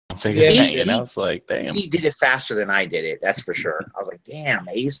figured Yeah, that, and I was like, damn. He did it faster than I did it. That's for sure. I was like, damn,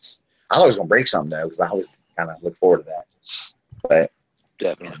 Ace. I thought I was gonna break something though, because I always kind of look forward to that. But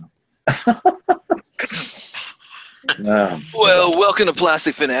Definitely. Well, welcome to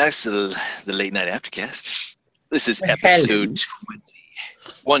Plastic Fanatics, the late night aftercast. This is episode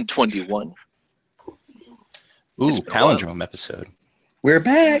 121. Ooh, palindrome episode. We're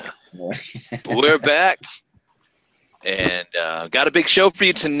back. We're back. And got a big show for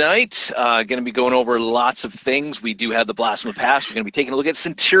you tonight. Going to be going over lots of things. We do have the Blast from the Past. We're going to be taking a look at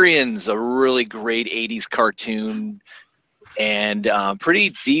Centurions, a really great 80s cartoon, and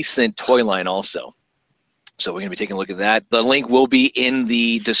pretty decent toy line also. So we're going to be taking a look at that. The link will be in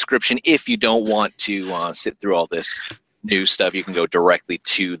the description. If you don't want to sit through all this new stuff, you can go directly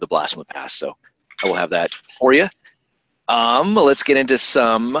to the Blast from the Past. So I will have that for you. Let's get into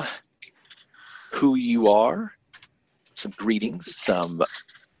some who you are. Some greetings. Some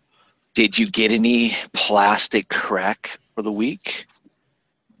did you get any plastic crack for the week?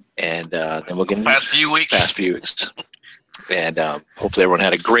 And then we'll get into past few weeks. And hopefully everyone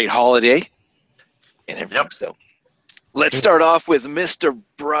had a great holiday. And everything. Yep. So let's start off with Mr.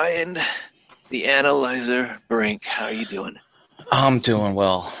 Brian, the Analyzer Brink. How are you doing? I'm doing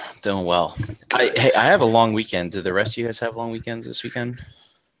well. I have a long weekend. Do the rest of you guys have long weekends this weekend?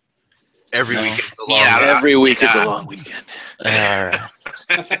 Every weekend. Every week is a long weekend. All right.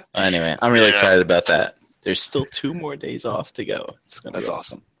 Anyway, I'm really excited about that. There's still 2 more days off to go. It's going to be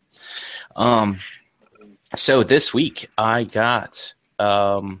awesome. So this week I got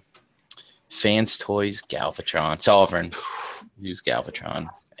Fans Toys Galvatron. Sovereign used Galvatron,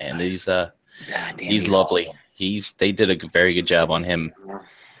 and he's lovely. Awesome. They did a very good job on him.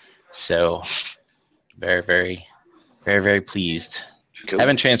 So very, very, very, very pleased. Cool.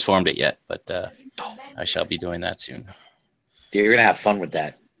 Haven't transformed it yet, but I shall be doing that soon. You're gonna have fun with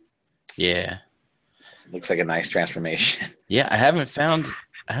that. Yeah. Looks like a nice transformation. Yeah, I haven't found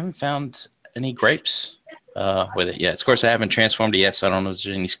any gripes with it yet. Of course, I haven't transformed it yet, so I don't know if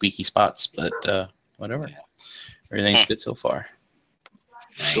there's any squeaky spots, but whatever. Everything's good so far.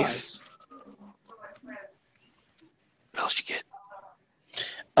 Nice. What else you get?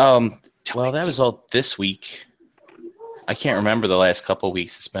 Well, that was all this week. I can't remember the last couple of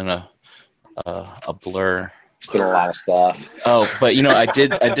weeks. It's been a blur. Been a lot of stuff. Oh, but I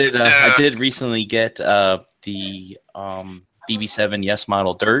did recently get the BB7 Yes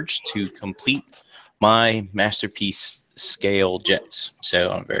Model Dirge to complete my masterpiece scale jets.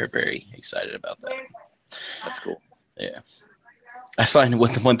 So I'm very, very excited about that. That's cool. Yeah. I find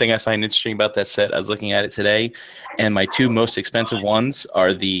one thing I find interesting about that set, I was looking at it today, and my 2 most expensive ones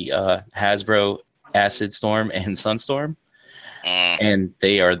are the Hasbro Acid Storm and Sunstorm, and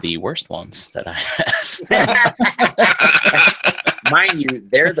they are the worst ones that I have. Mind you,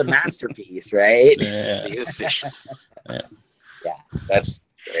 they're the masterpiece, right? Yeah. Yeah, that's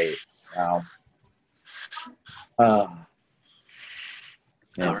great.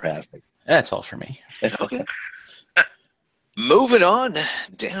 Fantastic. That's all for me. Okay. Moving on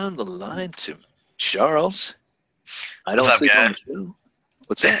down the line to Charles. I don't sleep on you.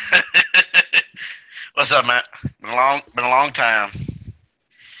 What's up? What's up, Matt? Been a long time.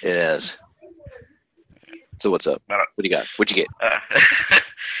 It has. So what's up? What do you got? What'd you get?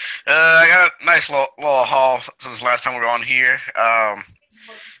 I got a nice little haul since the last time we were on here.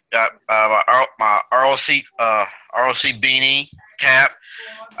 Got my ROC beanie cap.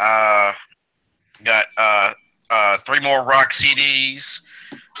 Got 3 more rock CDs.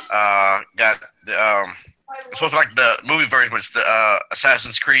 Got the it's supposed to be like the movie version, which is the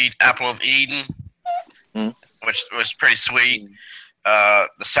Assassin's Creed Apple of Eden, which was pretty sweet. The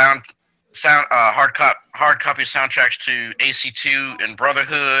hard copy soundtracks to AC2 and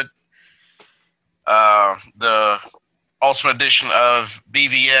Brotherhood. The Ultimate Edition of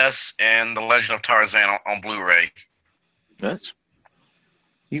BVS and The Legend of Tarzan on Blu-ray. Nice.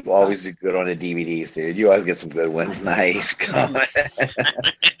 You always do good on the DVDs, dude. You always get some good ones. Nice.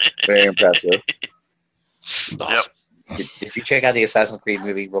 Very impressive. Yep. Did you check out the Assassin's Creed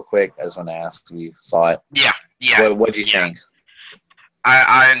movie real quick? I just want to ask if you saw it. Yeah. What did you think?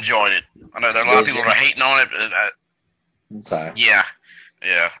 I enjoyed it. I know there are a lot of people that are hating on it. But Okay. Yeah.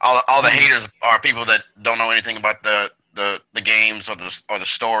 All the haters are people that don't know anything about the games or the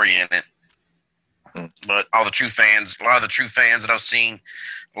story in it. But a lot of the true fans that I've seen,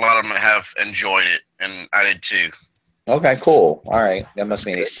 a lot of them have enjoyed it, and I did too. Okay, cool. All right. That must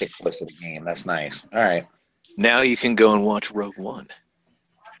mean they stick close to the game. That's nice. All right. Now you can go and watch Rogue One.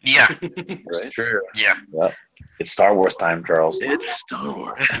 Yeah, Right? True. yeah. Yep. It's Star Wars time, Charles. It's Star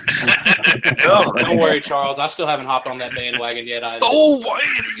Wars. Don't worry, Charles. I still haven't hopped on that bandwagon yet either. Oh, why are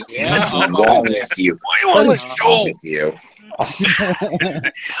you? Yeah, What's I'm wrong on there. with you? Why are you on What this is show? wrong with you?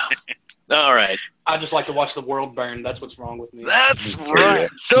 All right. I just like to watch the world burn. That's what's wrong with me. That's Sure. right.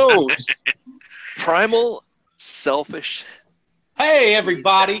 So, Primal Selfish. Hey,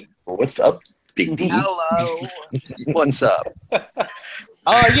 everybody. What's up, Big D? Hello. What's up?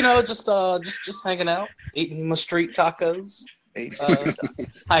 Just hanging out, eating my street tacos,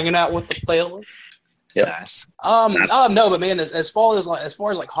 hanging out with the fellas. Yep. Nice. No, but man, as far as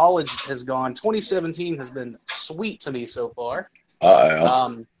college has gone, 2017 has been sweet to me so far.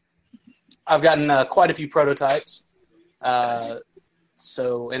 Uh-oh. I've gotten quite a few prototypes. And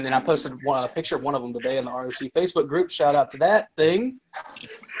then I posted a picture of one of them today in the ROC Facebook group. Shout out to that thing.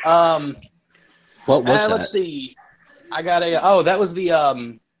 What was that? Let's see. I got that was the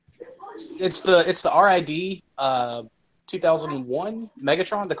it's the RID 2001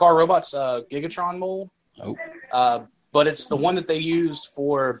 Megatron, the Car Robots Gigatron mold. Oh. But it's the one that they used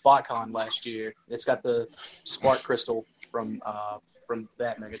for BotCon last year. It's got the spark crystal from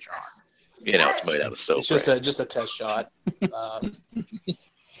that Megatron. You know, it's made out of soap. It's just a test shot.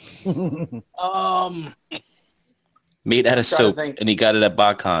 Made out of trying to soap, think. and he got it at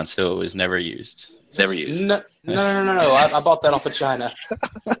BotCon, so it was never used. Never used. No. I bought that off of China.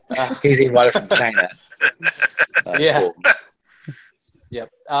 He's eating water from China. Yeah. Cool. Yep.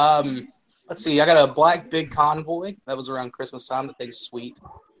 Let's see. I got a black big convoy. That was around Christmas time. That thing's sweet.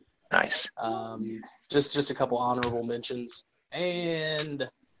 Nice. Just a couple honorable mentions. And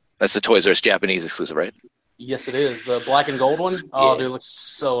That's the Toys R Us Japanese exclusive, right? yes, it is the black and gold one. Oh, Yeah. dude, it looks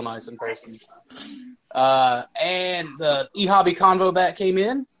so nice in person. And the eHobby Convo bat came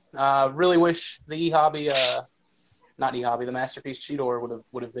in. Really wish the eHobby, not eHobby, the Masterpiece Cheetor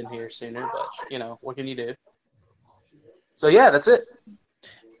would have been here sooner. But what can you do? So yeah, that's it.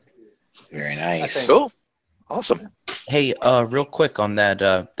 Very I nice. think. Cool. Awesome. Hey, real quick on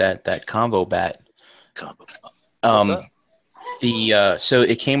that combo bat. Combo. What's up? So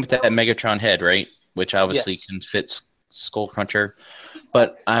it came with that Megatron head, right? Which obviously Yes. can fit Skull Cruncher.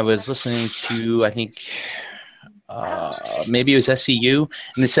 But I was listening to, I think, maybe it was SCU,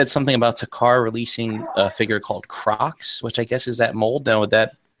 and they said something about Takar releasing a figure called Crocs, which I guess is that mold. Now, would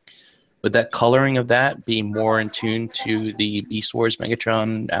that coloring of that be more in tune to the Beast Wars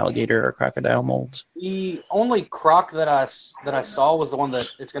Megatron alligator or crocodile mold? The only Croc that I saw was the one that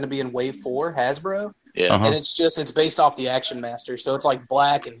it's going to be in Wave 4, Hasbro. Yeah. Uh-huh. And it's based off the Action Master, so it's like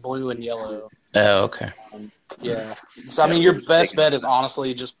black and blue and yellow. Oh, okay. Yeah. So I mean, your best bet is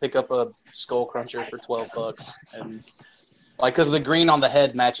honestly just pick up a Skull Cruncher for $12, and because the green on the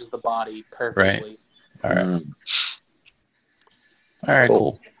head matches the body perfectly. All right. Mm. All right,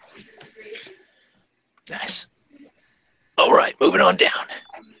 cool. Nice. All right, moving on down.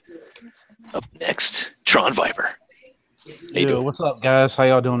 Up next, Tron Viper. How you Yo, doing? what's up, guys? How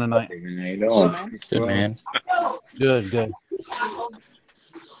y'all doing tonight? How you doing? Good, man. Good.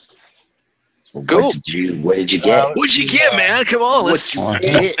 Cool. What did you get? What'd you get, man? Come on, let's. Come on.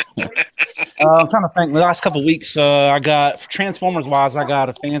 I'm trying to think. The last couple of weeks, I got Transformers wise. I got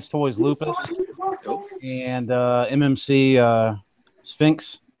a Fans Toys Lupus and MMC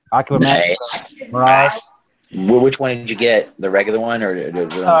Sphinx, Ocular Max, Mirage. Which one did you get? The regular one or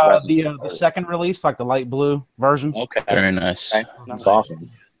The second release, like the light blue version. Okay. Very nice. Okay. That's awesome.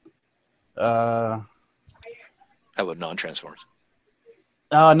 Uh, How about non-Transformers?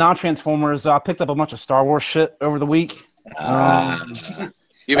 Non-Transformers. I picked up a bunch of Star Wars shit over the week. You Ever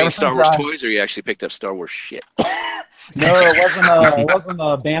mean Star since Wars I- toys, or you actually picked up Star Wars shit? No, it wasn't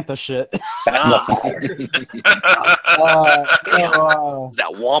Bantha shit.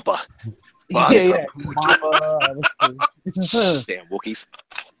 That Wampa. Yeah. Damn Wookiees.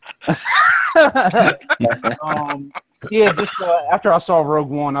 Yeah, just after I saw Rogue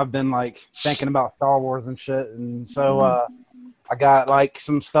One, I've been like thinking about Star Wars and shit, and so I got like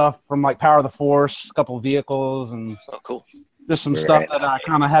some stuff from like Power of the Force, a couple of vehicles, and Oh, cool. just some stuff that I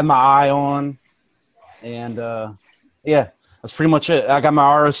kind of had my eye on, and yeah, that's pretty much it. I got my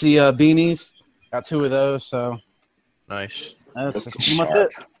ROC beanies, got 2 of those, so Nice. that's pretty much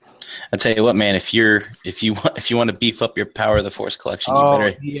it. I tell you what, man. If you want to beef up your Power of the Force collection, you Oh,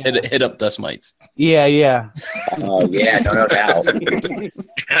 better yeah. hit up Dust Mites. Yeah. Oh yeah, no doubt.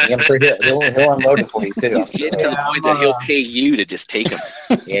 I'm sure he'll unload it for you too. I'm sure. Get to the point that he'll pay you to just take them.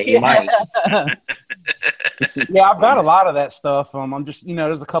 Yeah, he might. Yeah, I've got a lot of that stuff. I'm just,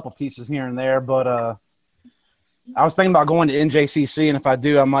 there's a couple pieces here and there, but I was thinking about going to NJCC, and if I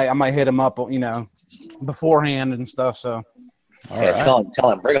do, I might hit him up, beforehand and stuff. So All Yeah, right.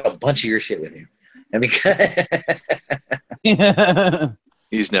 tell him, bring a bunch of your shit with you. And because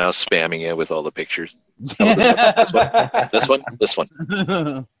He's now spamming it with all the pictures. Oh, this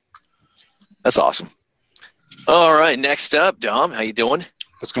one. That's awesome. All right, next up, Dom. How you doing?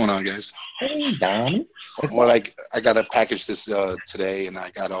 What's going on, guys? hey, Dom. Well, I got to package this today, and I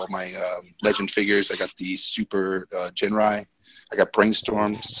got all my Legend figures. I got the Super Genrai. I got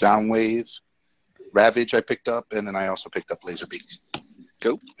Brainstorm, Soundwave, Ravage I picked up, and then I also picked up Laserbeak.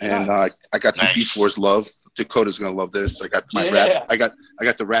 Cool. And I got some Nice. Beast Wars love. Dakota's gonna love this. I got my Yeah. I got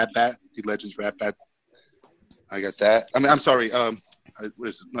the Rat Bat, the Legends Rat Bat. I got that. I mean, I'm sorry. What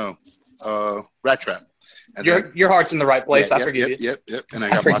is it? No, Rat Trap. And Your heart's in the right place. yeah, I yep, forgive yep, you. Yep. And I I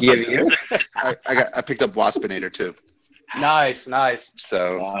got forgive Waspinator. you. I picked up Waspinator too. Nice.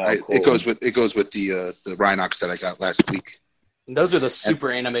 So Oh, cool. it goes with the Rhinox that I got last week. Those are the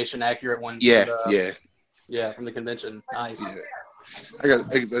super animation accurate ones. Yeah, from yeah. from the convention. Nice. Yeah.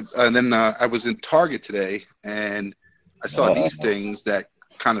 And then I was in Target today, and I saw these things that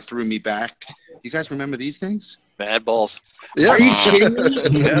kind of threw me back. You guys remember these things? Mad balls. Yeah. Are you kidding me?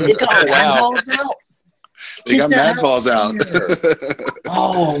 Get the Wow. balls out. They got Get the Mad hell Balls out.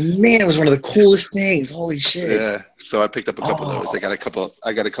 Oh man, it was one of the coolest things. Holy shit. Yeah. So I picked up a couple of those. Oh. I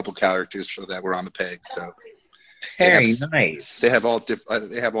got a couple characters for that were on the peg. So Very Yes. nice. they have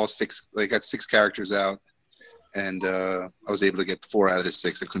all six. They got 6 characters out, and I was able to get 4 out of the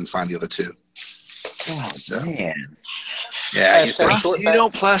 6. I couldn't find the other 2. Oh So man. yeah. I Hashtag used to- short You back.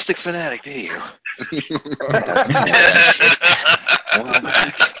 don't plastic fanatic, do you?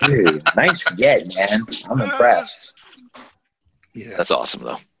 Dude, nice get, man. I'm impressed. yeah. That's awesome,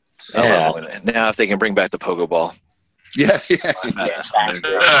 though. I Yeah. love it. Now, if they can bring back the pogo ball, Yeah.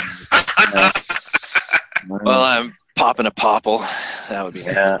 well, I'm popping a popple. That would be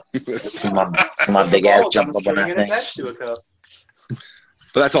nice. Yeah. See my big ass Balls, jump I'm up on stringing that thing. attached to a cup.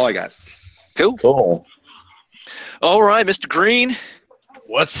 But that's all I got. Cool. Cool. All right, Mr. Green.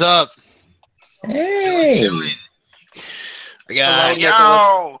 What's up? Hey. I got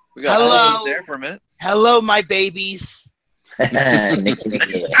Yo! We got Hello. Holmes there for a minute. hello, my babies.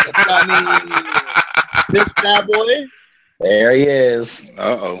 Nicky. I mean, this bad boy. There he is.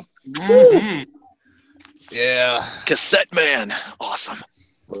 Uh-oh. Mhm. Yeah, Cassette Man. Awesome.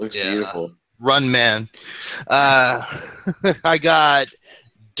 Looks Yeah. beautiful. Run Man. I got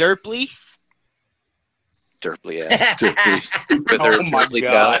Derpley. Derply, yeah. Derply. With her Oh my Derply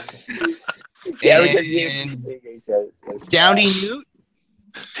god. Yeah, and because you- Downey Newt,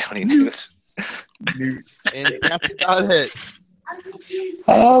 Downey Newt. and that's about it.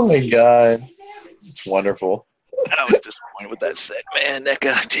 Oh my god. It's wonderful. I was disappointed with that set, man.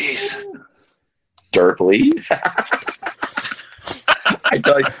 NECA, jeez. Derply. I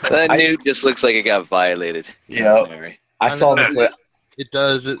tell you, That Newt just looks like it got violated. Yeah. Sorry. I saw him. It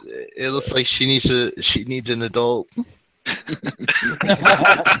does. It looks like she needs an adult. He needs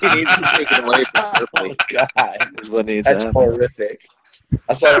to take it away from Derply. Oh god. Is what needs That's to happen. horrific.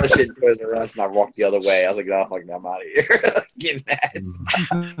 I saw that shit in Toys R Us and I walked the other way. I was like, oh, fuck, I'm out of here. Getting mad.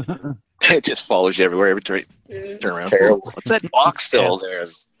 It just follows you everywhere every turn around. Terrible. What's that box still there?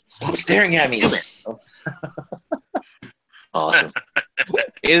 Stop staring at me. Awesome.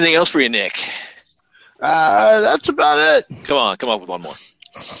 Anything else for you, Nick? That's about it. Come on, come up with one more.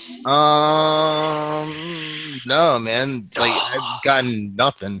 No, man. Like I've gotten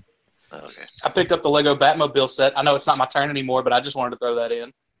nothing. Okay. I picked up the Lego Batmobile set. I know it's not my turn anymore, but I just wanted to throw that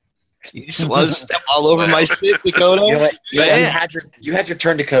in. You just want to step all over my shit, Dakota. You know what? Yeah. You had your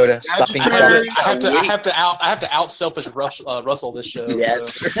turn, Dakota. Stop being turn. dumb. I have to out selfish Russell this show.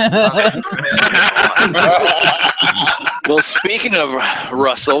 Yes. So. Well, speaking of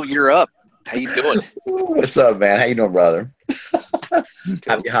Russell, you're up. How you doing? What's up, man? How you doing, brother?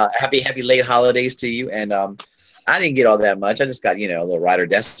 happy late holidays to you. And I didn't get all that much. I just got a little Rider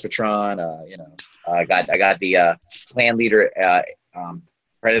Despotron. I got the clan leader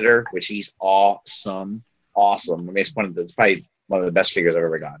Predator, which he's awesome. I mean, it's probably one of the best figures I've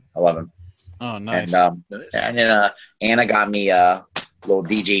ever gotten. I love him. Oh, nice. And then Anna got me a little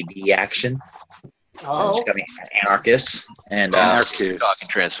DJB action. She Oh, got me Anarchist. And Anarchist. Talking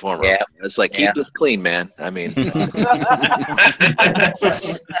Transformer. Yeah. It's like, keep Yeah. this clean, man. I mean,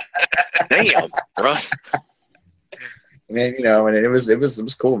 damn, Russ. and it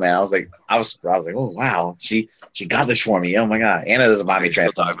was cool, man. I was like, oh wow, she got this for me. Oh my god, Anna doesn't buy me You're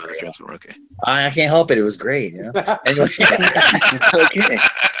still talking Transformers. about the Transformer. Okay. I can't help it. It was great. Anyway. Okay.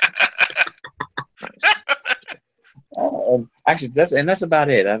 Actually, that's about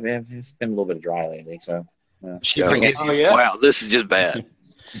it. It's been a little bit dry lately, so She Yeah. forgets. oh yeah. Wow, this is just bad.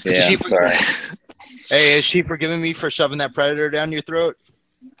 yeah. She- Sorry. Hey, is she forgiving me for shoving that predator down your throat?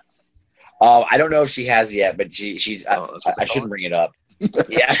 I don't know if she has yet, but she I shouldn't bring it up.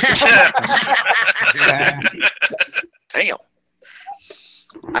 Yeah. Damn.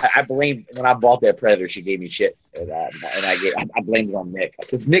 I blame when I bought that predator, she gave me shit, and I blamed it on Nick. I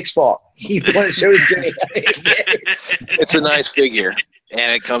said it's Nick's fault. He's the one that showed it to me. It's a nice figure,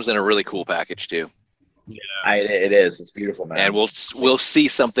 and it comes in a really cool package too. Yeah, it is. It's beautiful, man. And we'll see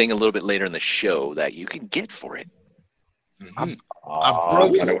something a little bit later in the show that you can get for it. I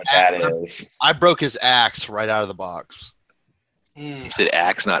wonder what that is. I broke his axe right out of the box. You said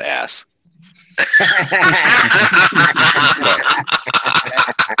axe, not ass.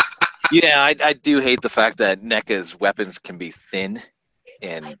 Yeah, I do hate the fact that NECA's weapons can be thin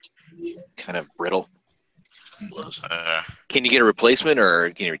and kind of brittle. Can you get a replacement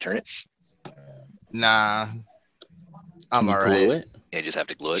or can you return it? Nah. I'm Can you all glue right. it? Yeah, you just have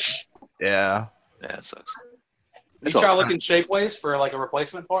to glue it. Yeah. Yeah, that sucks. You try looking Shapeways for like a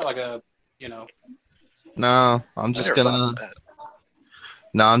replacement part, like a, No, I'm just gonna.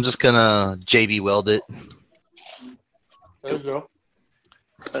 No, I'm just gonna JB weld it. There you go.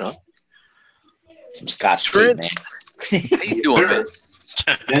 Right on. Some Scotch Trent, man. how you doing, man?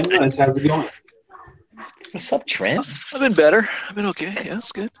 How's it going? What's up, Trent? I've been better. I've been okay. Yeah,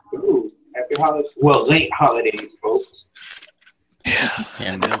 it's good. Ooh, happy holidays. Well, late holidays, folks. Yeah,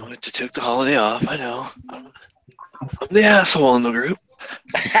 I know. I took the holiday off. I know. I'm the asshole in the group.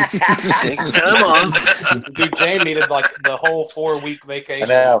 Come on. Dude, James needed like the whole 4-week I vacation.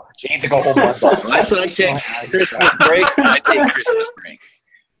 know. James took a whole month off. I said I take Christmas break. I take Christmas break.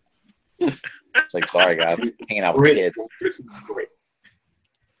 It's like, sorry, guys. Hanging out with kids.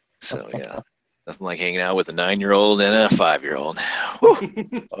 So, yeah. Nothing like hanging out with a 9-year-old and a 5-year-old.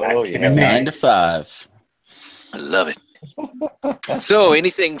 Oh, yeah. 9 to 5. I love it. So,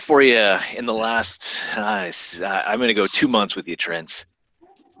 anything for you in the last, I'm going to go 2 months with you, Trent.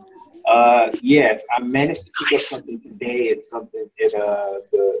 Yes, I managed to pick up something today at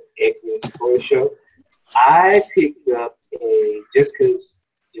the X-Men Toy Show. I picked up just because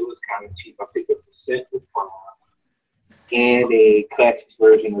it was kind of cheap, I picked up the Central Prime and a classics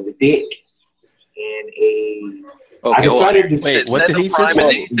version of the Dick. And I decided to wait, what did he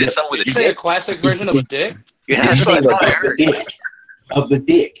say? You say a classic version of a dick? Yeah, that's what I heard. Of the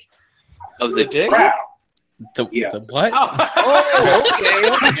Dick. Of the dick? Wow. The what? Okay.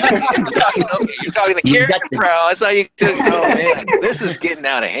 You're talking the character prow. I thought you took. Oh man, this is getting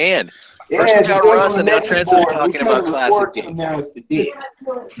out of hand. First we got Russ, and now Trent's is talking about classic Dick. Now it's the Dick.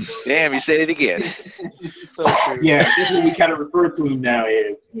 Damn, you said it again. So true. Yeah, this is what we kind of refer to him now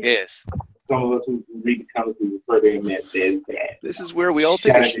as. Yes. Some of us who read the comics, we refer to him as that. This is where we all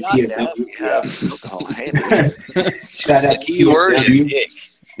take a shot now. Yeah. Alcohol handy. Shout out The key word is Dick.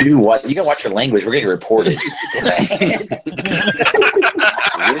 You can watch your language. We're getting reported. This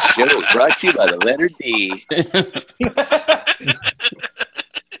show is brought to you by the letter D.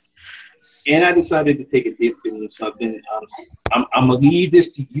 And I decided to take a dip into something. I'm gonna leave this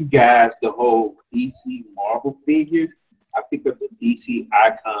to you guys. The whole DC Marvel figures. I picked up the DC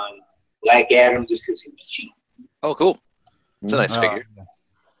Icons Black Adam just because he was cheap. Oh, cool. It's a nice figure.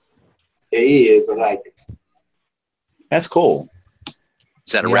 It is. I like it. That's cool.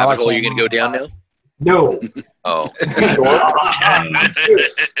 Is that a rabbit hole you're going to go down now? No. Oh.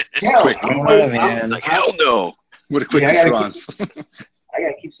 Hell no. What a quick response. I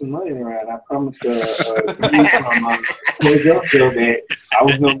gotta keep some money around. I promised from Big Up Joe that I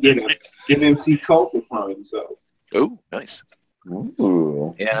was gonna get a MMC culture from him. So. Oh, nice.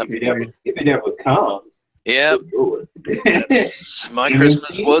 Ooh. Yeah. If it ever comes. Yeah. My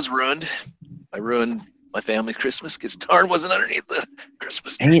Christmas was ruined. I ruined my family's Christmas because Tarn wasn't underneath the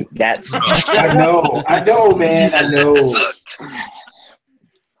Christmas tree. That's. I know, man. I know.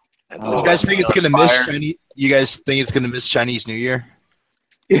 You guys think it's gonna miss Chinese? You guys think it's gonna miss Chinese New Year?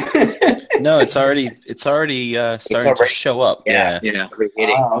 No, it's already starting to show up. Yeah.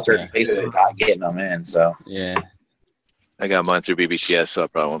 Oh, Certain places are not getting them in. So yeah. I got mine through BBTS, so I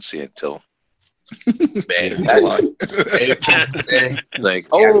probably won't see it until May. Like,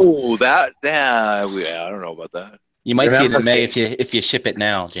 oh, that. I don't know about that. You might see it in May if you ship it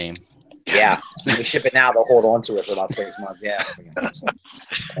now, James. yeah, so you ship it now. They'll hold on to it for about 6 months. Yeah.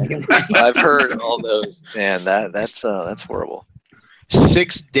 I've heard all those. Man, that's horrible.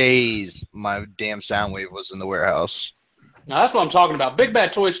 6 days my damn Soundwave was in the warehouse. Now that's what I'm talking about. Big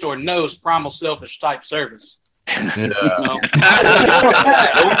Bad Toy Store knows Primal Selfish type service. Yeah.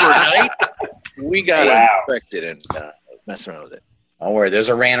 Overnight, we got inspected and mess around with it. Don't worry, there's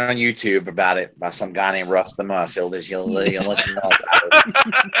a rant on YouTube about it by some guy named Russ the Muss. He'll let you know about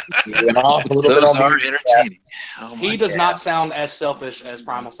it. He went off a little bit Those on are the entertaining. Oh my He does God. not sound as selfish as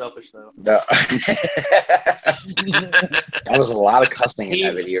Primal Selfish, though. No. That was a lot of cussing in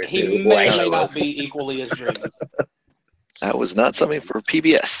that video He too. may Boy, or may not be equally as dreamy. That was not something for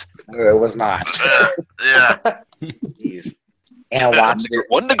PBS. it was not. Yeah. Jeez. Anna watched it.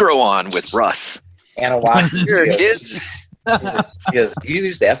 One to grow on with Russ. Anna watched it. Here, She kids. goes, "Do you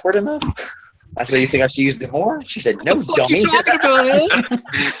use the F word enough?" I said, "You think I should use it more?" She said, "No, What the fuck dummy." you talking about, man?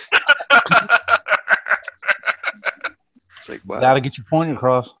 It's like, wow. Gotta get your point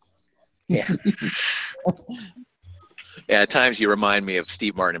across. Yeah, at times you remind me of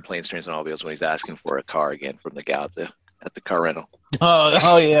Steve Martin in Planes, Trains, and Automobiles when he's asking for a car again from the guy at the car rental.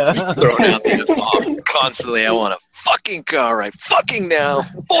 Oh yeah. Throwing out there constantly, I want a fucking car right fucking now.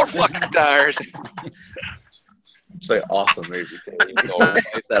 4 fucking tires. It's like awesome movie too. Go wipe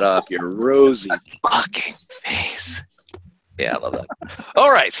that off your rosy fucking face. Yeah, I love that.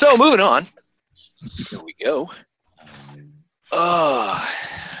 All right, so moving on. Here we go.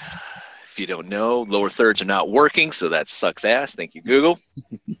 If you don't know, lower thirds are not working, so that sucks ass. Thank you, Google.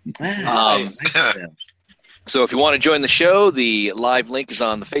 So if you want to join the show, the live link is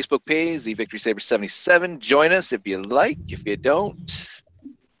on the Facebook page, the Victory Saber 77. Join us if you like. If you don't,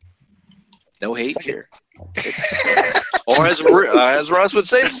 no hate here. Or as Ross would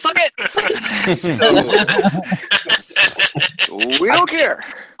say, suck it. So, we don't care.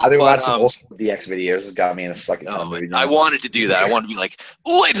 I've been watching some old school DX videos. It's got me in a sucking kind of movie. I wanted to do that. I wanted to be like,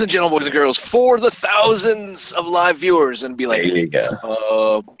 ladies and gentlemen, boys and girls, for the thousands of live viewers, and be like, there you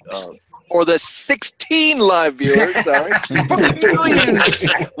go. For the 16 live viewers, sorry, for the millions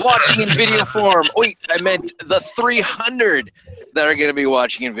watching in video form. Wait, I meant the 300 that are going to be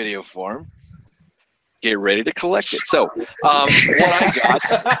watching in video form. Get ready to collect it. So, what I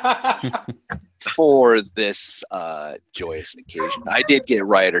got for this joyous occasion, I did get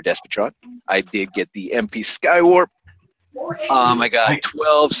Rioter Despotron. I did get the MP Skywarp. I got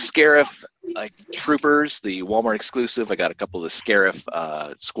 12 Scarif troopers, the Walmart exclusive. I got a couple of the Scarif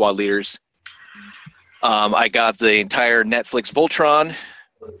squad leaders. I got the entire Netflix Voltron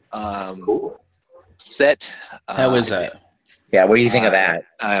set. That was Yeah, what do you think of that?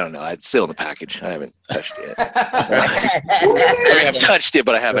 I don't know. It's still in the package. I haven't touched it. I haven't touched it,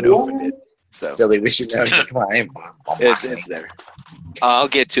 but I haven't opened it. So Silly, we should know. Come on, it's there. I'll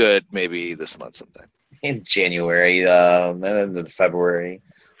get to it maybe this month sometime. In January, February,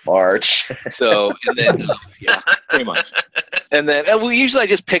 March. So, and then, yeah, pretty much. And then, usually I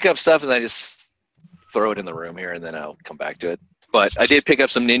just pick up stuff and I just throw it in the room here and then I'll come back to it. But I did pick up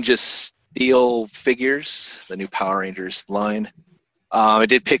some Ninja Steel figures, the new Power Rangers line. I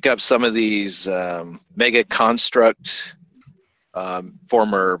did pick up some of these Mega Construct,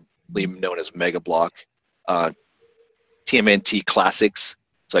 formerly known as Mega Block, TMNT Classics.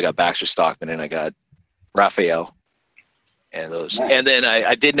 So I got Baxter Stockman and I got Raphael and those. Nice. And then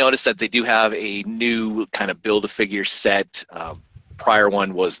I did notice that they do have a new kind of Build-A-Figure set. Prior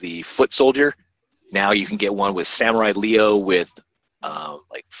one was the Foot Soldier. Now you can get one with Samurai Leo with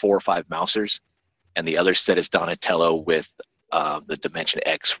like 4 or 5 Mousers. And the other set is Donatello with the Dimension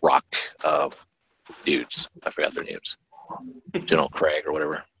X rock dudes. I forgot their names. General Craig or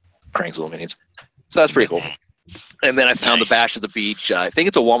whatever. Krang's little minions. So that's pretty cool. And then I found the Bash at the Beach. I think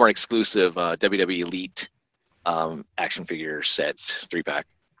it's a Walmart exclusive WWE Elite action figure set 3-pack.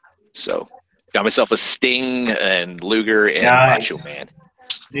 So got myself a Sting and Luger and Macho Man.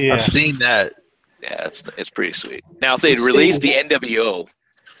 Yeah, I've seen that. Yeah, it's pretty sweet. Now if they'd released the NWO,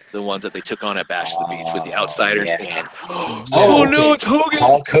 the ones that they took on at Bash at the Beach with the Outsiders, and no, it's Hogan.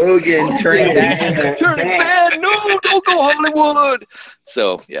 Hulk Hogan turning bad. Turning bad. No, don't go Hollywood.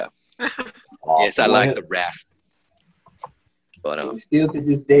 So yeah. Awesome. Yes, I like the rest. But still to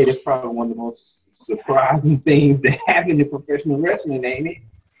this day, that's probably one of the most surprising things that happened in professional wrestling, ain't it?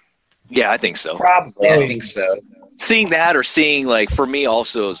 Yeah, I think so. Probably, I think so. Seeing that, or seeing like for me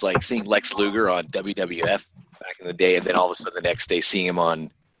also is like seeing Lex Luger on WWF back in the day, and then all of a sudden the next day seeing him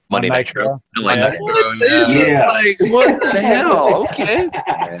on Monday Nitro. I'm like, like what the hell? Okay,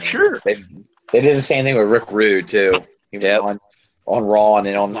 sure. They did the same thing with Rick Rude too. He was on Raw and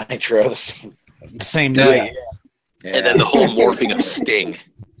then on Nitro the same night. Yeah. And then the whole morphing of Sting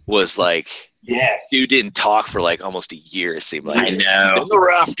was like, yes, dude didn't talk for like almost a year. It seemed like I know. In the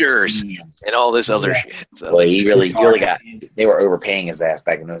rafters and all this other shit. So. Well, he really got. They were overpaying his ass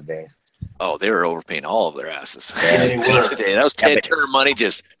back in those days. Oh, they were overpaying all of their asses. Yeah, they were. That was Ted Turner money,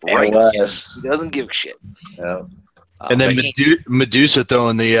 just right. Was. He doesn't give a shit. No. And then Medusa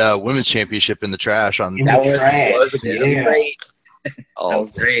throwing the women's championship in the trash on. That was great. Oh, That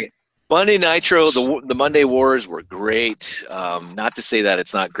was great. Monday Nitro, the Monday Wars were great. Not to say that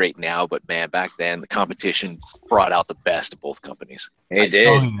it's not great now, but man, back then the competition brought out the best of both companies. It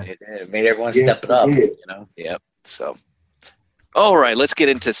did. It made everyone step it up. You know. Yep. So, all right, let's get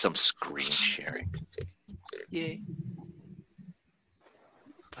into some screen sharing. Yay.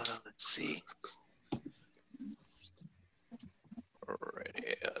 Let's see.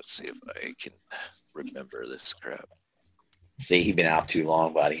 Alrighty, let's see if I can remember this crap. See, he's been out too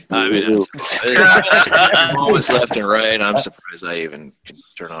long, buddy. I mean, almost left and right. I'm surprised I even can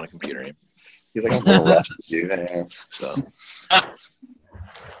turn on a computer. He's like, I'm a little rusty, dude. So,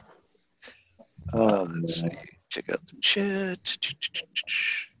 let's see. Check out the chat.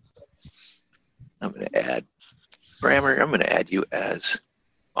 I'm going to add Brammer. I'm going to add you as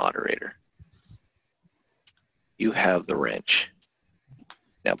moderator. You have the wrench.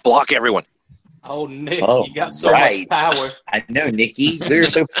 Now block everyone. Oh, Nick, you got so much power. I know, Nikki. You're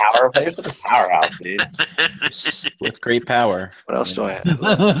so powerful. You're such a powerhouse, dude. With great power. What else do I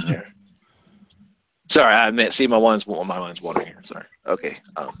have? Sorry, I meant. See, my mine's wandering here. Sorry. Okay.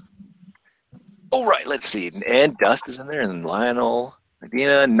 All right. Let's see. And Dust is in there, and Lionel,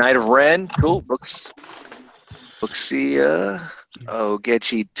 Medina, Knight of Ren. Cool. Booksy.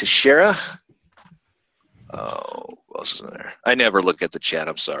 Getchy Teixeira. Oh, who else is in there? I never look at the chat.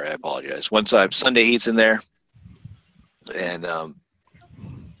 I'm sorry. I apologize. One time, Sunday Heat's in there. And,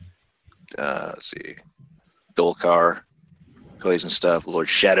 let's see. Dolkar, Toys and Stuff, Lord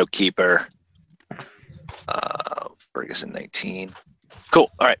Shadowkeeper, Ferguson 19.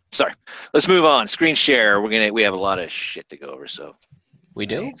 Cool. All right. Sorry. Let's move on. Screen share. We have a lot of shit to go over, so. We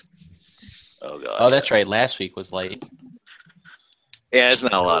do? Oh, God. Oh, that's right. Last week was light. Yeah, it's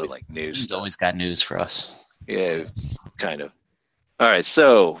not a lot of, like, news. He's always got news for us. Yeah, kind of. All right,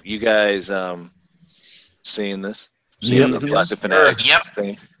 so you guys seeing this? Seeing the Classic Fanatics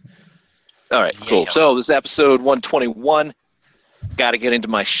thing? All right, cool. So this is episode 121. Got to get into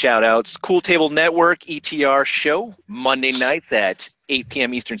my shout-outs. Cool Table Network ETR show, Monday nights at 8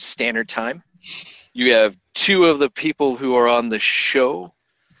 p.m. Eastern Standard Time. You have two of the people who are on the show,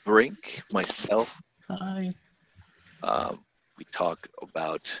 Brink, myself. Hi. We talk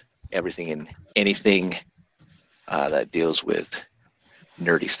about everything and anything that deals with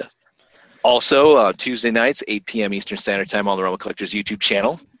nerdy stuff. Also, Tuesday nights, 8 p.m. Eastern Standard Time on the Realm of Collectors YouTube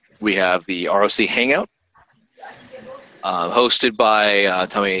channel, we have the ROC Hangout, hosted by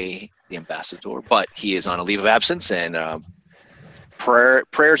Tommy the Ambassador, but he is on a leave of absence, and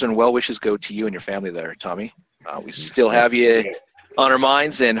prayers and well wishes go to you and your family there, Tommy. We still have you on our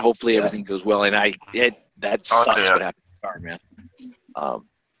minds, and hopefully everything goes well. And that sucks what happened to Car, man.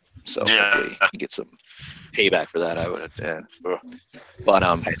 So hopefully he gets some payback for that. I would have, but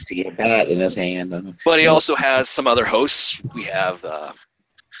I see a bat in his hand. But he also has some other hosts. We have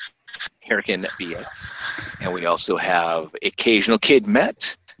Hurricane BX, and we also have Occasional Kid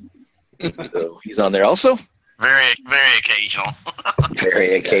Matt. So he's on there also. Very, very occasional.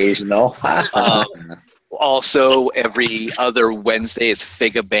 Very occasional. Also, every other Wednesday is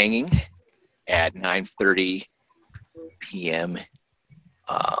Figa Banging at 9:30 p.m.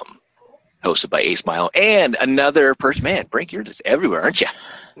 Hosted by Ace Mile and another person. Man, Brink, you're just everywhere, aren't you?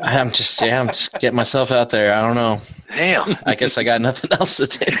 I'm just getting myself out there. I don't know. Damn. I guess I got nothing else to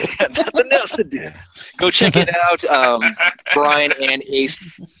do. Nothing else to do. Go check it out. Brian and Ace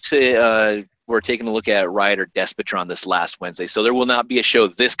we're taking a look at Rider Despotron this last Wednesday. So there will not be a show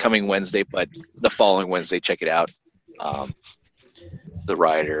this coming Wednesday, but the following Wednesday, check it out. The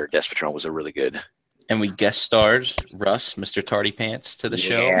Rider Despotron was a really good. And we guest starred Russ, Mr. Tardy Pants, to the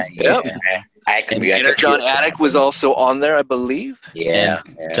show. Yep. And John Attic was also on there, I believe. Yeah.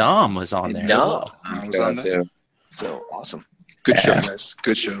 And Dom was on there as well. I was on there. So awesome. Good show, guys.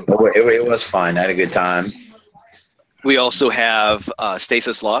 Good show. It was fun. I had a good time. We also have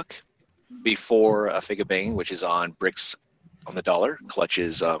Stasis Lock before Figa Bang, which is on Bricks on the Dollar,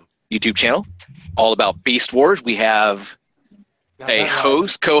 Clutch's YouTube channel, all about Beast Wars. We have a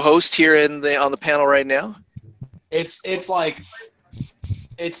co-host here on the panel right now. It's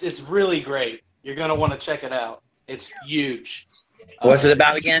really great. You're gonna want to check it out. It's huge. What's it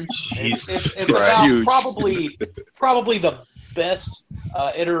about again? It's about huge. probably the best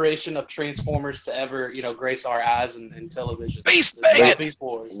iteration of Transformers to ever grace our eyes and television. Beast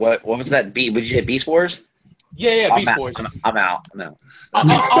Wars. What was that? Would you say Beast Wars? Yeah, Beast Wars. I'm out. No.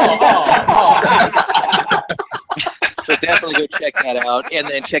 So definitely go check that out, and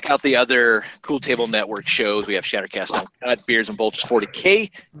then check out the other Cool Table Network shows. We have Shattercast, Uncut, Beers and Bulges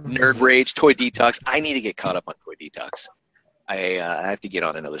 40K, Nerd Rage, Toy Detox. I need to get caught up on Toy Detox. I have to get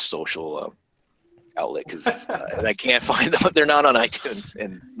on another social outlet because I can't find them. They're not on iTunes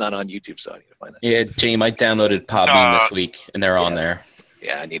and not on YouTube, so I need to find that. Yeah, James, I downloaded Podbean this week, and they're on there.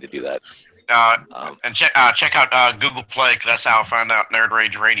 Yeah, I need to do that. And check out Google Play, 'cause that's how I found out Nerd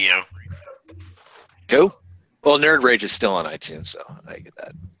Rage Radio. Who? Well, Nerd Rage is still on iTunes, so I get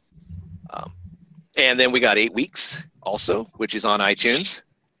that. And then we got 8 Weeks also, which is on iTunes.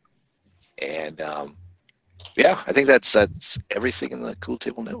 And yeah, I think that's everything in the Cool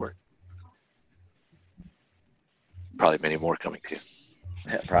Table Network. Probably many more coming too.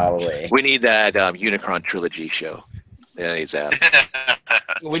 Probably. We need that Unicron trilogy show. Yeah, he's out.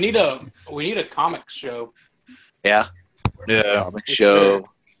 We need a comic show. Yeah. Yeah. Comic show.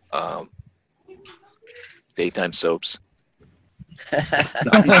 Daytime soaps. My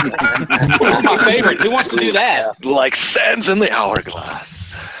favorite. Who wants to do that? Like sands in the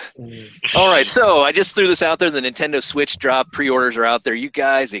hourglass. All right, so I just threw this out there. The Nintendo Switch drop pre-orders are out there. You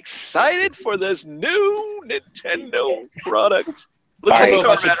guys excited for this new Nintendo product? I Looks don't know like if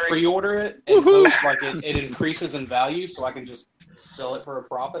I a should battery. pre-order it and hope like it increases in value, so I can just sell it for a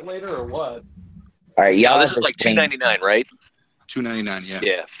profit later, or what? All right, y'all. Oh, this have is to like explain- $2.99, right? $2.99, yeah.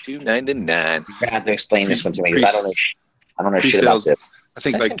 Yeah, $2.99. You're gonna have to explain this one to me because I don't know shit about Pre-sales. this. I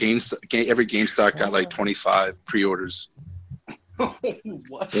think like every GameStop got like 25 pre-orders. What?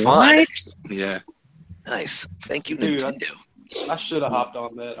 What? Yeah. Nice. Thank you, Dude, Nintendo. I should have hopped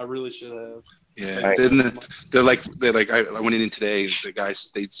on that. I really should have. Yeah, Right. then they're like I went in today. The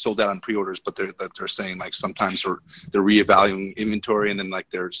guys they sold out on pre-orders, but they're saying like sometimes they're reevaluating inventory and then like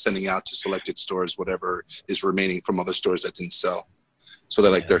they're sending out to selected stores whatever is remaining from other stores that didn't sell. So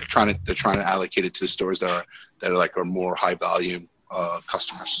they're trying to allocate it to the stores that are more high volume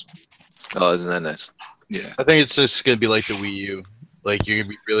customers. Oh, isn't that nice? Yeah, I think it's just gonna be like the Wii U. Like you're gonna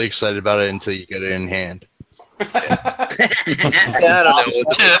be really excited about it until you get it in hand. I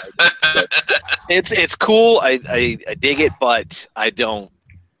don't know. It's cool. I dig it, but I don't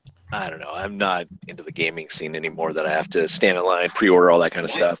know. I'm not into the gaming scene anymore that I have to stand in line, pre-order all that kind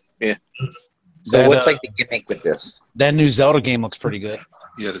of stuff. Yeah. So what's like the gimmick with this? That new Zelda game looks pretty good.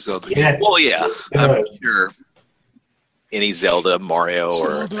 yeah, the Zelda. Yeah. Well, yeah. I'm sure any Zelda, Mario,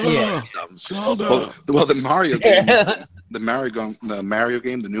 or Yeah. Well, the Mario game, the Mario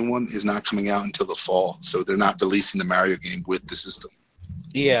game, the new one is not coming out until the fall. So they're not releasing the Mario game with the system.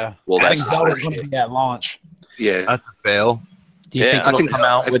 Yeah. Well, I think that's Zelda's going to be at launch. Yeah, That's a fail. Do you think Yeah, I it'll think- come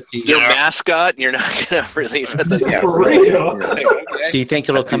out with the? your mascot. You're not gonna release it. For real. Do you think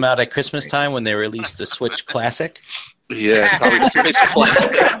it'll come out at Christmas time when they release the Switch Classic? yeah, probably. Switch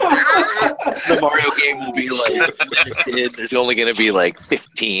Classic. The Mario game will be like, there's only going to be like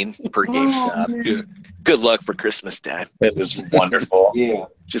 15 per GameStop. Yeah. Good luck for Christmas time. It was wonderful. Yeah.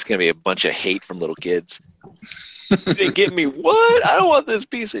 Just going to be a bunch of hate from little kids. They give me what? I don't want this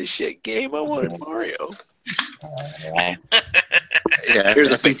piece of shit game. I wanted Mario. Right. Yeah, Here's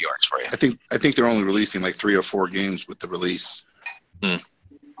I the think figure arts for you. I think they're only releasing like 3 or 4 games with the release. Hmm.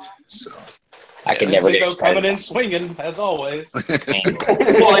 So I can never get Nintendo coming excited. in swinging as always. Well,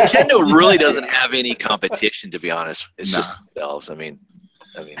 Nintendo really doesn't have any competition, to be honest. It's Nah. just themselves. I mean,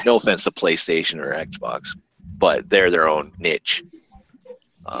 no offense to PlayStation or Xbox, but they're their own niche.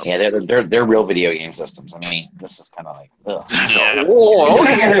 Yeah, they're real video game systems. I mean, this is kind of like, ugh. Yeah. Whoa,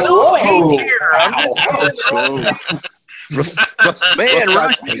 no hate here. I'm just man,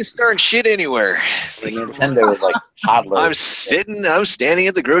 Russ, you can start shit anywhere. It's like, Nintendo is like toddler. I'm standing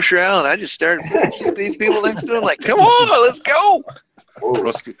at the grocery aisle, and I just started shooting these people next to him. Like, come on, let's go.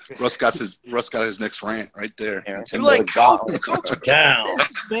 Russ got his next rant right there. Yeah. You're like, Got- go down,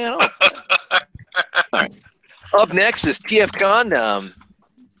 man. All right. Up next is TFCon,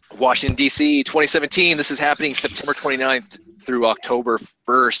 Washington D.C. 2017. This is happening September 29th through October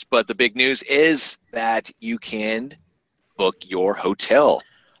 1st. But the big news is that you can book your hotel.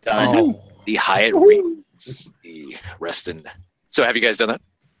 Oh. The Hyatt Regency Reston. So have you guys done that?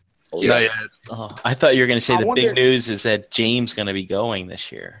 Not yet. Oh, I thought you were going to say I the wonder- big news is that James going to be going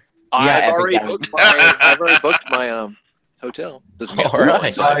this year. I've already Epic booked my hotel. Doesn't mean All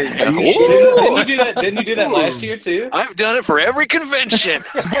right. Didn't you do that last year too? I've done it for every convention.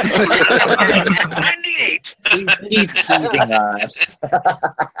 98. He's teasing us.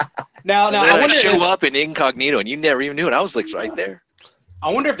 Now And I then I wonder. show If, up in incognito, and you never even knew it. I was like right there. I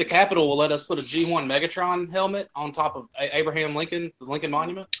wonder if the Capitol will let us put a G1 Megatron helmet on top of Abraham Lincoln, the Lincoln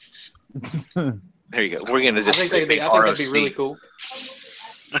Monument. There you go. We're gonna I just think make that'd be ROC really cool.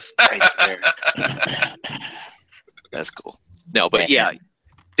 right there. That's cool. No, but yeah,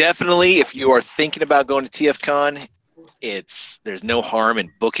 definitely. If you are thinking about going to TFCon, there's no harm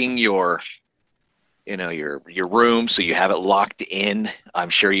in booking your your room, so you have it locked in. I'm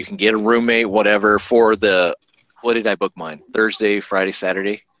sure you can get a roommate, whatever. For the what did I book mine? Thursday, Friday,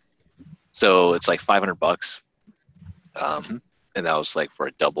 Saturday. So it's like $500. And that was like for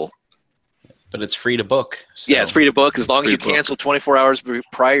a double. But it's free to book. So. Yeah, it's free to book as long as you Free book. cancel 24 hours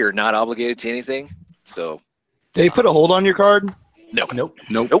prior. You're not obligated to anything. So They put a hold on your card? no, Nope.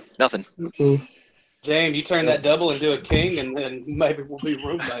 nope, nothing. James, you turn that double into a king, and then maybe we'll be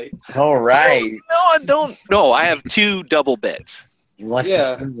roommates. All right. No, I don't. No, I have 2 double beds. He wants Yeah.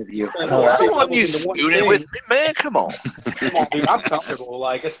 to spoon with you. Turn All those right. two I don't want you doubles into one spooning king. with me, man. Come on. Come on, dude. I'm comfortable.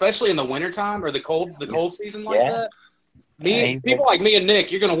 Like, especially in the wintertime or the cold season like Yeah. that. Yeah, People like me and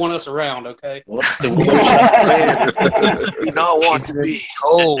Nick, you're gonna want us around, okay? We'll Do not want to be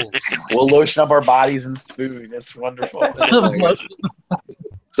Oh, lotion up our bodies and spoon. That's wonderful.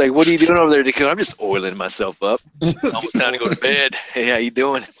 It's like, what are you doing over there, Dakota? I'm just oiling myself up. Almost time to go to bed. Hey, how you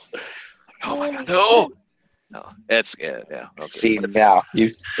doing? Oh my God, no. No, that's yeah. Okay. See now,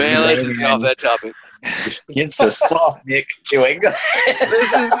 you Man, let's just get off that topic. get so soft, Nick. Doing. Let's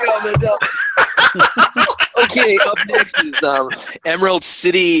just get off that topic. Okay, up next is Emerald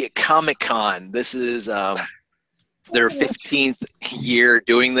City Comic Con. This is their 15th year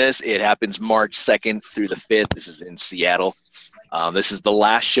doing this. It happens March 2nd through the 5th. This is in Seattle. This is the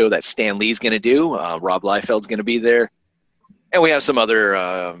last show that Stan Lee's going to do. Rob Liefeld's going to be there. And we have some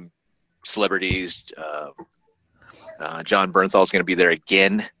other celebrities. John Bernthal's going to be there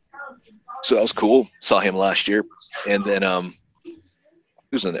again. So that was cool. Saw him last year. And then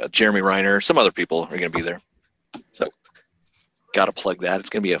who's in there? Jeremy Reiner. Some other people are going to be there. So got to plug that. It's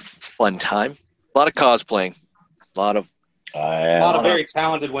going to be a fun time. A lot of cosplaying. A lot of very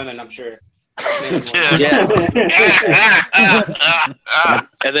talented women, I'm sure. yes.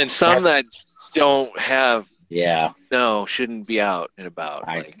 And then some that don't have shouldn't be out and about.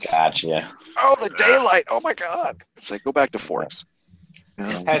 I gotcha. Oh, the daylight. Oh my God. It's like, go back to Forks.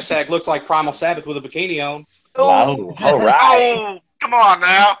 Hashtag looks like Primal Sabbath with a bikini on. Wow. All right. Oh, come on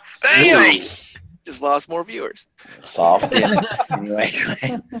now. Hey. Just lost more viewers. Soft. Anyway.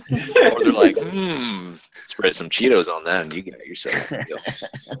 Or they're like, spread some Cheetos on that and you get yourself a deal.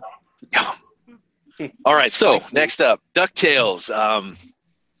 All right, so next up, DuckTales.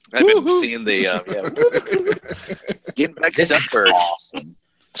 I've been seeing the getting back to Duckburg. Awesome.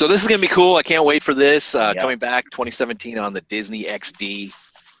 So this is gonna be cool. I can't wait for this. Coming back 2017 on the Disney XD.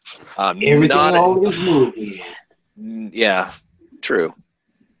 Everything always moving. Yeah, true.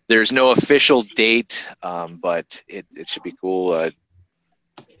 There's no official date, but it should be cool.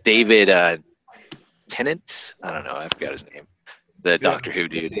 David Tennant, I don't know, I forgot his name. The Doctor Who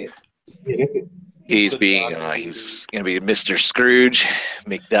dude. He's gonna be Mr. Scrooge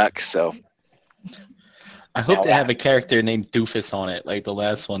McDuck. So I hope they have a character named Doofus on it, like the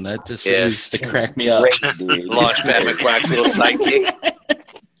last one. That just used to crack me up. Launchpad McQuack's little sidekick.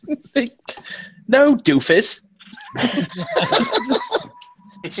 No, Doofus.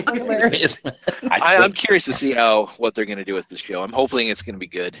 It's hilarious. I'm curious to see what they're gonna do with the show. I'm hoping it's gonna be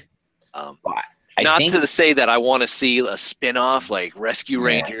good. Not to say that I want to see a spin-off like Rescue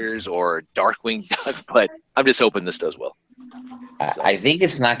Rangers or Darkwing Duck, but I'm just hoping this does well. I think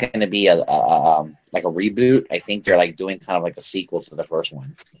it's not going to be a like a reboot. I think they're like doing kind of like a sequel to the first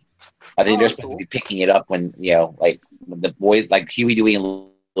one. I think they're supposed to be picking it up when like the boys, like Huey, Dewey, and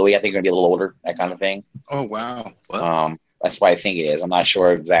Louie. I think are going to be a little older, that kind of thing. Oh wow! That's why I think it is. I'm not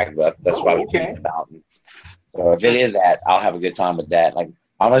sure exactly, but that's what I was thinking about. So if it is that, I'll have a good time with that. Like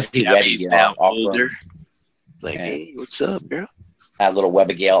I want to see Webby now older. Like, hey, what's up, girl? That little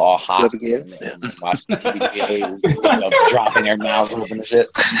Webigail all hot. Webigail, and watch the PBA, dropping their mouths open and shit.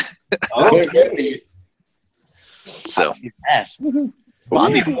 So, yes.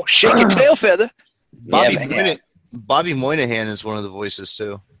 Bobby, shake your tail feather. Bobby Moynihan is one of the voices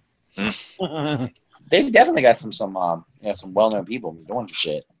too. They've definitely got some some well-known people doing some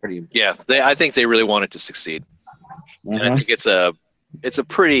shit. Pretty. Yeah, I think they really want it to succeed, and I think it's a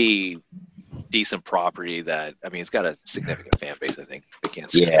pretty decent property that, I mean, it's got a significant fan base. I think they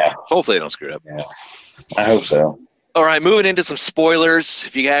can't screw it up. Hopefully they don't screw it up. Yeah, I hope so. All right, moving into some spoilers.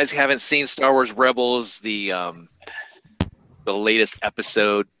 If you guys haven't seen Star Wars Rebels, the latest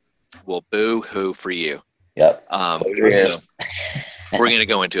episode, well, boo-hoo for you. Yep. So we're going to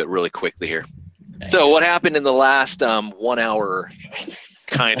go into it really quickly here. Thanks. So what happened in the last 1 hour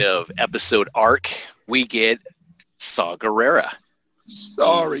kind of episode arc, we get Saw Gerrera.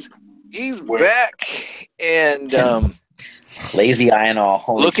 Sorry. He's back, and lazy eye and all.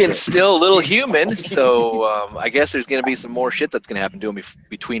 Looking still a little human. So I guess there's going to be some more shit that's going to happen to him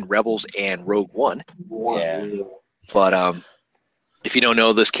between Rebels and Rogue One. Yeah. But If you don't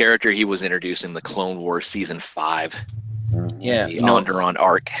know this character, he was introduced in the Clone Wars Season 5. Yeah, The Onderon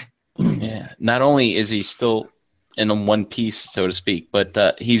arc. Yeah. Not only is he still in one piece, so to speak, but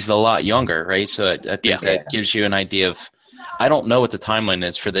he's a lot younger, right? So I think that gives you an idea of. I don't know what the timeline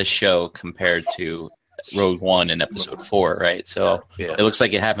is for this show compared to Rogue One and Episode 4, right? So it looks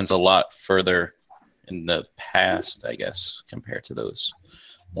like it happens a lot further in the past, I guess, compared to those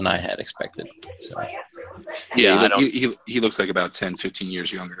than I had expected. So. Yeah, he looks like about 10, 15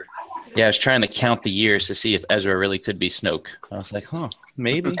 years younger. Yeah, I was trying to count the years to see if Ezra really could be Snoke. I was like,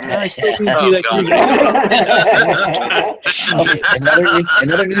 maybe. I still seem to be that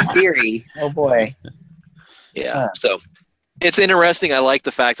another new theory. Oh boy. Yeah. So it's interesting. I like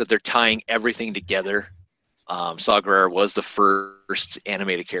the fact that they're tying everything together. Saw Gerrera was the first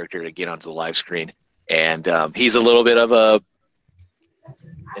animated character to get onto the live screen, and he's a little bit of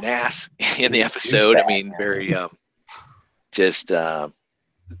an ass in the episode. I mean, very just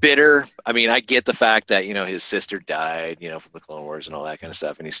bitter. I mean, I get the fact that his sister died, from the Clone Wars and all that kind of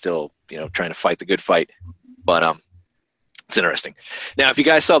stuff, and he's still trying to fight the good fight. But it's interesting. Now, if you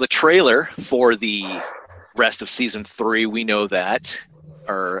guys saw the trailer for the rest of Season 3, we know that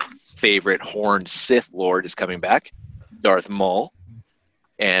our favorite horned Sith Lord is coming back, Darth Maul.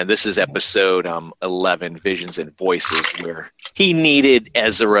 And this is episode 11, Visions and Voices, where he needed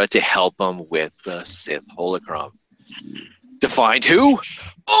Ezra to help him with the Sith holocron. To find who?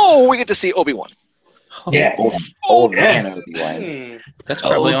 Oh, we get to see Obi-Wan. Yeah, old man Obi-Wan. That's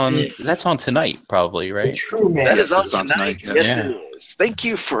probably on. That's on tonight, probably, right? True man. That is on tonight. Yes, Yeah. it is. Thank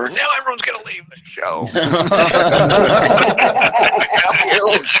you for. Now everyone's gonna leave the show.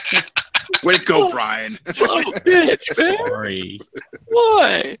 Way to go, Brian. Son of a bitch, man. Sorry.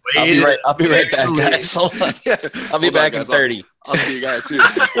 Why? I'll be right back, guys. Hold on. I'll be back in 30. I'll see you guys soon.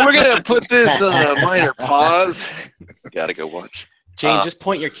 We're gonna put this on a minor pause. Gotta go watch. Jane, just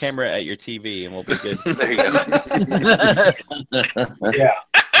point your camera at your TV and we'll be good. There you go. Yeah.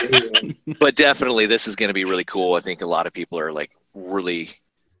 But definitely, this is going to be really cool. I think a lot of people are really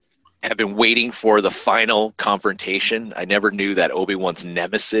have been waiting for the final confrontation. I never knew that Obi-Wan's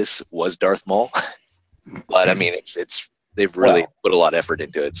nemesis was Darth Maul, but I mean, they've really put a lot of effort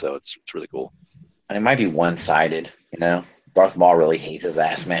into it, so it's really cool. And it might be one-sided, Darth Maul really hates his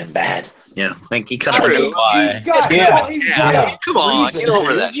ass man bad. Yeah, I think he kind True. He's got Come on, reason get over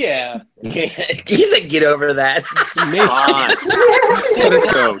to. that. Yeah. He said, "Get over that." Come on. Let it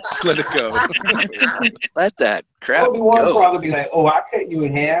go. Just let it go. Let that crap Obi-Wan go. probably be like, "Oh, I cut you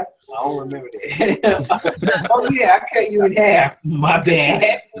in half." I don't remember that. Oh yeah, I cut you in half. My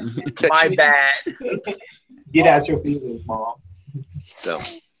bad. My bad. Get out your feelings, Mom.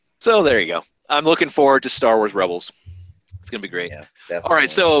 So there you go. I'm looking forward to Star Wars Rebels. It's gonna be great. Yeah, all right,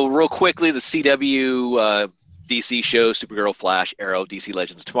 so real quickly, the CW DC shows Supergirl, Flash, Arrow, DC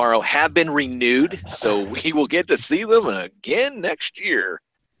Legends of Tomorrow have been renewed, so we will get to see them again next year.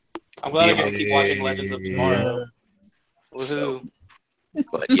 I'm glad I get to keep watching Legends of Tomorrow. Woohoo.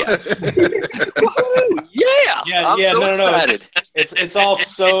 But yeah. Woohoo, yeah. I'm so excited. It's all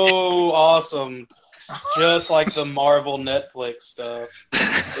so awesome. It's just like the Marvel Netflix stuff.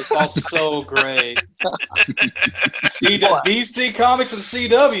 It's all so great. DC Comics and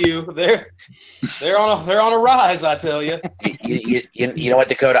CW, they're on a rise, I tell you. You know what,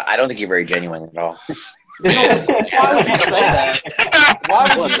 Dakota? I don't think you're very genuine at all. Why would you say that?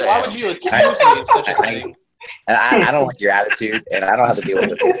 Why would you accuse me of such a thing? And I don't like your attitude, and I don't have to deal with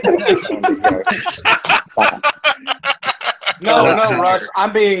this. No, Russ.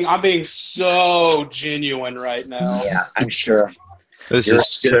 I'm being so genuine right now. Yeah, I'm sure. This You're is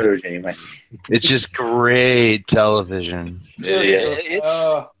so genuine. It's just great television.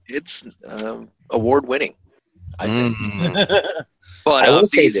 It's award winning. I think. But I will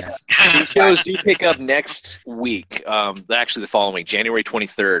say this: these shows do pick up next week. Actually, the following January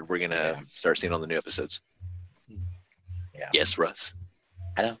 23rd, we're gonna start seeing all the new episodes. Yeah. Yes, Russ.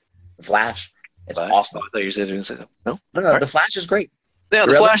 I know. The Flash. It's Flash? awesome. I thought you said you were gonna say no. No, the Flash is great. Yeah,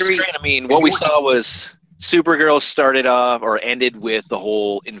 the Really? Flash is great. I mean, what we saw was Supergirl started off or ended with the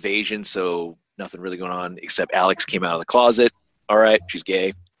whole invasion, so nothing really going on except Alex came out of the closet. All right, she's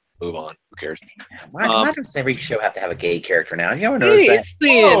gay. Move on. Who cares? Why does every show have to have a gay character now? You ever notice that? It's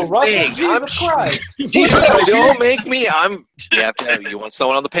the Oh, Russell, thing. Jesus Christ. Don't make me. You want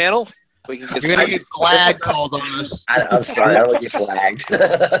someone on the panel? We can get You're gonna get flag called on us. I'm sorry, I don't get flagged.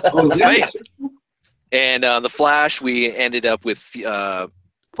 Right. And the Flash, we ended up with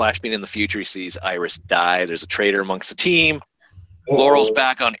Flash being in the future. He sees Iris die. There's a traitor amongst the team. Laurel's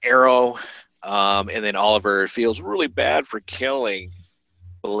back on Arrow. And then Oliver feels really bad for killing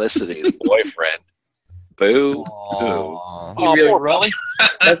Felicity, his boyfriend. Boo. Boo. Aw. He really- poor Russ.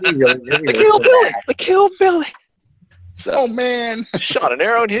 Does he really? Does he They really killed feel Billy. bad? They killed Billy. So Oh man. shot an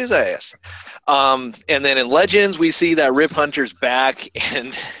arrow in his ass. And then in Legends, we see that Rip Hunter's back,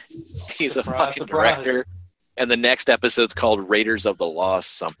 and he's a Surprise, fucking surprise. director. And the next episode's called Raiders of the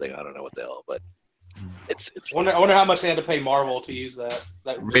Lost something. I don't know what the hell, but it's I wonder how much they had to pay Marvel to use that.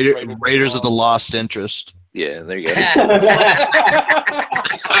 Raiders of the Lost Interest. yeah. There you go.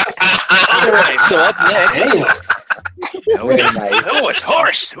 All right, so up next, Very nice. oh, it's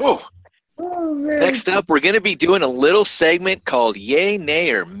harsh. Ooh. Oh, man. Next up, we're going to be doing a little segment called Yay,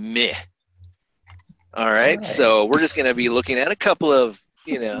 Nay, or Meh. All right, Alright. so we're just going to be looking at a couple of,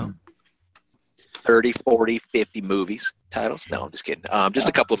 30, 40, 50 movies titles. No, I'm just kidding. Just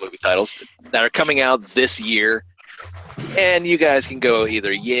a couple of movie titles that are coming out this year. And you guys can go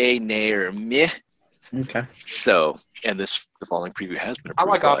either yay, nay, or meh. Okay. So, and the following preview has been I approved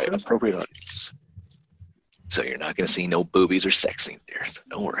like by options. appropriate audience. So you're not going to see no boobies or sex scenes there. So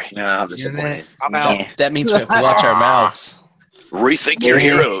don't worry. No, I'm disappointed. I'm out. Yeah. That means we have to watch our mouths. Rethink your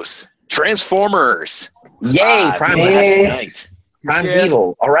heroes. Transformers. Yay, Prime man. Last night. Prime Yeah.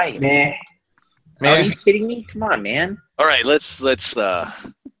 Evil. All right. Man, Are you kidding me? Come on, man. All right, let's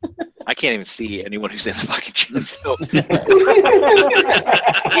I can't even see anyone who's in the fucking chat. So,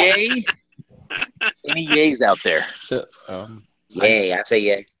 yay. Any yays out there? So, Yay, I say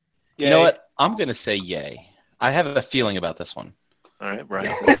yay. you know what? I'm gonna say yay. I have a feeling about this one. All right,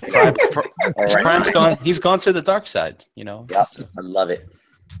 Brian. All right. Prime's gone. He's gone to the dark side. You know. Yep, I love it.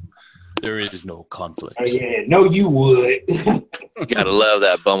 There is no conflict. oh yeah, no, you would. You gotta love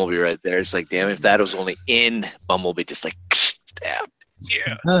that Bumblebee right there. It's like, damn, if that was only in Bumblebee, just like stab.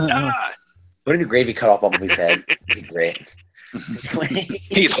 Yeah. Ah. What if the gravy cut off Bumblebee's head? It'd be great.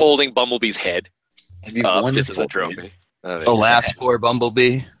 He's holding Bumblebee's head It'd be up just as a wonderful. trophy. The last poor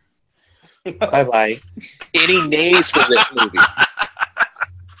Bumblebee. Bye bye. Any nays for this movie?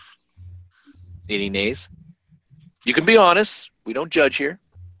 Any nays? You can be honest. We don't judge here.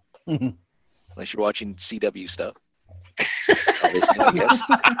 Unless you're watching CW stuff. Obviously, I guess.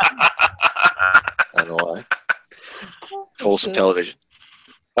 I don't know why. It's wholesome television.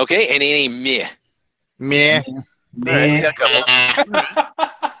 Okay, and any meh. Meh. All right, we got a couple.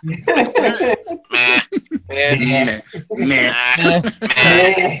 And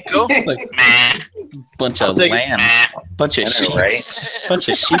go. Like bunch I'll of take it. lambs, bunch of I sheep, know, right? bunch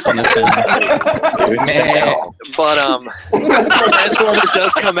of sheep on this thing. Man. But Transformers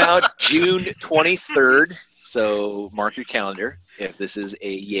does come out June 23rd, so mark your calendar if this is a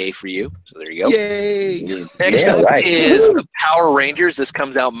yay for you. So there you go. Yay! Next Yeah, up right. is the Power Rangers. This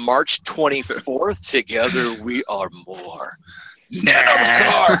comes out March 24th. Together we are more.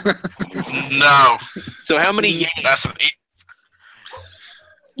 Car. No, So how many yays? that's an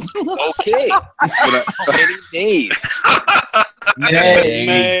Okay. Many nays.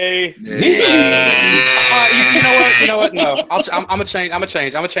 May. Yay. You know what? No, I'm gonna change. I'm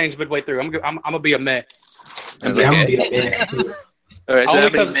gonna change midway through. I'm gonna be a meh. I'm gonna be up there too. All right, so Only how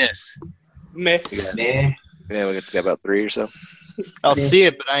many 'cause- miss? Meh. Man, Yeah, we got about 3 or so. I'll see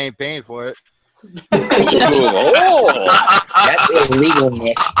it, but I ain't paying for it. Oh, That's illegal,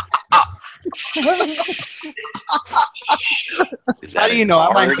 Nick. is How that do you a know?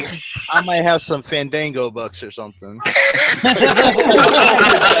 bargain? I might have some Fandango bucks or something.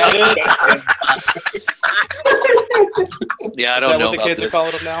 Yeah, I Is don't that know what the about kids are this.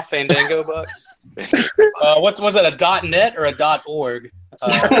 calling them now? Fandango bucks. Was that a .net or a .org?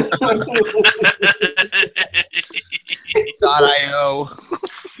 .io.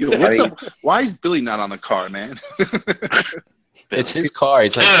 Yo, what's up? Why is Billy not on the car, man? It's his car.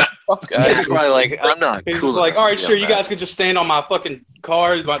 He's like, fuck, He's guys. probably like, I'm not He's cool just like, enough all right, to be sure, on you that." guys can just stand on my fucking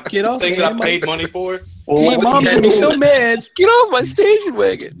car, my Get off, thing that I man. paid money for. Hey, mom's gonna be so mad. Get off my station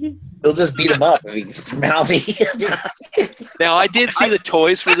wagon. He'll just beat him up if he's mouthy. Now, I did see the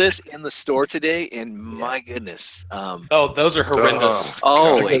toys for this in the store today, and my goodness. Oh, those are horrendous.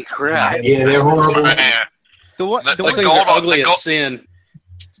 Holy crap. yeah, they're horrible. man. The one, The- the Those one, things are gold- ugly the as gold- sin.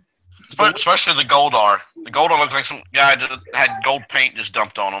 Especially the Goldar. The Goldar looks like some guy that had gold paint just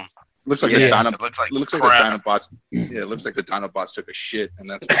dumped on him. Looks like Yeah. the It Dinobot. looks like Looks like crap. the Dinobots. Yeah, it looks like the Dinobots took a shit, and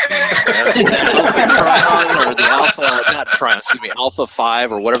that's what Trion or the Alpha, not Trion, excuse me, Alpha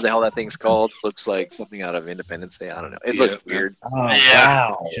 5 or whatever the hell that thing's called. Looks like something out of Independence Day. I don't know. It looks Yeah. weird. Oh, Yeah.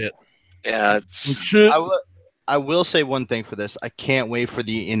 wow. Yeah, it's, I will say one thing for this. I can't wait for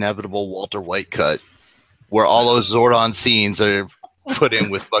the inevitable Walter White cut, where all those Zordon scenes are put in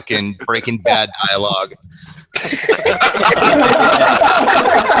with fucking Breaking Bad dialogue.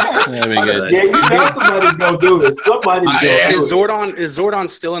 That'd be good. Yeah, you know somebody's gonna do it. Somebody's gonna do it. Is Zordon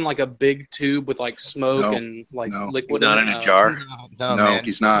still in like a big tube with like smoke No, and like no. liquid? He's not in a jar. No, No, man.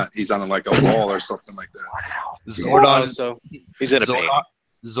 he's not. He's on like a wall or something like that. Zordon, So He's in a pain.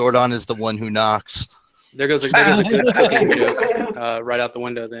 Zordon is the one who knocks. there goes a good cooking joke right out the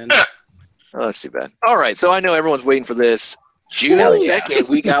window. Then Oh, that's too bad. All right, so I know everyone's waiting for this. June Hell yeah. 2nd,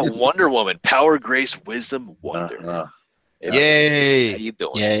 we got Wonder Woman. Power, Grace, Wisdom, Wonder. How Yay! you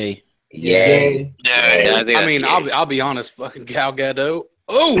doing? Yay. Yay. Yeah. Yeah, I think I that's mean, yay. I'll be honest, fucking Gal Gadot.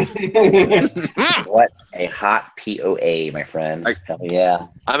 Oh, What a hot POA, my friend. Hell yeah.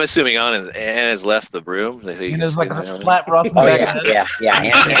 I'm assuming Anna's left the room. And it's like a slap Ross in the Oh, back yeah. of the head.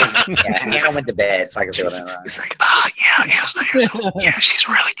 Yeah. Hannah went to bed, so I can say what I He's like, yeah, she's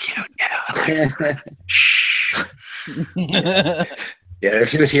really cute. Yeah. Shh. Yeah, if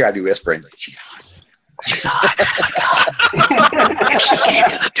she was here, I'd be whispering. She's hot. If she came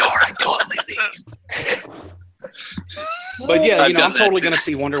to the door, I'd totally leave. but yeah, I've done I'm totally that, too. gonna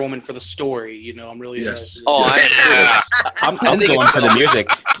see Wonder Woman for the story. I'm really Yes. interested. Oh, I'm think going it's for the so- music.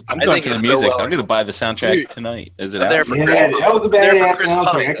 I'm I going think for the it's so music. well- I'm going to buy the soundtrack tonight. Is it I'm there out? for Yeah, Christmas. that was a There for badass Chris soundtrack.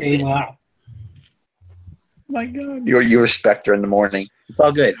 Pine, I can't even lie. my God. You were Spectre in the morning. It's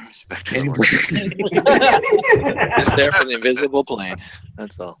all good. Just there for the invisible plane.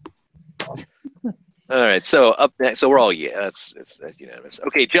 That's all. All right, so up next, so we're all that's unanimous.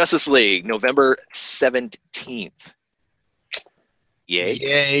 Okay, Justice League, November 17th. Yay!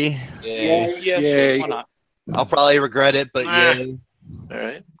 Yay! Yes, Yay. why not? I'll probably regret it, but yay! All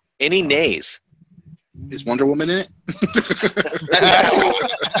right. Any nays? Is Wonder Woman in it?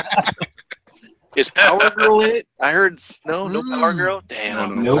 Is Power Girl in it? I heard no Power Girl.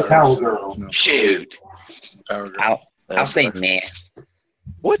 Damn. No Power Girl. No, Shoot. Power Girl. I'll say man.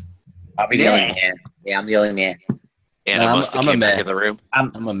 What? I'll be the only man. Yeah, I'm the only man. Anna No, must have I'm a came back man. in the room.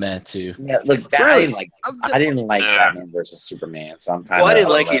 I'm a man too. Yeah, look, Really? I didn't like Yeah. Batman versus Superman, so I'm kind Well, of. I didn't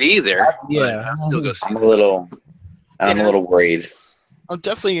like it either. Yeah. I'll still go see I'm a little worried. I'm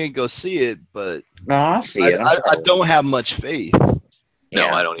definitely gonna go see it, but No, I'll see it. I don't have much faith. No,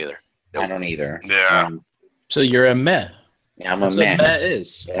 Yeah. I don't either. I don't either. Yeah. So you're a meh. Yeah, I'm That's a what man. meh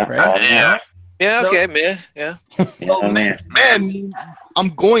is, Yeah. right? Yeah. Yeah, okay, man. Yeah. Yeah, I'm a man. Man, I'm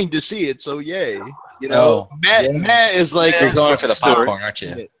going to see it, so yay! You know, Oh, Matt is like You're going for the story. popcorn, aren't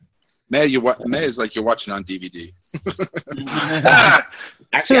you? Matt, Matt is like you're watching on DVD.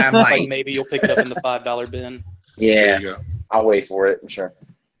 Actually, I Like might. maybe you'll pick it up in the $5 bin. Yeah, There you go. I'll wait for it. I'm sure.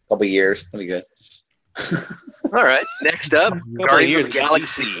 A couple years. That'll be good. All right. Next up, Couple Guardians of of the years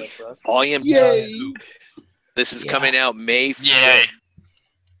Galaxy, Volume Yay! 2. This is Yeah. coming out May 5th. Yay.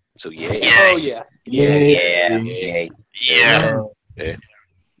 So yay. Oh yeah. Yeah. Yeah.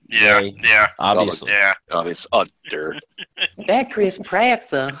 Yeah. Yeah. Obviously. Yeah. Obvious. Oh, dirt. That Chris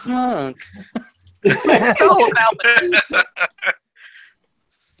Pratt's a hunk.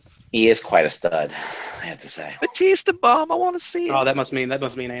 He is quite a stud, I have to say. Batista bomb. I want to see it. Oh, that must mean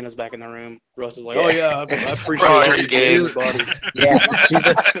Anna's back in the room. Russ is like, oh yeah, I appreciate Right. it, everybody. Yeah,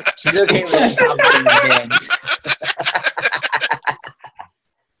 she's okay with that. That's awesome.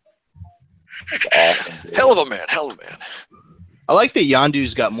 Dude. Hell of a man. Hell of a man. I like that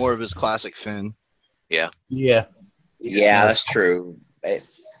Yondu's got more of his classic Finn. Yeah. Yeah, that's true.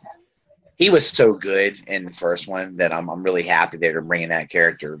 He was so good in the first one that I'm really happy they're bringing that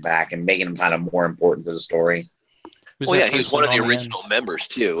character back and making him kind of more important to the story. Who's Well, that yeah, he was person one of the on original end? members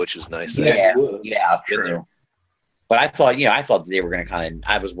too, which is nice. Yeah, was. yeah, In there. true. But I thought they were going to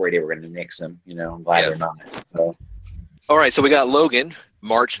I was worried they were going to nix him. I'm glad Yeah. they're not. So, All right, so we got Logan,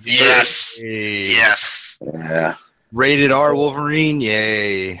 March 3rd. Yes. Yay. Yes. yeah. Rated R Wolverine,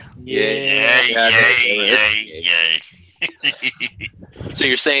 yay! Yay. Yeah, Yay. that's- Yay. Yay. So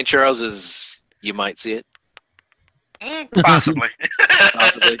you're saying, Charles, is you might see it? Possibly.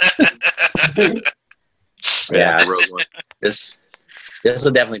 Possibly. Yeah, the Rogue One. this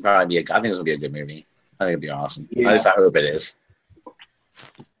will definitely probably be I think this will be a good movie. I think it'll be awesome. Yeah. At least I hope it is.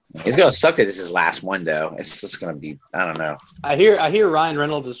 It's gonna suck that this is his last one though. It's just gonna be I don't know. I hear Ryan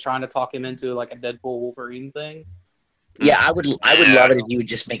Reynolds is trying to talk him into like a Deadpool Wolverine thing. Yeah, I would love it if he would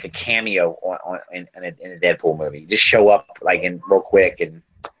just make a cameo in a Deadpool movie. Just show up like in real quick and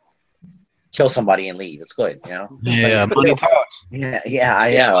kill somebody and leave. It's good, Yeah, Like, money talks. Yeah,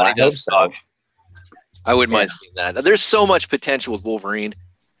 I know. I hope so. I wouldn't mind seeing that. There's so much potential with Wolverine,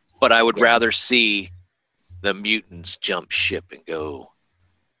 but I would Yeah. rather see the mutants jump ship and go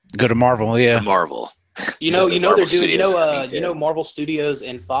Go to Marvel, to yeah. Marvel. You know, The they're Marvel doing. Studios. Me too. Marvel Studios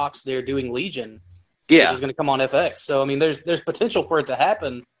and Fox. They're doing Legion, which Yeah, is going to come on FX. So I mean, there's potential for it to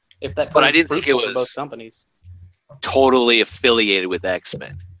happen if that. But I proves didn't think it fruitful for was- both companies. totally affiliated with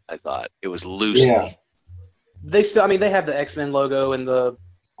X-Men. I thought it was loosely. Yeah. They still, I mean, they have the X-Men logo on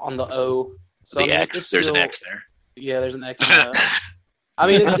the O. So The I mean, X. it's There's still, an X there. Yeah, there's an X. I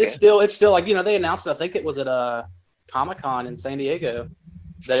mean, it's still like, you know, they announced. I think it was at Comic-Con in San Diego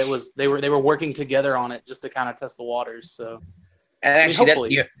that it was they were working together on it just to kind of test the waters. So, And I mean, actually,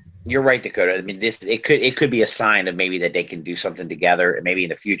 hopefully. you're right, Dakota. I mean, it could be a sign of maybe that they can do something together, and maybe in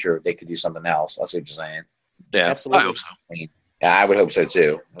the future they could do something else. That's what you're saying. Yeah, Absolutely. I hope so. Yeah, I would hope so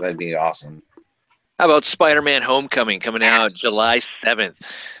too. That'd be awesome. How about Spider-Man: Homecoming coming out July 7th?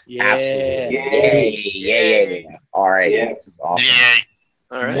 Yeah. Absolutely. Yay. Yeah. All right. Yeah. This is awesome. Yay.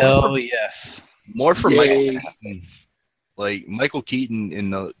 All right. Hell yes. More for Yay. Michael Keaton. Like Michael Keaton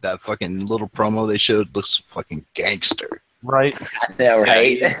in that fucking little promo they showed looks fucking gangster. Right. I know,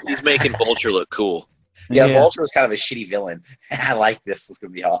 right? Yeah, he's making Vulture look cool. Yeah, Yeah. Vulture was kind of a shitty villain. I like this. It's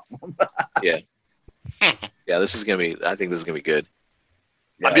gonna be awesome. Yeah, this is gonna be. I think this is gonna be good.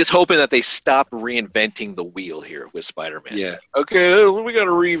 Yeah. I'm just hoping that they stop reinventing the wheel here with Spider-Man. Yeah. Okay, we got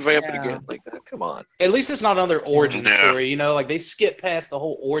to revamp it Yeah. again. Like, come on. At least it's not another origin Yeah. story. You know, like they skip past the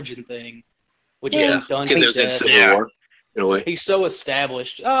whole origin thing, which has been done because to it was in death. Civil Yeah. War in a way. He's so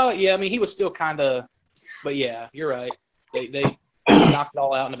established. Oh yeah, I mean he was still kind of, but yeah, you're right. They knocked it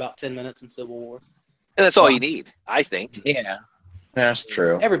all out in about 10 minutes in Civil War. And that's all you need, I think. Yeah, that's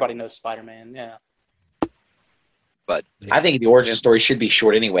true. Everybody knows Spider-Man. Yeah. But I think the origin story should be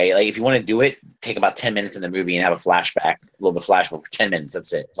short anyway. Like if you want to do it, take about 10 minutes in the movie and have a flashback, a little bit of flashback for 10 minutes.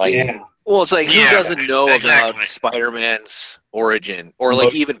 That's it. That's all you need. Yeah. well, it's like who Yeah, doesn't know exactly. about Spider-Man's origin or like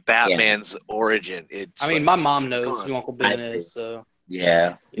Most- even Batman's origin? It's I mean, like, my mom knows come who on. Uncle Ben I- is, so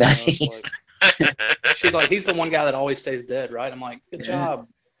Yeah. you know, it's like, she's like, he's the one guy that always stays dead, right? I'm like, good Yeah. job.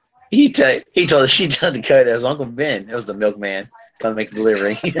 she told Dakota it was Uncle Ben. It was the milkman coming to make the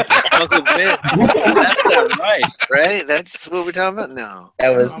delivery. Uncle Ben. That's not right, right? That's what we're talking about. No.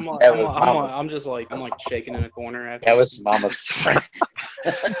 that was I'm, like, that I'm, was like, I'm, Mama's. like, I'm just like, I'm like shaking in a corner. After That was Mama's friend.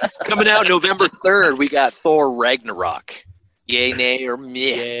 Coming out November 3rd, we got Thor Ragnarok. Yay, nay, or meh.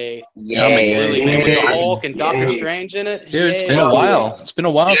 Yay. Yay. Really, Yay. with the Hulk and Doctor Yay. Strange in it. Dude, it's Yay. been a Oh, while. It's been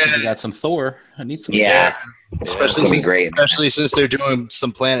a while since Yeah. we got some Thor. I need some Yeah, Thor. it's Especially gonna be since, great. especially since they're doing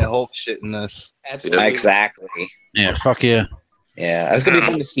some Planet Hulk shit in this. Absolutely. Exactly. Yeah. Fuck yeah. Yeah, it's gonna be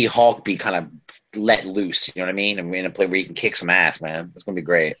fun to see Hulk be kind of let loose. You know what I mean? And in a play where he can kick some ass, man. It's gonna be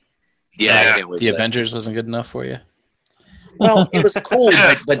great. Yeah, I Yeah. can't wait The for that. Avengers wasn't good enough for you. Well, it was cool,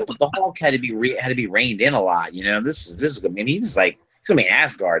 but the Hulk had to be reined in a lot. You know, this is. I mean, he's gonna be an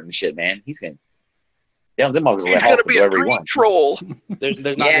Asgard and shit, man. He's gonna. Yeah, them motherfuckers He's let gonna Hulk be do a whatever he green wants. troll. There's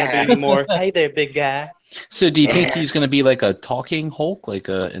not Yeah. gonna be any more. Hey there, big guy. So do you think Yeah. he's going to be like a talking Hulk, like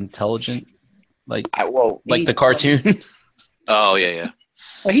a intelligent, like He- the cartoon? Oh, yeah.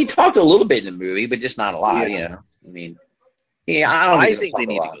 Well, he talked a little bit in the movie, but just not a lot. Yeah. You know, I mean, yeah, I don't. I he'll think talk they a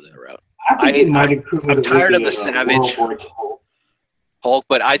need to lot. go that route. I think it might improve. I'm it tired with of the Savage. World War II. Hulk,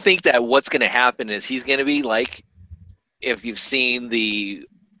 but I think that what's going to happen is he's going to be like, if you've seen the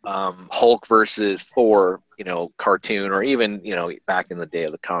Hulk versus Thor, cartoon, or even, back in the day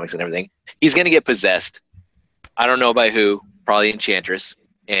of the comics and everything, he's going to get possessed. I don't know by who, probably Enchantress,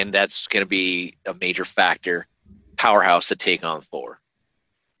 and that's going to be a major factor, powerhouse to take on Thor.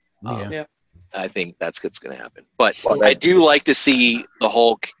 Yeah. I think that's what's going to happen. But I do like to see the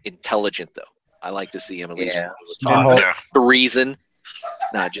Hulk intelligent, though. I like to see him at least Yeah. Smart Hulk. Yeah. the reason,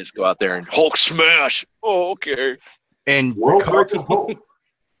 not just go out there and Hulk smash. Oh, okay. And World War II.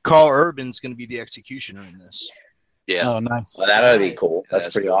 Carl Urban's going to be the executioner in this. Yeah. Oh, nice. Well, that ought to be cool. Yeah, That's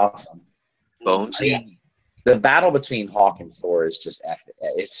that's pretty cool. awesome. Bones. I mean, the battle between Hawk and Thor is just epic.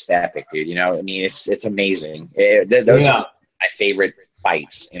 It's epic, dude. You know, I mean, it's amazing. Those Yeah. are my favorite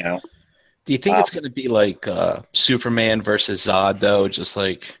fights. You know, Do you think it's going to be like Superman versus Zod, though? Just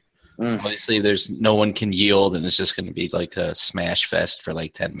like, obviously, there's no one can yield, and it's just going to be like a smash fest for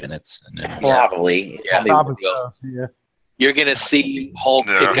like 10 minutes. And then, probably. Yeah. Probably will. so. Yeah. You're going to see Hulk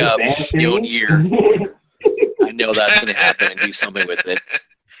Yeah. pick up Vanishing. Mjolnir. I know that's going to happen and do something with it.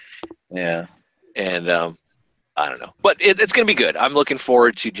 Yeah. And I don't know. But it's going to be good. I'm looking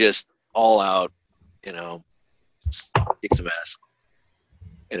forward to just all out, kick some ass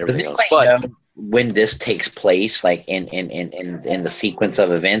and Does everything else. anybody But know when this takes place, like in the sequence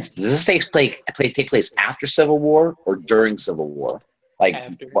of events? Does this take place after Civil War or during Civil War? Like,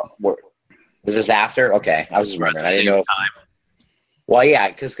 After. what was this after? Okay, I was just around wondering. the I didn't same know. time. Well, yeah,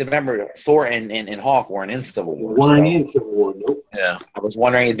 because remember, Thor and Hawk weren't in Civil War. One so in Civil War. Nope. Yeah. I was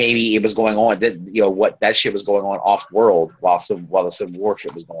wondering if maybe it was going on. What that shit was going on off world while the Civil War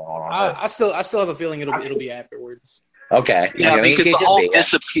shit was going on. Earth. I still have a feeling it'll be afterwards. Okay. Yeah, I mean, because it the could Hulk be, yeah.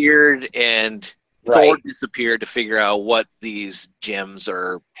 disappeared and Thor disappeared to figure out what these gems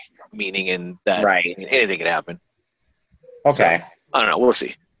are meaning, and that anything could happen. Okay. So, I don't know. We'll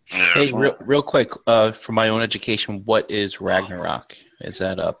see. Hey, real quick, for my own education, what is Ragnarok? Is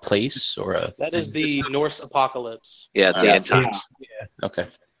that a place or a? That is the Norse apocalypse. Yeah, it's the end times. Yeah. Okay.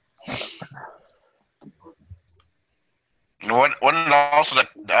 What also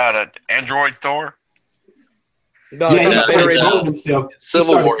the android Thor? No, Yeah, it's he not started Beta Ray calling Bill. himself.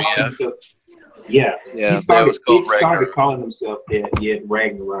 Civil War, Yeah. Yeah, He that was called started calling himself that,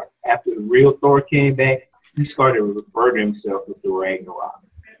 Ragnarok. After the real Thor came back, he started referring to himself as the Ragnarok.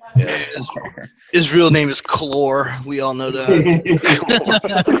 Yeah. His real name is Kalor. We all know that.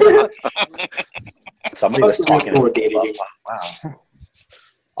 Somebody was talking. Wow.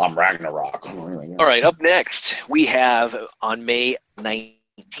 I'm Ragnarok. All right, up next, we have on May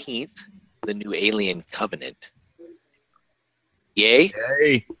 19th, the new Alien Covenant. Yay?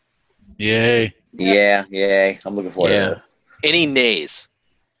 Yay. Yay. Yeah. I'm looking forward to this. Any nays?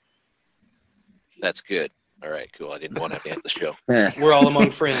 That's good. All right, cool. I didn't want to have to end the show. We're all among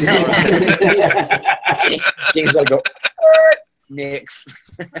friends. King's gotta go. Nix.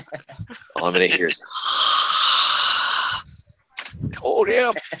 All I'm going to hear is, hold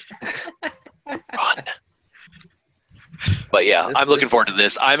him. Run. But yeah, I'm looking forward to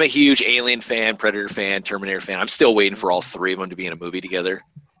this. I'm a huge Alien fan, Predator fan, Terminator fan. I'm still waiting for all three of them to be in a movie together.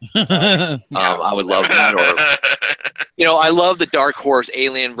 I would love that. Or, I love the dark horse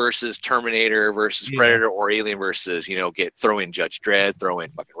Alien versus Terminator versus Predator, or Alien versus, throw in Judge Dredd, throw in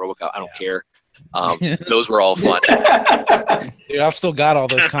fucking RoboCop. I don't care. Those were all fun. Yeah, I've still got all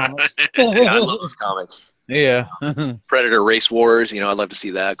those comics. Yeah, I love those comics. Yeah. Predator Race Wars, I'd love to see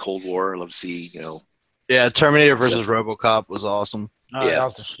that. Cold War, I'd love to see, Yeah, Terminator versus RoboCop was awesome. Oh, that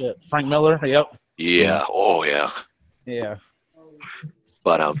was the shit. Frank Miller. Yep. Yeah. Oh, yeah. Yeah.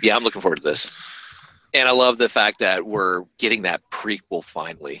 But I'm looking forward to this, and I love the fact that we're getting that prequel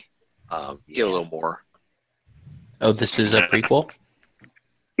finally. Get a little more. Oh, this is a prequel?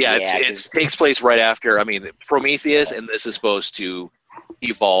 Yeah, it takes place right after. Prometheus, and this is supposed to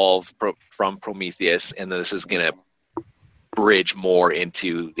evolve from Prometheus, and this is gonna bridge more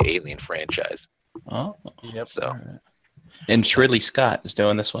into the Alien franchise. Oh, yep. So, right. And Ridley Scott is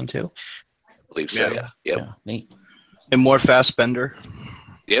doing this one too. I believe so. Yeah. Yep. Yeah, neat. And more Fassbender.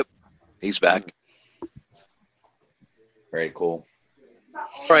 Yep. He's back. Very cool.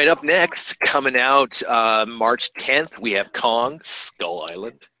 All right. Up next, coming out March 10th, we have Kong Skull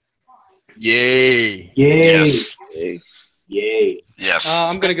Island. Yay. Yay. Yes. Yay. Yes.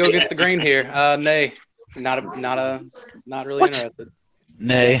 I'm gonna go against the grain here. Nay, not really interested.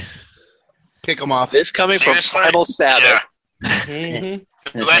 Nay. Kick him off. This coming from Seriously? Primal Sabbath.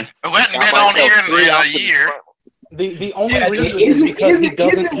 Mm-hmm. Who hadn't been on here in a year. The only reason is because he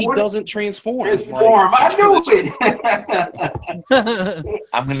doesn't transform. I knew it.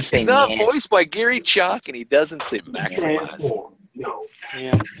 I'm gonna say He's not nah. voiced by Gary Chalk, and he doesn't say maximize. No.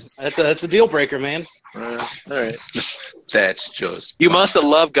 Yeah, that's a deal breaker, man. All right. That's just. You must have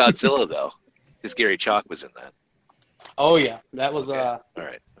loved Godzilla though, because Gary Chalk was in that. Oh yeah, that was All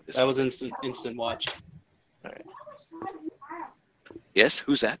right. that was instant watch. All right. Yes,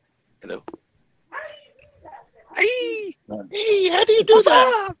 who's that? Hello. Hey, how do you do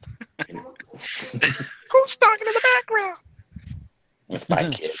that? Who's talking in the background? It's my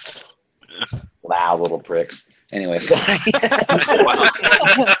kids. Loud little pricks. Anyway, sorry.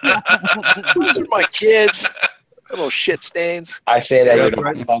 Those are my kids. Little shit stains. I say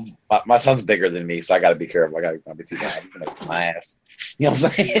that my son's bigger than me, so I got to be careful. I got to be too loud. My ass. You know what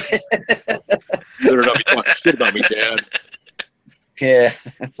I'm saying? Better not be talking shit about me, Dad. Yeah,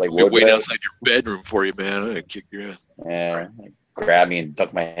 it's like We're waiting outside your bedroom for you, man. I'm gonna kick your ass. Yeah, like, grab me and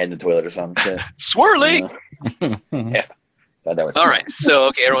tuck my head in the toilet or something. Shit. Swirly. Yeah. Thought that was All right. So,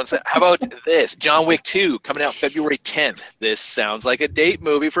 okay, everyone said, how about this? John Wick 2 coming out February 10th. This sounds like a date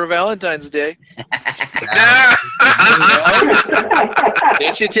movie for Valentine's Day.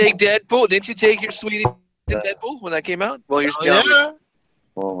 Didn't you take Deadpool? Didn't you take your sweetie to Deadpool when that came out? Well, here's John Wick.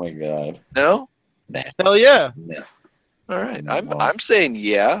 Oh my god. No? Nah. Hell yeah. No. All right. I'm saying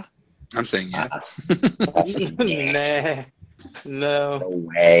yeah. I'm saying yeah. Nah, no. No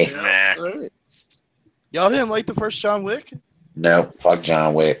way. Nah. All right. Y'all didn't like the first John Wick? No, fuck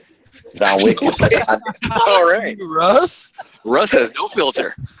John Wick. John Wick was like, All right. Russ? Russ has no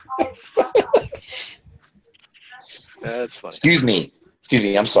filter. That's funny. excuse me.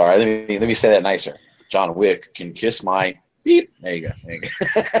 I'm sorry. Let me say that nicer. John Wick can kiss my beep. There you go.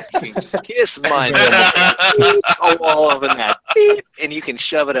 Kiss mine. All of that. Beep, and you can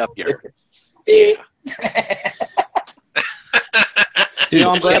shove it up your. Beep. You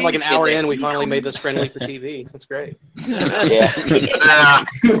know, I'm glad like an hour in, we finally made this friendly for TV. That's great. Yeah.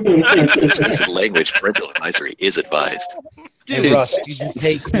 Explicit language, parental advisory is advised. Hey, Russ, you just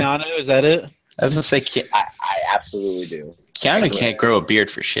hate Keanu? Is that it? I was gonna say, I absolutely do. Keanu can't grow a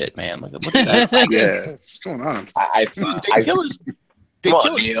beard for shit, man. Look, what's that? Yeah, what's going on? They kill his, they Come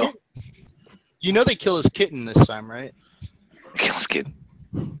kill on, his Neo. kitten. You know they kill his kitten this time, right? Kill this kid.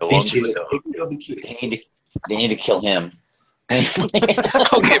 They should- they kill the kid. They need to kill him.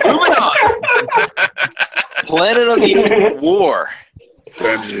 Okay, moving on. Planet of the Apes War.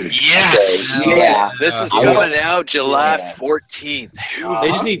 Yes. Yeah. This is I coming out July Yeah. 14th. They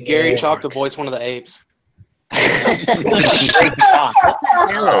just need Gary Chalk to voice one of the apes.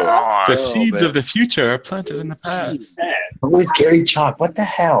 The seeds man. of the future are planted in the past. Who is Gary Chalk? What the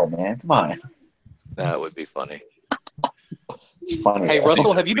hell, man? Come on. That would be funny. It's funny. Hey,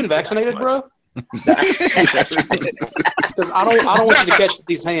 Russell, have you been vaccinated, bro? Because I don't want you to catch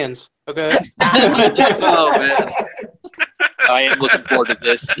these hands. Okay. Oh man, I am looking forward to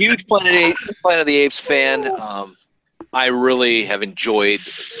this. Huge Planet of the Apes fan. I really have enjoyed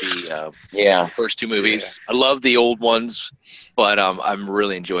the Yeah. first two movies. I love the old ones, but I'm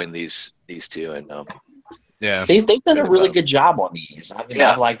really enjoying these two. And Yeah. They've done a really good job on these. I mean,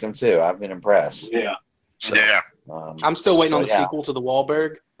 Yeah. I've liked them too. I've been impressed. Yeah. so, Yeah. I'm still waiting on the Yeah. sequel to the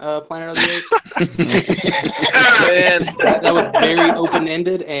Wahlberg Planet of the Apes. man, That was very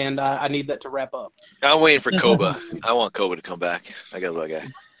open-ended, and I need that to wrap up. I'm waiting for Koba. I want Koba to come back. I got that guy.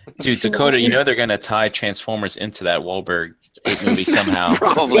 Dude, Dakota, you know they're gonna tie Transformers into that Wahlberg movie somehow.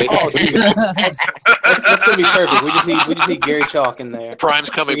 Probably. Oh, dude, that's gonna be perfect. We just need Gary Chalk in there. Prime's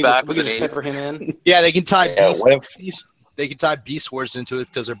We coming can back just, with we an can just ace. pepper him in. Yeah, they can tie Yeah, what if they can tie Beast Wars into it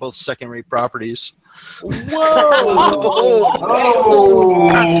because they're both second-rate properties. Whoa!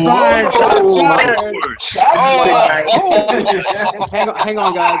 That's Hang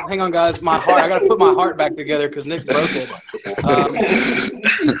on, guys. My heart. I gotta put my heart back together because Nick broke it.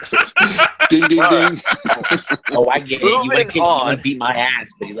 Ding, ding, ding. Oh, I get it. You Moving want on. to beat my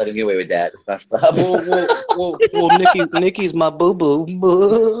ass, but you let him get away with that. It's messed up. Well, Nikki's my boo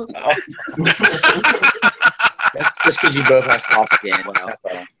boo. That's just because you both have soft skin. That's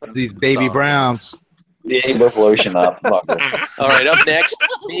all. These baby Browns. Yeah, you both lotion up. All right, up next.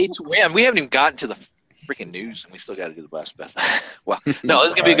 Man, we haven't even gotten to the freaking news, and we still got to do the best. Wow. No, this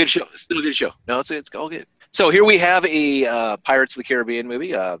is gonna be a good show. It's still a good show. No, it's all good. So here we have a Pirates of the Caribbean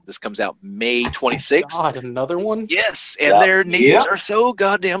movie. This comes out May 26th. God, another one. Yes, and Yeah. their names are so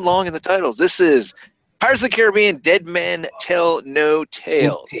goddamn long in the titles. This is Pirates of the Caribbean: Dead Men Tell No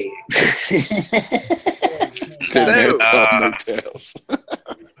Tales. Ten So, minutes of no tails.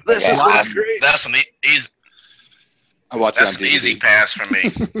 This is That's, great. that's an easy. I watched it on That's an DVD. easy pass for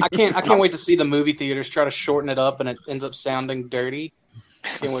me. I can't wait to see the movie theaters try to shorten it up, and it ends up sounding dirty.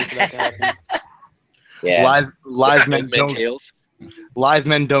 Can't wait for that to happen. Yeah. Live men Dead Men don't. Tales. Live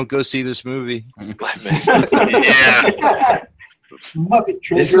men don't go see this movie. Live Men. Yeah. Muppet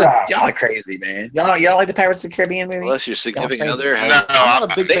This is Drive. y'all are crazy, man. Y'all like the Pirates of the Caribbean movie? Unless your significant Yeah. other No, has. I'm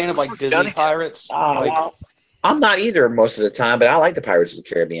not a big They- fan of like done Disney it. pirates. Oh, Like, I'm not either most of the time, but I like the Pirates of the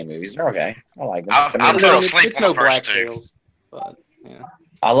Caribbean movies. They're okay. I like them. I'll I, mean, go to it's sleep no on the Black first two. Sails, but yeah.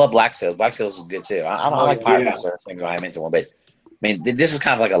 I love Black Sails. Black Sails is good too. I Oh, like yeah. Pirates, so that's maybe why I'm into one. But I mean, this is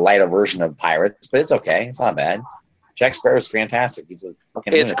kind of like a lighter version of Pirates, but it's okay. It's not bad. Jack Sparrow's fantastic. He's a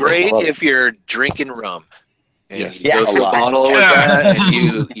fucking. It's lunatic. great I love it. if you're drinking rum. And Yes. you Yeah, go a through a lot. bottle with Yeah. that,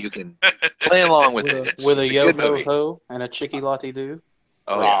 and you can play along with With it. a, It's, with a it's yo good ho movie. ho and a chicky lottie doo.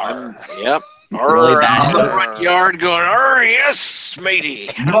 Oh yeah. Yep. Really Or bad. out in the front yard going, yes, matey.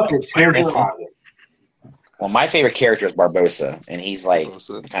 Muppet Treasure Island. Well, my favorite character is Barbosa, and he's like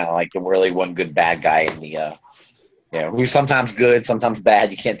Barbosa. kind of like the really one good bad guy in the. Who's sometimes good, sometimes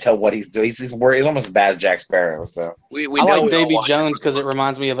bad. You can't tell what he's doing. He's almost as bad as Jack Sparrow. So We I know like we all Davy watch Jones because it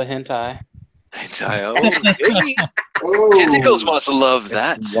reminds me of a hentai. Oh, hey. Oh. Tentacles must love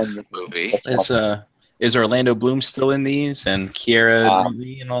that Wonderful. movie. Is Orlando Bloom still in these and Kiera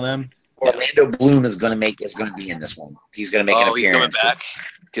Knightley and all them? Orlando Bloom is going to be in this one. He's going to make an Oh, he's coming appearance. back.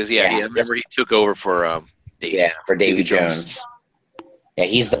 Because, Yeah. I remember he took over for Davy. Yeah, for Davy Davy Jones. Jones. Yeah,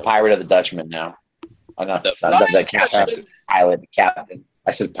 he's the pirate of the Dutchman now. Oh, not The the captain. Pilot, captain.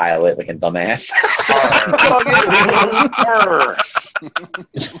 I said pilot like a dumbass.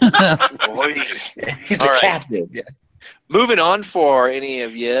 Boy. He's the All right. captain. Yeah. Moving on, for any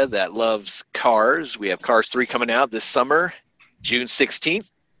of you that loves Cars, we have Cars 3 coming out this summer, June 16th.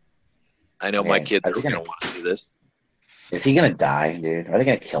 I know my Man, kids are are they going to gonna- want to see this. Is he gonna die, dude? Are they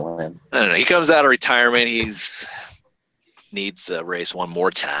gonna kill him? I don't know. He comes out of retirement. Needs to race one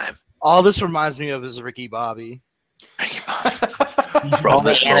more time. All this reminds me of is Ricky Bobby. From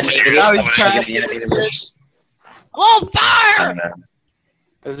the animated, I was the trying- animated version. On I fire! don't know.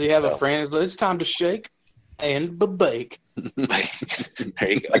 Does he have a So- friend? He's like, it's time to shake and bake.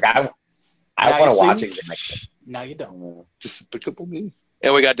 There you go. Like I Now want you to watch see? it. Like, Now you don't. Despicable Me.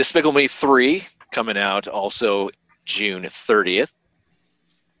 And we got Despicable Me 3 coming out also June 30th.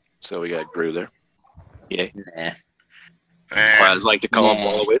 So we got Gru there. Yay. nah. Or I like to call him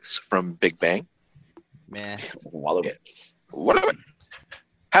Nah. Wolowitz from Big Bang. Man. All of it. What?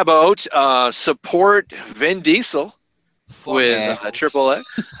 How about support Vin Diesel with Triple X,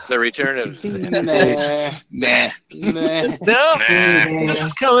 the return of. Nah, Nah. nah. No, Nah. this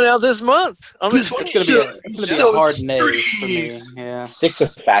is coming out this month. It's gonna be a hard nay for me. Yeah. Stick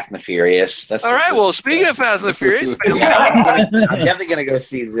with Fast and the Furious. That's All right. Well, speaking of Fast and the Furious, I'm definitely gonna go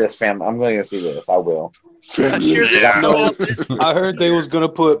see this, fam. I'm going to go see this. I will. I'm sure this is Yeah. coming out this. I heard they was gonna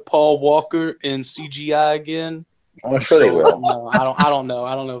put Paul Walker in CGI again. I'm sure they will. No, I don't know.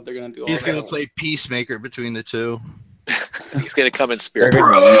 I don't know if they're gonna do. He's all gonna that. play peacemaker between the two. He's gonna come in They're spirit.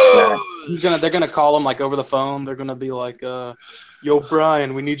 gonna They're gonna call him like over the phone. They're gonna be like, "Yo,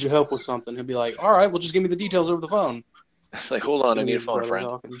 Brian, we need your help with something." He'll be like, "All right, well, just give me the details over the phone." It's like, hold on, I need a phone, Brother friend.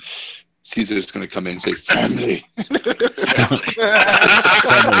 talking. Caesar's gonna come in and say family.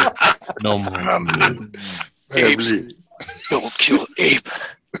 No more. Apes. Don't kill ape.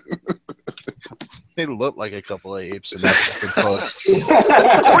 They look like a couple of apes in that fucking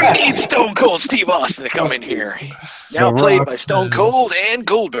book. We need Stone Cold Steve Austin to come in here. Now played by Stone Cold and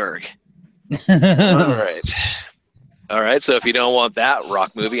Goldberg. All right. All right, so if you don't want that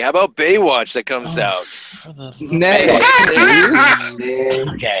rock movie, how about Baywatch that comes out? Nay.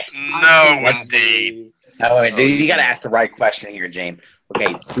 Okay. No, indeed. Oh, wait, dude, you got to ask the right question here, James.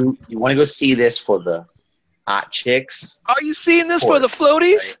 Okay, you want to go see this for the hot chicks? Are you seeing this for the Course,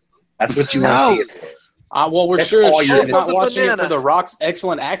 floaties? right? That's what you want to No. see it for. Well, we're That's sure all as you're shit gonna not see. watching it Banana. for The Rock's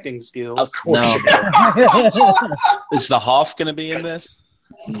excellent acting skills. Of course. No. you're Is the Hoff going to be in this?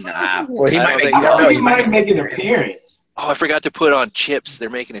 Nah. Well, he I might don't make, think- you don't know, He might make an appearance. Oh, I forgot to put on chips. They're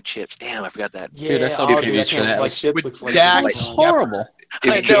making a chips. Damn, I forgot that. Yeah, Dude, I saw oh, the dude, previews I for can't- that. Like With chips looks like Dak. like, Horrible. If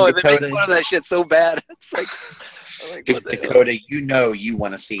I know, and they Dakota, make fun of that shit so bad. It's like, I'm like, if what the hell? Dakota, you know you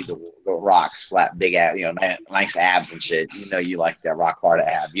want to see the Rock's flat, big ass, nice abs and shit. You know you like that rock hard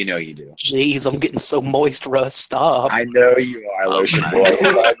ab. You know you do. Jeez, I'm getting so moist, Russ. Stop. I know you are, lotion boy.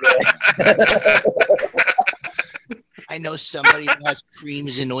 I know somebody who has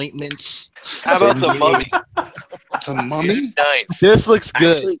creams and ointments. How about the mummy? The Mummy? Ninth. This looks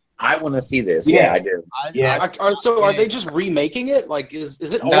good. Actually, I want to see this. Yeah. Yeah, I do. Yeah. So are they just remaking it? Like, is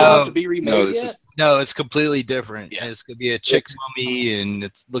it old No. enough to be remade No, this yet? is No, it's completely different. Yeah. It's gonna be a chick It's- mummy, and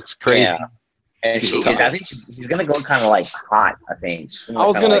it looks crazy. Yeah. And I think she's gonna go kind of like hot. I think. She's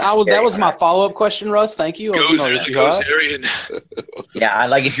That was my follow up question, Russ. Thank you. I was gonna let you hot. Gozerian. Yeah, I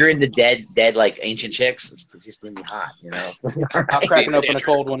like if you're into dead like ancient chicks, it's gonna be hot. You know. I'm cracking open a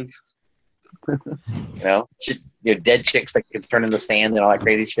cold one. You know, dead chicks that can turn into sand and all that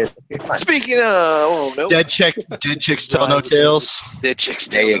crazy shit. It's gonna be fun. Speaking of, oh no, Dead chicks tell no tales. dead chicks.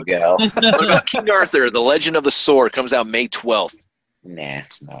 There you go. What about King Arthur? The Legend of the Sword comes out May 12th. Nah,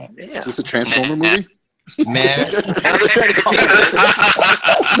 it's not. Yeah. Is this a Transformer movie? Man,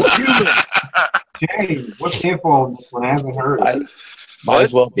 James, what's the info on this one? I haven't heard. Might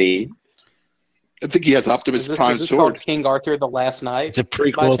as well be. I think he has Optimus Is Prime this sword. called King Arthur the Last Night? It's a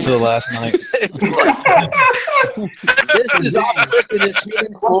prequel to the last night. This is Optimus in his human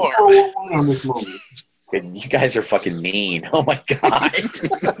What's form. the one on this movie? And you guys are fucking mean. Oh my god.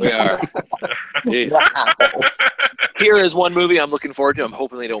 We are. Jeez. Wow. Here is one movie I'm looking forward to. I'm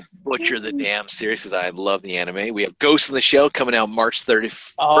hoping they don't butcher the damn series because I love the anime. We have Ghost in the Shell coming out March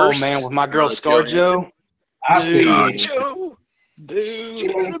 31st. Oh man, with my girl ScarJo. I've seen it. Joe, she's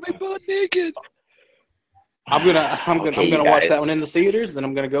Dude, gonna be butt naked. I'm gonna Okay, you watch that guys. one in the theaters. Then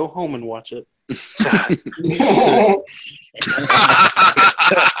I'm gonna go home and watch it.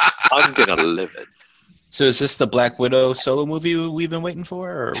 I'm gonna live it. So is this the Black Widow solo movie we've been waiting for,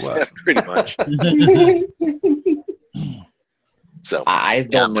 or what? Pretty much. So I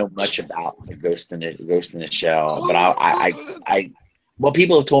don't know much about the Ghost in the Shell, but I well,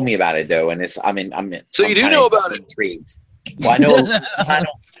 people have told me about it though, and I'm So you do know about it? Intrigued. Well, I know.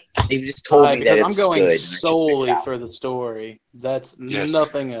 They just told me that because it's I'm going good, and I should check it solely out, for the story. That's Yes.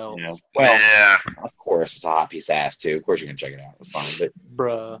 nothing else, you know? Well, Yeah. of course, it's a hot piece of ass too. Of course, you're gonna check it out. It's fine,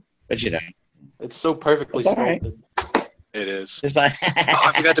 bruh. but you know, It's so perfectly It's all right. sculpted. it is. it's fine. Oh,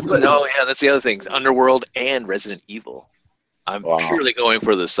 I forgot to put. Oh yeah, that's the other thing. Underworld and Resident Evil. I'm Wow. purely going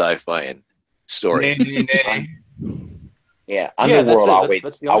for the sci-fi and story. Yeah, Yeah, that's Underworld. it. I'll That's- wait.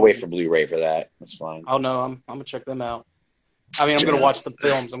 that's the I'll only- wait for Blu-ray for that. That's fine. Oh no, I'm gonna check them out. I mean, I'm gonna watch the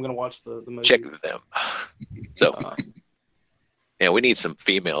films. I'm gonna watch the movies. Check them. So, yeah, we need some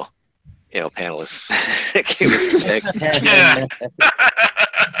female, panelists. Give us a pick. Yeah.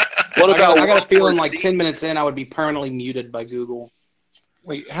 What about? I got a World feeling War like Z? 10 minutes in, I would be permanently muted by Google.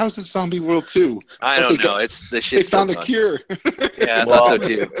 Wait, how's it Zombie World 2? I thought don't they know. got- It's the They shit's found still a done. cure. Yeah, I Well, thought so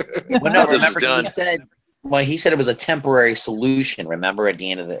too. Well, no, This was remember done. he said it was a temporary solution. Remember at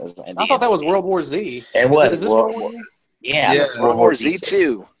the end of the. I thought that was World War Z. It was. Is this Well, World War Z? Yeah, Yeah, it's World War Z Z.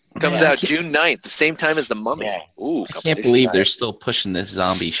 2 comes Man, I out can't- June 9th, the same time as The Mummy. Yeah. Ooh, I can't believe they're still pushing this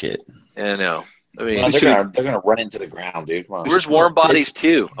zombie shit. I know. I mean, Well, they're gonna run into the ground, dude. Come on. where's Warm Bodies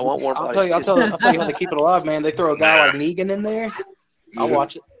 2? I want Warm I'll Bodies tell you. 2. I'll tell you how they keep it alive, man. They throw a guy like Negan in there. I'll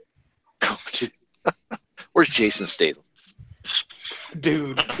watch it, Where's Jason Statham?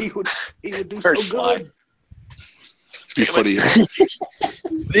 dude. He would do First so slide. good. Be funny.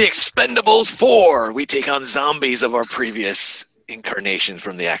 The Expendables 4. We take on zombies of our previous incarnation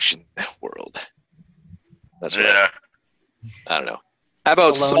from the action world. That's right. Yeah. I don't know. How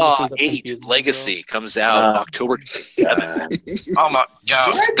about Stallone Saw just ends up 8 confusing Legacy comes out October 7th. Oh my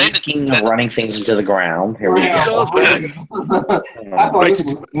god. They did, Speaking of running things into the ground, here we Yeah. go. Sounds bad. I thought it was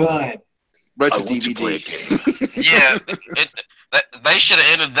good. Right I to want to play a DVD. game. they should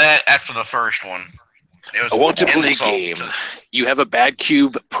have ended that after the first one. It was I want to an play a insult game. to- You have a bad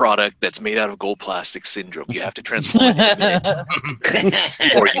cube product that's made out of gold plastic syndrome. You have to transform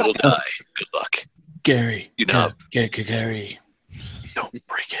it or you will die. Good luck. Gary. You know. Gary. Don't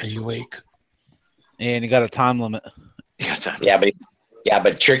break Are it. you awake? And you got a time limit. You got time.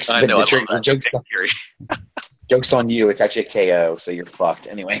 but tricks. I But know. the I trick, love the that. joke's, Gary. joke's on you. It's actually a KO, so you're fucked.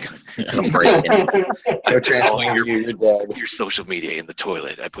 Anyway, it's gonna break. Go transform you. You're dead. Your social media in the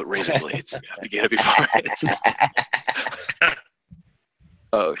toilet. I put razor blades. You have to get it before it.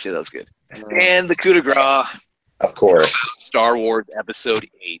 Oh shit, that was good. And the coup de grace, Of course. Star Wars Episode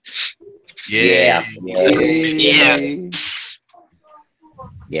 8. Yeah. Yeah.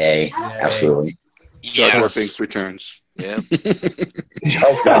 Yay. Absolutely. Jar Jar Yes. Binks returns. Yeah.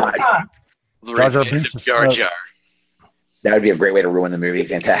 Oh God, The Jar Jar Revenge Binks of is Jar so- Jar. that would be a great way to ruin the movie.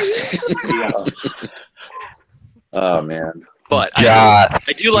 Fantastic. Oh man. But I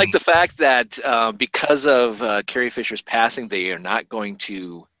do like the fact that because of Carrie Fisher's passing, they are not going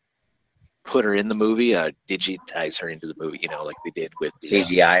to put her in the movie, digitize her into the movie, like they did with the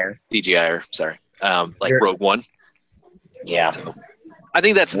CGI. CGI. Sorry, like You're- Rogue One. Yeah. So, I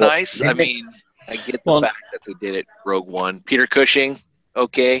think that's Well, nice. they I think- mean, I get the Well- fact that they did it Rogue One. Peter Cushing,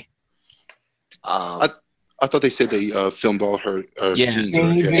 okay. I thought they said they filmed all her Yeah. scenes.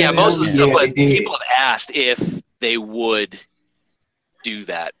 Yeah, most of the stuff, Yeah, but they did. people have asked if they would do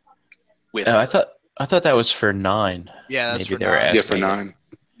that with. Oh, I thought that was for 9. Yeah, that's Maybe for they were now. Yeah, for asking. 9.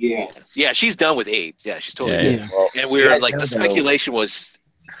 Yeah. Yeah, she's done with 8. Yeah, she's totally. Yeah. done. Well, And we you were guys like, the know, though, speculation was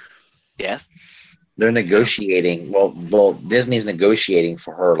death. they're negotiating. Well, Disney's negotiating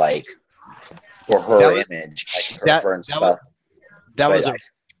for her, like, for her That was- image, like her that- for and that stuff. That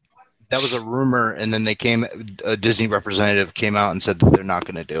But was a rumor, and then a Disney representative came out and said that they're not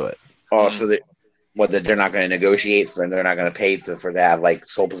going to do it. So that they're not going to negotiate for, and they're not going to pay for that, like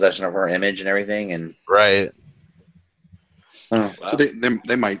sole possession of her image and everything, and Right. Wow. So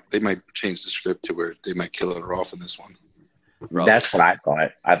they might change the script to where they might kill her off in this one. Probably. that's what I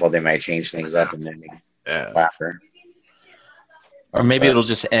thought. I thought they might change things up and then Yeah. after. Or maybe it'll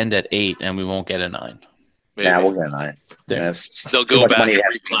just end at 8 and we won't get a 9. Maybe. Yeah, we'll get a 9. There. Yeah, it's They'll too go much back money and to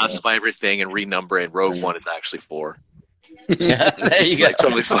have to pay. reclassify everything and renumber it. Rogue One is actually 4. Yeah, there you go. Like,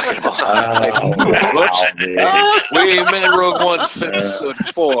 totally fucking Oh, wow, dude. We made Rogue One episode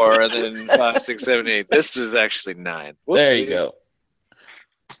 4, and then 5, 6, 7, 8. This is actually 9. Whoops. There you go.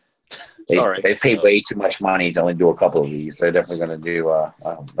 They, All right, they paid so- way too much money to only do a couple of these. They're definitely going to do.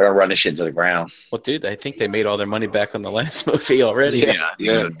 They're going to run this shit to the ground. Well, dude, I think they made all their money back on the last movie already. Yeah.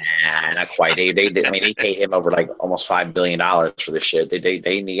 Yeah. Nah, not quite. They I mean, they paid him over like almost $5 billion for this shit.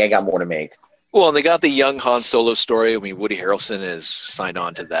 They got more to make. Well, and they got the young Han Solo story. I mean, Woody Harrelson is signed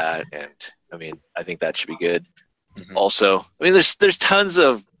on to that, and I mean, I think that should be good. Mhm. Also, I mean, there's tons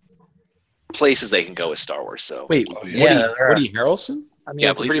of places they can go with Star Wars. So Wait, Oh, yeah. Woody Harrelson? I mean, Yeah,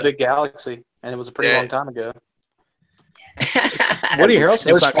 I it's a believe pretty so. big galaxy, and it was a pretty Yeah. long time ago. Woody It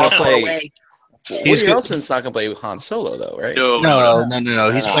Harrelson's was not going to far play. away. Woody Harrelson's not going to play Han Solo, though, right? no,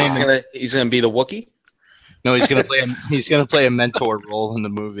 No. He's No. playing. He's gonna be the Wookiee. No, he's gonna play a mentor role in the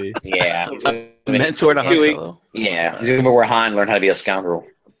movie. Yeah, Mentor to Han Huey. Solo. yeah. He's going to be where Han learned how to be a scoundrel.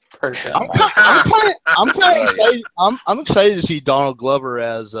 Perfect. I'm kinda excited. I'm excited to see Donald Glover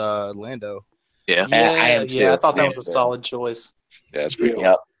as Lando. yeah, I am Yeah, I too. thought that I was a am too. solid choice. that's pretty cool.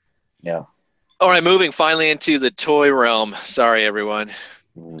 Yep. Yeah. All right, moving finally into the toy realm. Sorry, everyone.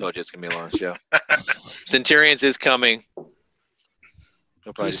 Told you it's going to be a long show. Centurions is coming.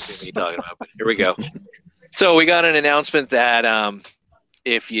 You'll probably just see me talking about, but here we go. So we got an announcement that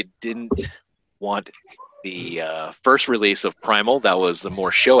if you didn't want the first release of Primal, that was the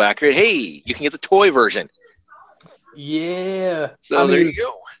more show accurate, hey, you can get the toy version. Yeah. So there you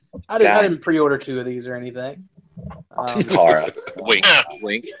go. I didn't pre-order 2 of these or anything. Kara. Wink,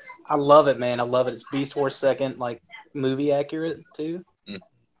 wink. I love it, man. I love it. It's Beast Wars 2nd, like movie accurate too.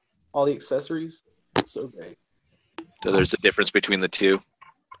 All the accessories, so great. So there's a difference between the two.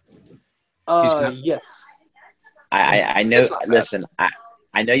 Yes. I know. Listen,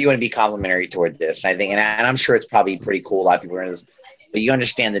 I know you want to be complimentary toward this, and I think, and I'm sure it's probably pretty cool. A lot of people are in this, but you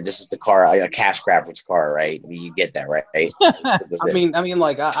understand that this is the car, a cash grab for the car, right? I mean, you get that, right? I mean,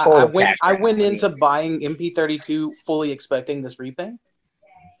 like I went into buying MP32 fully expecting this repaint.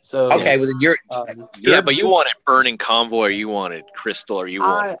 So okay, well, you're but you wanted Burning Convoy, or you wanted Crystal, or you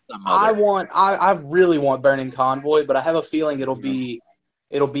wanted some other. I really want Burning Convoy, but I have a feeling it'll be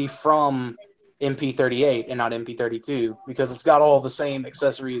from MP38 and not MP32 because it's got all the same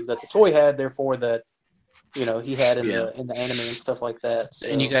accessories that the toy had, therefore that he had in the anime and stuff like that. So.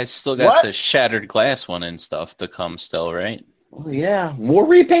 And you guys still got the shattered glass one and stuff to come still, right? Oh yeah, more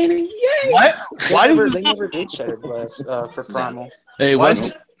repainting. Yay! What? They never did shattered glass for Primal. It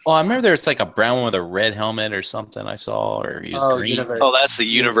wasn't. Oh, I remember there was like a brown one with a red helmet or something I saw, or he was green. Universe. Oh, that's the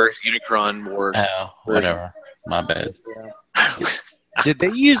Universe Unicron War. Oh, whatever. My bad. Yeah. Did they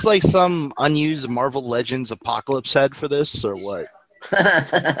use like some unused Marvel Legends Apocalypse head for this, or what?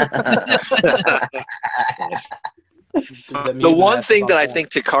 The one thing that I think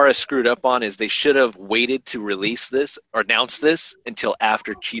Takara screwed up on is they should have waited to release this or announce this until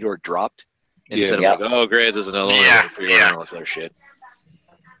after Cheetor dropped instead of like, oh great, there's another one. Yeah. Other shit.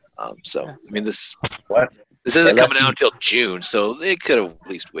 So I mean, this isn't coming out until June, so they could have at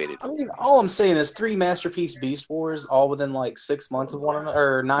least waited. I mean, all I'm saying is 3 Masterpiece Beast Wars, all within like 6 months of one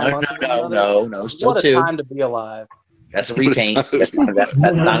another, or 9 months of one another. No, still what 2. a time to be alive. That's a repaint. that's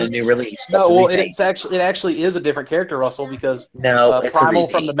not a new release. That's it actually is a different character, Russell, because Primal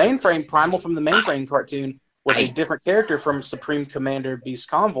from the mainframe cartoon was a different character from Supreme Commander Beast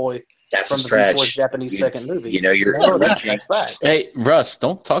Convoy. That's from a stretch. The Beast Wars Japanese second movie. That's fact. Hey, Russ,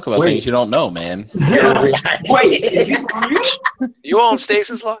 don't talk about things you don't know, man. You own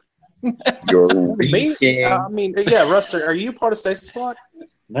Stasis Lock? Me? I mean, yeah, Russ, are you part of Stasis Lock?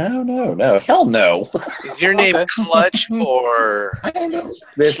 No. Hell no. Is your name Clutch or Kenny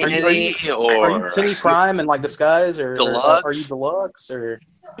or are you Kenny Prime and like Disguise or Deluxe? Are you Deluxe or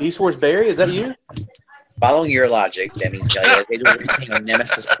Beast Wars Barry? Is that you? Following your logic, that means they do everything on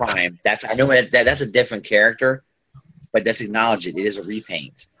Nemesis Prime. That's a different character, but let's acknowledge it. It is a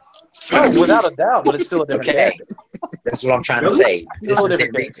repaint. Oh, without a doubt, but it's still a different character. That's what I'm trying to say. This is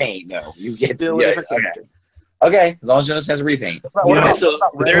a repaint. No, you get still a different character. Okay, as long as Jonas has a repaint. So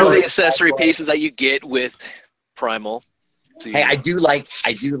there's the accessory pieces that you get with Primal. So hey, I do like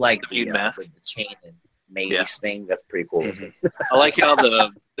the chain and mace thing. That's pretty cool. I like how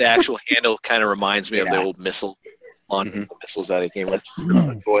the actual handle kind of reminds me of the old missile the missiles that it came with.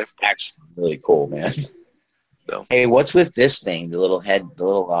 Toy. Actually, really cool, man. So. Hey, what's with this thing? The little head, the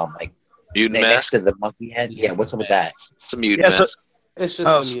little like mutant next mask to the monkey head. Yeah, what's up with that? It's a mutant mask. It's just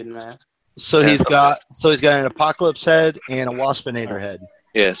a mutant mask. So he's got an Apocalypse head and a Waspinator head.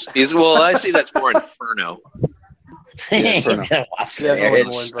 Yes, I see that's more Inferno.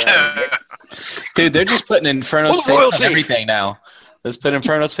 Dude, they're just putting Inferno's face on everything now. Let's put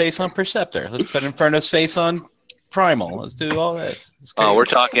Inferno's face on Perceptor. Let's put Inferno's face on Primal. Let's do all this. Oh, we're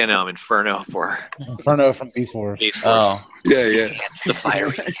talking Inferno from Beast Wars. Oh, yeah. The fiery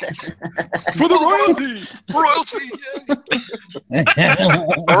for the royalty.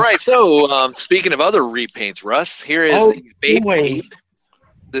 All right. So, speaking of other repaints, Russ, here is the Babe.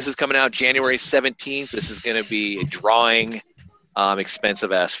 This is coming out January 17th. This is going to be a drawing,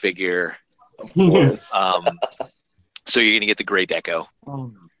 expensive ass figure. So you're going to get the Great Deco.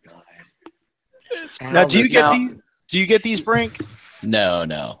 Oh. Now, do you get these, Frank?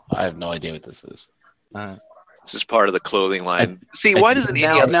 No. I have no idea what this is. This is part of the clothing line. Why doesn't any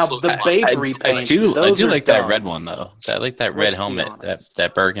other the Babe repaints? I do like that red one though. I like that red helmet.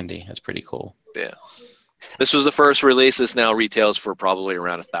 That burgundy. That's pretty cool. Yeah. This was the first release. This now retails for probably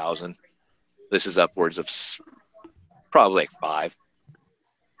around 1,000. This is upwards of probably like 5,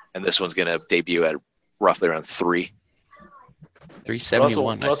 and this one's gonna debut at roughly around 3.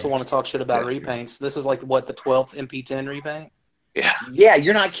 371. Russell want to talk shit about repaints. This is like what, the 12th MP10 repaint? Yeah,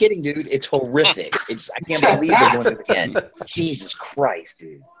 you're not kidding, dude. It's horrific. I can't believe they're doing this again. Jesus Christ,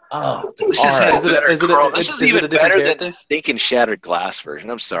 dude. Oh, This just Takara. has better chrome. This is even a different better than character? the stinking Shattered Glass version.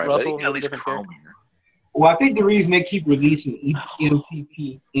 I'm sorry, Russell, but at a least different chrome character? here. Well, I think the reason they keep releasing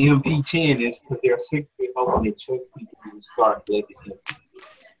MP10 is because they're secretly hoping they trick people to start collecting MP.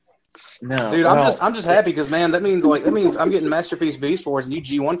 No, Dude, well, I'm just happy because man, that means I'm getting Masterpiece Beast Wars and you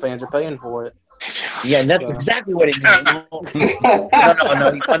G1 fans are paying for it. yeah, and that's So- exactly what it means. No,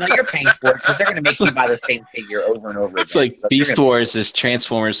 you're paying for it because they're going to make you buy the same figure over and over again. It's like So they're Beast gonna- Wars is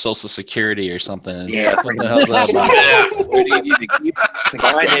Transformers Social Security or something. Yeah. What the hell's that about? Yeah. Where do you need to keep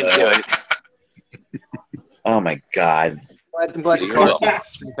buying into it? Oh my God. I'm glad You're Takara welcome.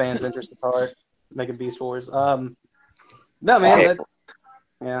 fans interested part making Beast Wars. No man, Okay. that's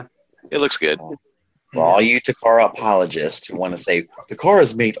yeah. It looks good. For all you Takara apologists who want to say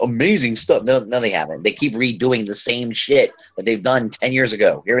Takara's made amazing stuff, no, they haven't. They keep redoing the same shit that they've done 10 years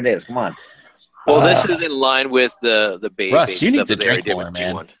ago. Here it is. Come on. Well, this is in line with the baby. Russ, you need stuff to that they already drink did more, with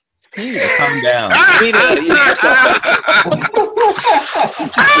man. G1. You need to calm down. You need to yourself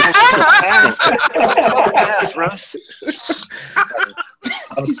Russ.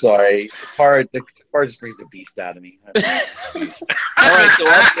 I'm sorry. Takara just brings the beast out of me. All right, so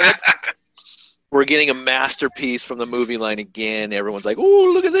up next, we're getting a masterpiece from the movie line again. Everyone's like,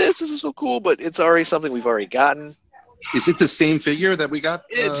 "Oh, look at this! This is so cool!" But it's already something we've already gotten. Is it the same figure that we got?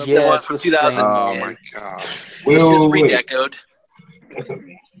 It's Yeah, the one it's from the same. 2010. Oh my god! It's Wait, just wait, wait. redecoed.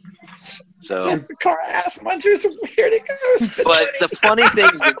 So, Just Takara ass munchers. Here it goes. but the funny thing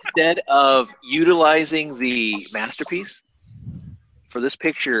is, instead of utilizing the masterpiece for this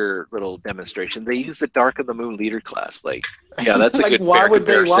picture little demonstration, they use the Dark of the Moon leader class. Like, yeah, that's a like, good. why fair would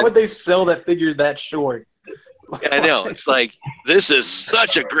comparison. they sell that figure that short? Yeah, I know. It's like, this is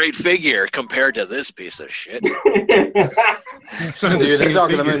such a great figure compared to this piece of shit. It's not the Dude, they're same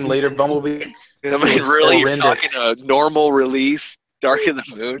talking to the figure. moon later. Bumblebee. I mean, was really, you're horrendous. talking a normal release, Dark of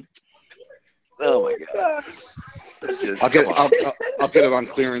the Moon? Oh my god. That's just- I'll get come on. I'll get it on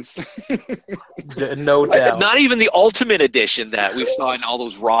clearance. No doubt. Not even the Ultimate Edition that we saw in all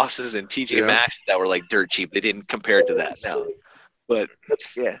those Rosses and TJ Yeah. Maxx that were like dirt cheap. They didn't compare to that. No. But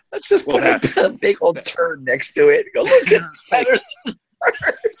yeah. Let's just Well, put a big old turd next to it. Go look at this better.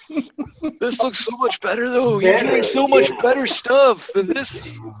 This looks so much better though. You're getting so much better stuff than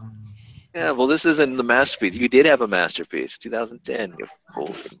this. Yeah, well, this isn't the masterpiece. You did have a masterpiece, 2010, you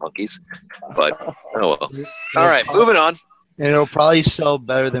fool monkeys. But oh well. All right, moving on. And it'll probably sell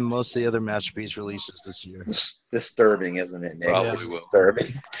better than most of the other masterpiece releases this year. Disturbing, isn't it, Nick? Probably It's will. disturbing.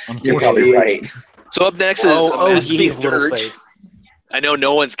 You're probably right. So up next is a Oh, masterpiece ye little Dirge. faith. I know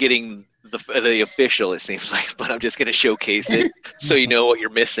no one's getting the official, it seems like, but I'm just going to showcase it so you know what you're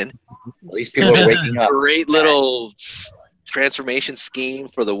missing. At least people are waking up. Great little transformation scheme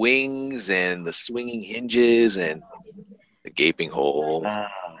for the wings and the swinging hinges and the gaping hole,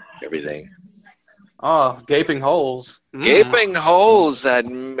 everything. Oh, gaping holes. Mm. Gaping holes that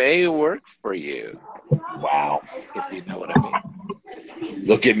may work for you, Wow. if you know what I mean.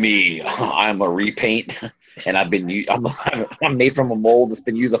 Look at me. I'm a repaint, and I'm made from a mold that's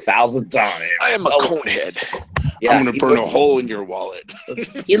been used 1,000 times. I am a conehead. Yeah, I'm gonna burn a hole in your wallet.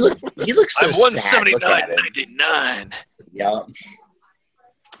 He looks so I'm sad. Look at him. 179.99. Yeah.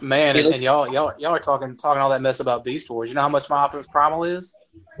 Man, He and looks- y'all are talking all that mess about Beast Wars. You know how much my Optimus Primal is?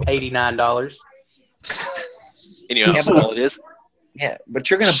 $89. And you know how small it is? Yeah, but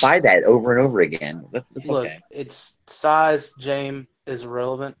you're gonna buy that over and over again. That's Look, okay. its size, James, is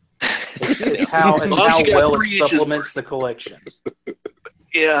irrelevant. It's how As long as you got well it 3 inches supplements the collection.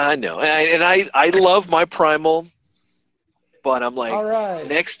 Yeah, I know. And I love my Primal, but I'm like, All right,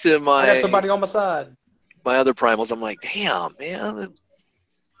 next to I my got somebody on my side. my other Primals, I'm like, damn, man.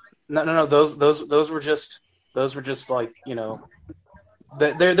 No. Those were just like, you know,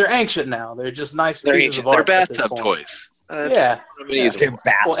 they're ancient now. They're just nice They're pieces ancient. of They're art. at this bathtub point. toys. That's Yeah. what I'm gonna use them They're for,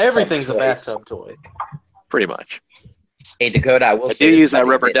 bathtub Well, everything's a toys. bathtub toy. pretty much. Hey Dakota, I will I say do this use that about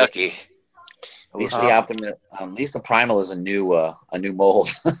rubber it. ducky. At least the Optimus, at least the Primal is a new mold.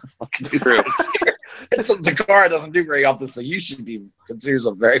 True. That's what Takara doesn't do very often, so you should be considered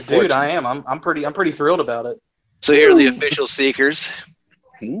a very Dude, fortunate. I am. I'm pretty thrilled about it. So here are the official Seekers.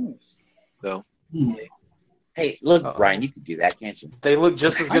 Ooh. So Hey, look, Uh-oh. Brian, you can do that, can't you? They look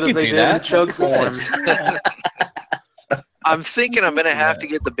just as good I as could they do did in the that. chug form. I'm thinking I'm gonna have to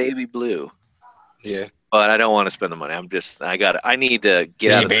get the baby blue, Yeah. but I don't want to spend the money. I need to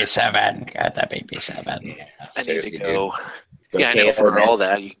get out of Baby this. 7. Got that baby 7. I need Seriously, to go. dude. Yeah, I know. Okay, For man. all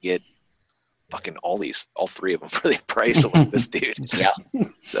that, you can get fucking all 3 of them for the price of this dude. Yeah,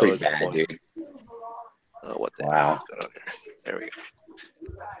 So pretty it's bad, dude. what the Wow. hell? There we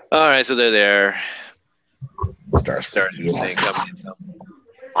go. All right, so they're there. Stars. Stars thing coming in.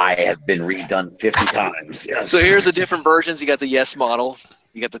 I have been redone 50 times. Yes. So here's the different versions. You got the Yes model,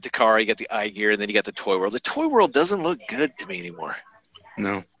 you got the Takara, you got the iGear, and then you got the Toy World. The Toy World doesn't look good to me anymore.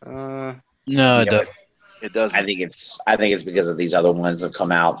 No. No, it doesn't. It doesn't. I think it's because of these other ones that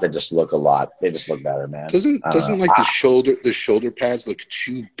come out that just look a lot. They just look better, man. Doesn't like the shoulder pads look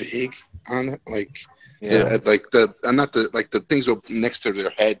too big on it? Like the things next to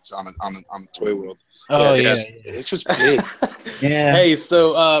their heads on Toy World. Oh yeah, yeah. It's just big. Yeah. Hey,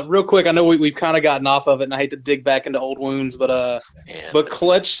 so real quick, I know we've kind of gotten off of it, and I hate to dig back into old wounds, but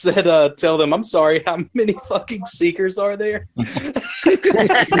Clutch said, "Tell them I'm sorry. How many fucking Seekers are there?"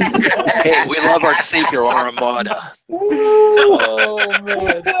 Hey, we love our Seeker Armada. Oh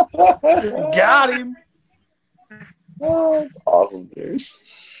man, got him. Oh, that's awesome, dude.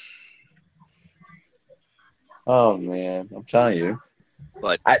 Oh man, I'm telling you.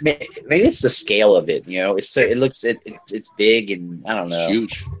 But maybe it's the scale of it. You know, it's big and I don't know. It's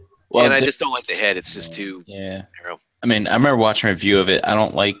huge. Well, and I just don't like the head. It's just too narrow. I mean, I remember watching a review of it. I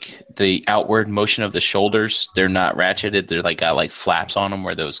don't like the outward motion of the shoulders. They're not ratcheted. They're got flaps on them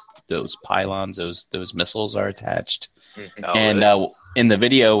where those pylons, those missiles are attached. Oh, and really? In the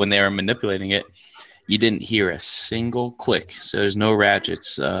video when they were manipulating it, you didn't hear a single click. So there's no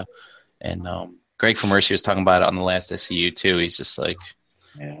ratchets. And Greg from Mercy was talking about it on the last SCU too. He's just like,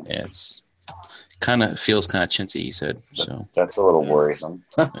 it's feels kind of chintzy. He said so. That's a little worrisome.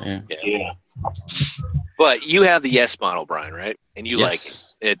 Yeah. But you have the Yes model, Brian, right? And you like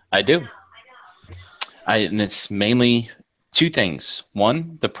it. I do. And it's mainly two things.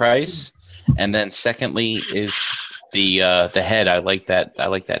 One, the price, and then secondly is the head. I like that. I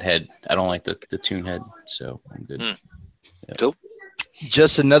like that head. I don't like the Toon head. So I'm good. Yeah. Cool.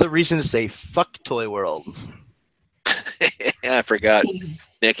 Just another reason to say fuck Toy World. I forgot.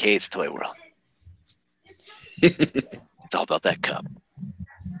 Nick hates Toy World. It's all about that cup.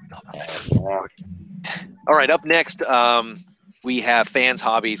 All right, up next, we have Fans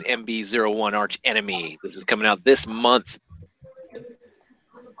Hobbies MB-01 Arch Enemy. This is coming out this month.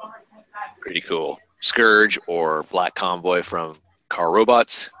 Pretty cool. Scourge or Black Convoy from Car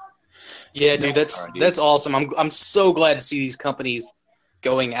Robots. Yeah, dude, that's awesome. I'm so glad to see these companies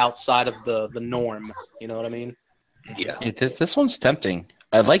going outside of the norm. You know what I mean? Yeah. This one's tempting.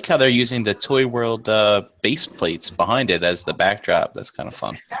 I like how they're using the Toy World base plates behind it as the backdrop. That's kind of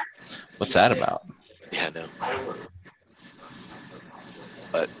fun. What's that about? Yeah, no.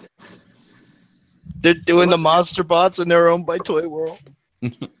 But they're doing the monster bots and they're owned by Toy World.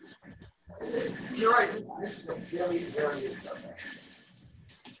 You're right.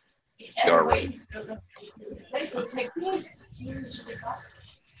 You're right.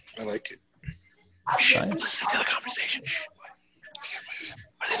 I like it. Listen to the conversation.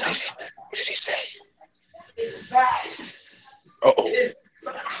 What did he say?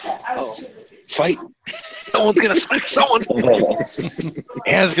 Uh-oh. Fight. Someone's going to smack someone.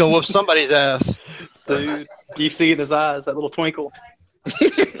 Anna's going to whoop somebody's ass. Dude, you see it in his eyes, that little twinkle.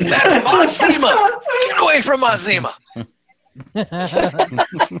 That's Mazima. Get away from Mazima.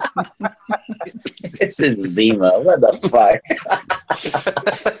 It's in Zima. What the fuck?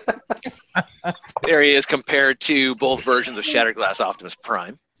 There he is compared to both versions of Shatterglass Optimus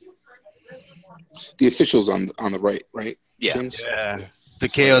Prime. The official's on the right, Yeah. James? Yeah. The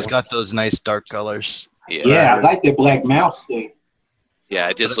KO's got those nice dark colors. Yeah, I like the black mouse thing. Yeah,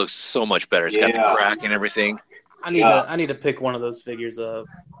 it just looks so much better. It's got the crack and everything. I need to pick one of those figures up.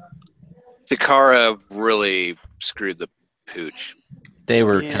 Takara really screwed the pooch. They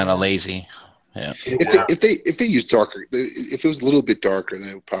were kind of lazy. Yeah. If they use darker, if it was a little bit darker, then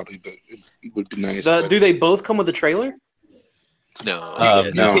it would probably, but it would be nice. Do they both come with a trailer? No.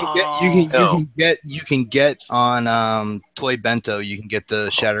 You can get on Toy Bento. You can get the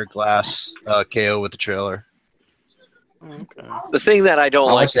Shattered Glass KO with the trailer. Okay. The thing that I don't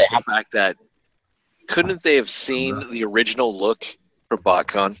How like much is they the fact that couldn't they have seen the original look for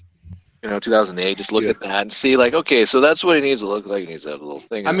BotCon? 2008. Just look at that and see, like, okay, so that's what he needs to look like. He needs that little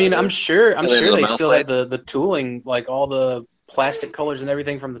thing. I mean, I'm sure they still have have the tooling, like all the plastic colors and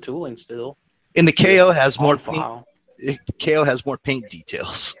everything from the tooling still. And the KO has more file. KO has more paint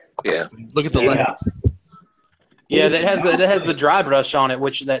details. Yeah. Look at the lens. Yeah, that has the dry brush on it,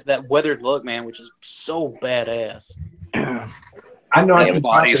 which that weathered look, man, which is so badass. I know it actually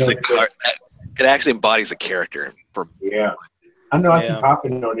embodies the character. I know I can pop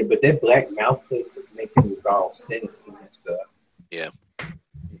it on it, but that black mouth is making it all sinister and stuff. Yeah.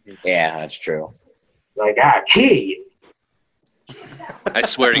 Yeah, that's true. Like, I kill you. I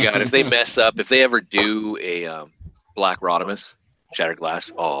swear to God, if they mess up, if they ever do a Black Rodimus, Shattered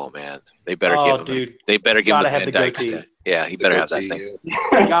Glass, oh man, they better give him. Dude, They better give him gotta the have the Van Dyke goatee. stat. Yeah, he better have that thing.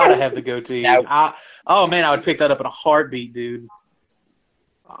 Gotta have the goatee. Now- Oh man, I would pick that up in a heartbeat, dude.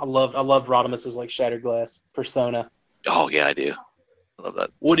 I love Rodimus's like Shattered Glass persona. Oh yeah, I do. I love that.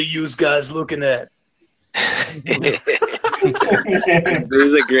 What are you guys looking at? This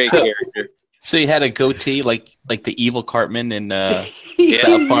is a great character. So you had a goatee like the evil Cartman in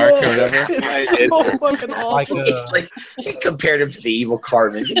South Park or whatever. It's so fucking awesome. Like he compared him to the evil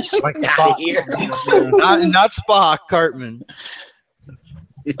Cartman. Like Get out of here. Not Spock, Cartman.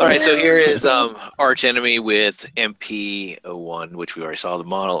 All right, so here is Arch Enemy with MP01, which we already saw the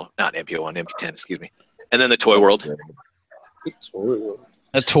model. Not MP01, MP10, excuse me. And then the Toy World.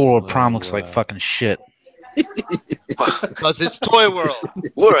 That Tour Prom looks like fucking shit. Because it's Toy World.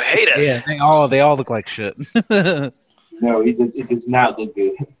 We're haters. Yeah, they all look like shit. No, it does not look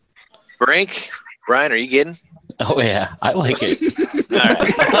good. Brian, are you getting? Oh yeah, I like it. All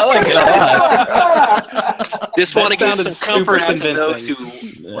right. I like it a lot. Just That want to give sounded some comfort super to those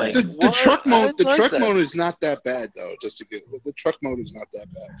convincing. who like The what? truck I mode. The like truck that. mode is not that bad though. Just to get the truck mode is not that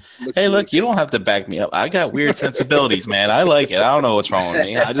bad. Hey, look, you don't have to back me up. I got weird sensibilities, man. I like it. I don't know what's wrong with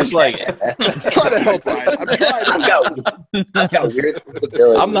me. I just like it. Try to help, Ryan. I'm trying to help. I've got weird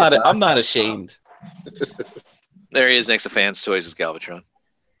sensibilities. I'm not ashamed. There he is next to Fans Toys is Galvatron.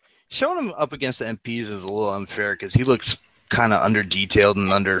 Showing him up against the MPs is a little unfair because he looks kind of under detailed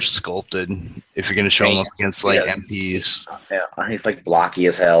and under sculpted. If you're going to show him up against like MPs, Yeah, he's like blocky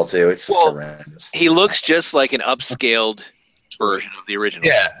as hell too. It's just Well, horrendous. He looks just like an upscaled version of the original.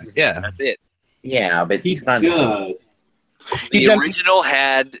 yeah. That's it. Yeah, but he's not. Good. The He's original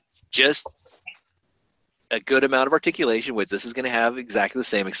had just a good amount of articulation with this is going to have exactly the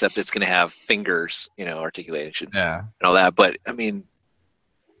same, except it's going to have fingers, articulation Yeah. and all that. But I mean,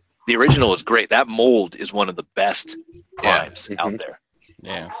 the original is great. That mold is one of the best primes out there.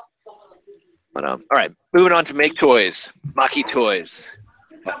 Yeah. But all right, moving on to Make Toys, Maki Toys,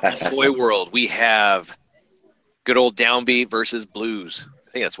 Toy World. We have good old Downbeat versus Blues.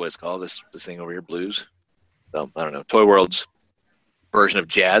 I think that's what it's called. This thing over here, Blues. So I don't know. Toy World's version of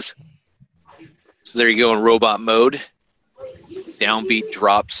Jazz. So there you go in robot mode. Downbeat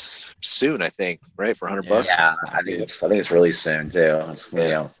drops soon, I think, right, for $100. Yeah, I think it's really soon too. It's,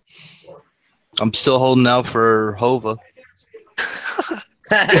 I'm still holding out for Hova.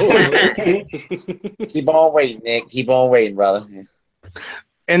 Keep on waiting, Nick. Keep on waiting, brother.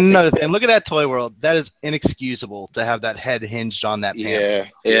 And another thing, look at that Toy World. That is inexcusable to have that head hinged on that panel.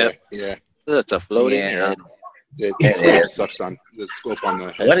 Yeah. That's a floating Yeah. head. The scope sucks on the scope on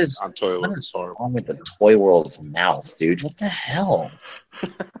the head. What is- on Toy What World is is horrible. wrong with the Toy World's mouth, dude? What the hell?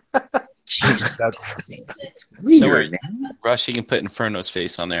 Jesus. It's weird, man. Rush, you can put Inferno's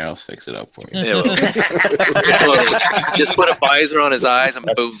face on there. I'll fix it up for you. Yeah, well, just put a visor on his eyes and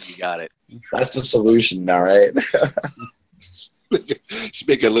boom, you got it. That's the solution, all right? Just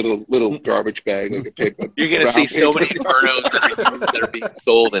make a little garbage bag like a paper. You're going to see so many Infernos that are being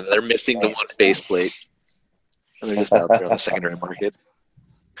sold and they're missing the one faceplate. And they're just out there on the secondary market.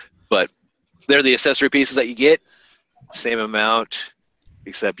 But they're the accessory pieces that you get. Same amount,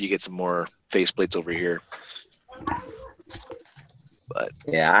 except you get some more faceplates over here. But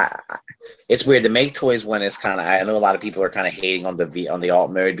Yeah, it's weird. The Make Toys one is kind of. I know a lot of people are kind of hating on the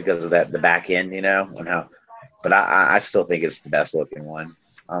alt mode because of the back end, and how. But I still think it's the best looking one.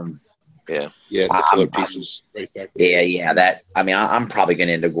 Yeah, the filler pieces right back there. Yeah. That I mean, I'm probably going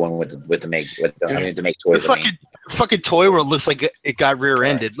to end up going with the Make Toys. The fucking Toy World looks like it got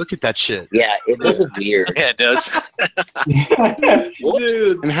rear-ended. Look at that shit. Yeah, it does look weird. yeah, it does.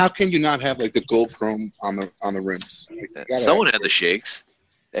 Dude. And how can you not have like the gold chrome on the rims? Like, you gotta Someone have- had the shakes.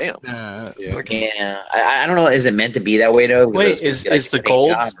 Damn. Yeah. Yeah, I don't know. Is it meant to be that way though? Wait, Because is the paint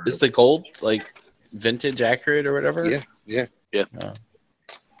gold job or- is the gold like vintage accurate or whatever? Yeah.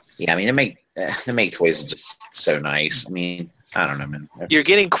 Yeah, I mean, the Make Toys is just so nice. I mean, I don't know, man. You're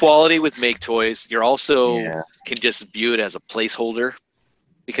getting quality with Make Toys. You're also Yeah. can just view it as a placeholder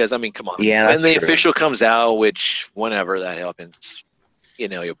because I mean, come on. Yeah, when that's the true. official comes out, which whenever that happens,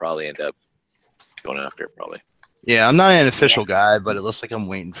 you'll probably end up going after it probably. Yeah, I'm not an official guy, but it looks like I'm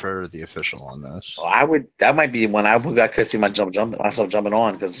waiting for the official on this. Well, that might be one I could see myself jumping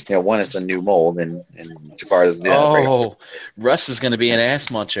on because one, it's a new mold and Jakar doesn't do that. Oh, Russ is going to be an ass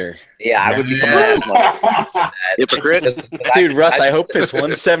muncher. Yeah, I would be Yeah. Hypocrite. Dude, Russ, I hope it's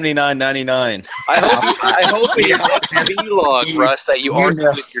 $179.99. I hope you have vlog, Russ, that you You argue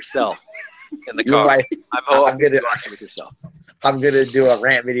know. with yourself in the You're car. right. I'm hoping I'm gonna- you argue with yourself. I'm gonna do a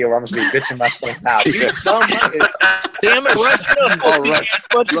rant video where I'm just gonna be bitching myself out. You dumb fucking- Damn it, Russ! You're not supposed to be Russ,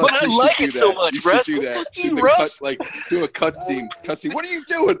 but I you should like do it so that. much, You should Russ. do that. Fucking Do the Russ. do a cutscene. What are you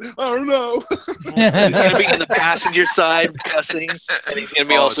doing? I don't know. He's gonna be on the passenger side cussing, and he's gonna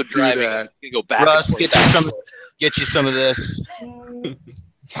be also do driving. that. He's gonna go back. Russ, and forth. get you some of this.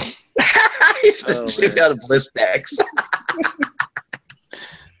 He's Oh, the shit man. out of BlizzDecks.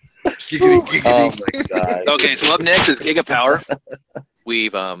 Giggity, giggity. Oh my god. Okay, so up next is Gigapower.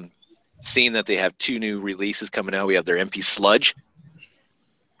 We've seen that they have 2 new releases coming out. We have their MP Sludge.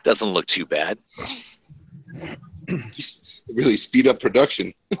 Doesn't look too bad. Really speed up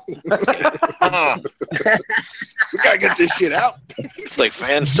production. We gotta get this shit out. It's like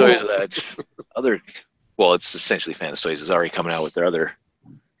Fans Toys. Well, it's essentially Fans Toys is already coming out with their other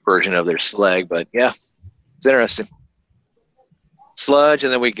version of their Slag, but yeah, it's interesting. Sludge,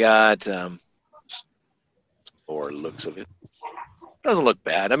 and then we got, or looks of it, doesn't look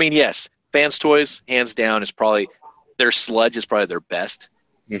bad. I mean, yes, Fans Toys, hands down, is probably their Sludge is probably their best.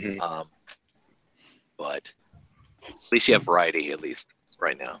 Mhm. But at least you have variety, at least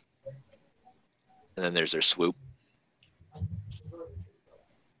right now. And then there's their Swoop.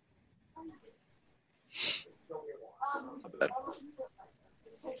 Not bad.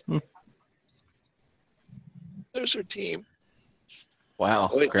 There's her team.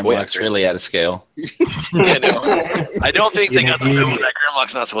 Wow, Wait, Grimlock's really out of scale. I know. I don't think they got the move that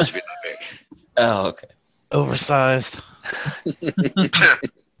Grimlock's not supposed to be that big. Oh, okay. Oversized.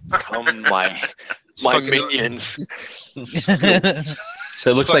 Come my minions. So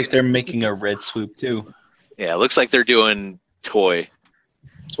it looks like they're making a red swoop too. Yeah, it looks like they're doing toy.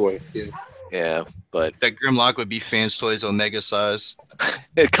 Toy, yeah. Yeah, but That Grimlock would be Fans Toys Omega size.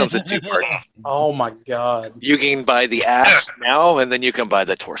 it comes in 2 parts. Oh my god. You can buy the ass now, and then you can buy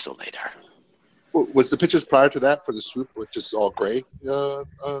the torso later. Was the pictures prior to that for the swoop, which is all gray? Yeah,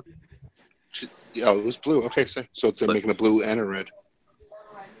 it was blue. Okay, so they're making a blue and a red.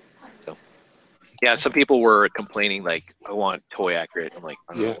 Yeah, some people were complaining like, "I want toy accurate." I'm like,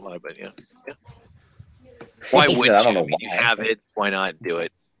 I don't Yeah. know why, but yeah. Why He said, wouldn't I don't you? know I mean, you why. have it. Why not do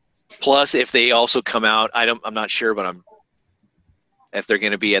it? Plus, if they also come out, I'm not sure, but if they're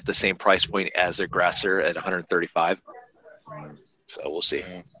going to be at the same price point as their Grasser at 135. So we'll see.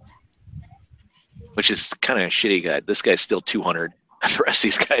 Which is kind of a shitty guy. This guy's still 200. The rest of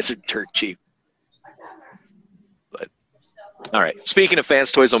these guys are dirt cheap. But all right. Speaking of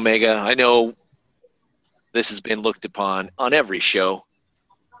Fans Toys Omega, I know this has been looked upon on every show,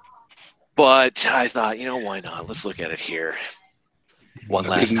 but I thought, why not? Let's look at it here. One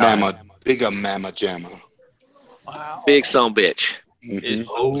last Big time. big mama jamma. Big son bitch.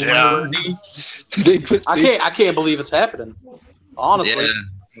 Mhm. Yeah. They put. I can't believe it's happening. Honestly,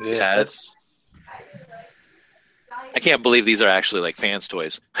 Yeah, that's I can't believe these are actually like Fans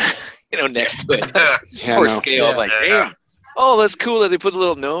Toys. Next to it. Yeah, For no. scale, Yeah. like, Yeah. damn. Oh, that's cool that they put a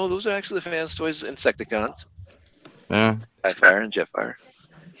little. No, those are actually the Fans Toys Insecticons. Yeah. Jetfire and Jetfire.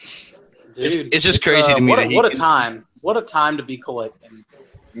 dude. It's just crazy to me What that a, he what a can- time! What a time to be collecting.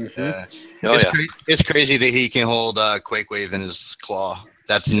 Mhm. Yeah. Oh it's, yeah. it's crazy that he can hold Quake Wave in his claw.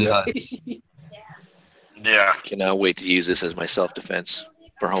 That's nuts. Yeah. Cannot wait to use this as my self-defense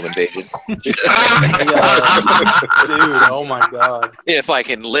for home invasion. Dude, oh my god. If I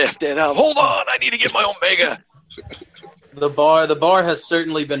can lift it up. Hold on, I need to get my Omega. The bar has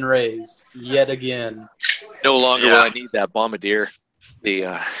certainly been raised yet again. No longer Yeah. will I need that bombardier.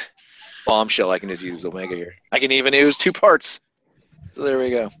 The bombshell, I can just use Omega here. I can even use 2 parts. So there we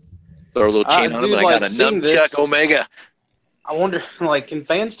go. Throw a little chain on dude, him, and I got a seeing nunchuck this- Omega. I wonder, can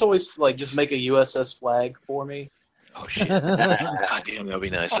Fans Toys just make a USS flag for me? Oh shit! God damn, that'd be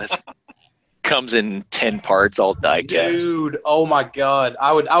nice. That's comes in 10 parts, all die cast. Dude, oh my god.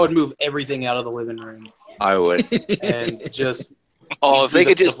 I would move everything out of the living room I would. and just Oh, if they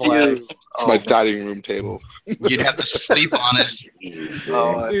could the just flag. do. It's my dining room table. You'd have to sleep on it.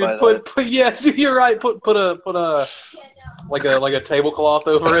 Oh, dude, put yeah, dude, you're right. Put a like a tablecloth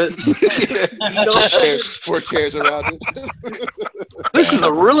over it. Four chairs around it. this is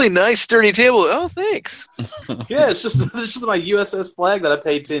a really nice, sturdy table. Oh, thanks. Yeah, it's just my USS flag that I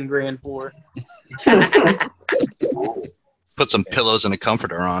paid $10,000 for. Put some pillows and a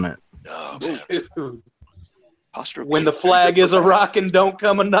comforter on it. Oh, Dude, posture. when the flag is a rockin', don't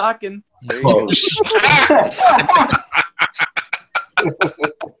come a knocking. Oh,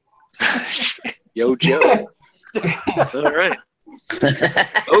 Yo, Joe. All right.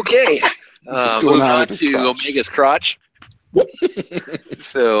 Okay. What's going Moving on on with this to crotch? Omega's crotch.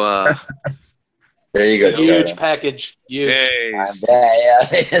 So, there you go. Huge package. Huge. hey, Yeah,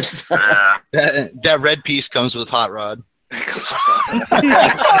 it is. Yeah. That red piece comes with Hot Rod.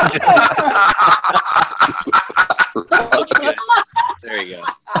 There you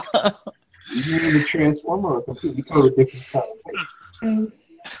go. You mean the Transformer or a completely totally different type?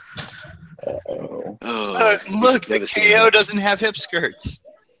 Look, the KO doesn't have hip skirts.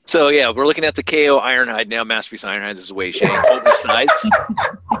 So yeah, we're looking at the KO Ironhide now. Masterpiece Ironhide is Wei Shang, oversized.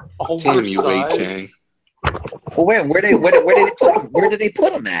 Damn you, Wei Chang. Well, where did they put him? Where did they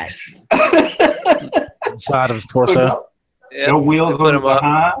put him at? Side of his torso. Yeah, No wheels put on him the up.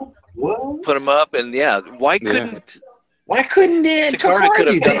 behind? What? Put him up, and yeah, why couldn't Takara could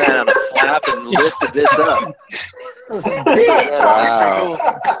have do done that on a flap and lifted this up?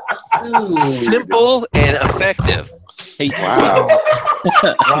 Wow. Simple and effective. Hey, Wow.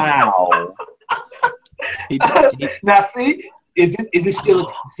 Wow. he, Now see, is it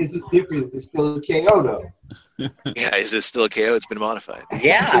still is it different? Is it still a KO though? Yeah, is this still a KO? It's been modified.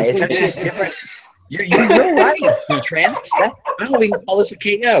 Yeah, it's actually different. You're right, Trent. I don't even call this a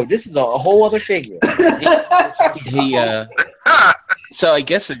KO. This is a whole other figure. so I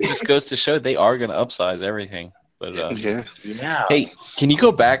guess it just goes to show they are going to upsize everything. But Yeah. Yeah. hey, can you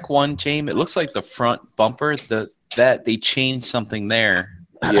go back one, James? It looks like the front bumper, that they changed something there.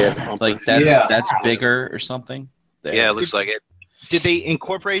 Yeah. Like Yeah. that's bigger or something. There. Yeah, it looks like it. Did they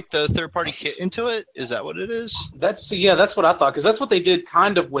incorporate the third-party kit into it? Is that what it is? That's what I thought, because that's what they did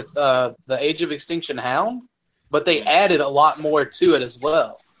kind of with the Age of Extinction Hound, but they added a lot more to it as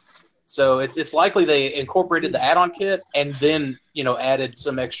well. So it's likely they incorporated the add-on kit and then added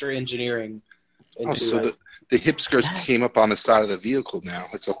some extra engineering into Oh, so it. the hip skirts came up on the side of the vehicle now.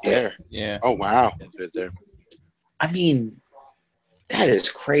 It's up there. Yeah. Oh, wow. It's right there. I mean, that is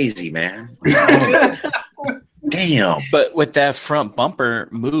crazy, man. Damn. But with that front bumper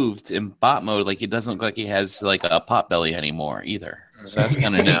moved in bot mode, like it doesn't look like he has like a pot belly anymore either. So that's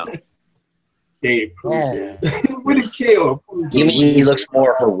kind of new. They improved Yeah. it. What did KO improve? You mean he looks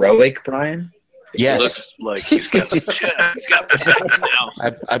more heroic, Brian? It Yes, looks like he's got the chest. He's got the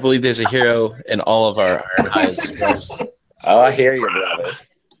now. I believe there's a hero in all of our Ironhides. Yes. Oh, I hear you, brother.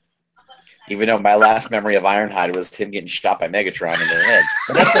 Even though my last memory of Ironhide was him getting shot by Megatron in the head.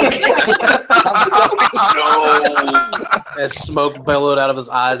 But that's okay. I'm sorry. As smoke billowed out of his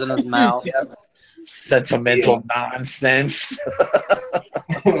eyes and his mouth. Sentimental nonsense.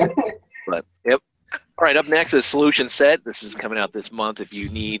 But yep. All right, up next is Solution Set. This is coming out this month. If you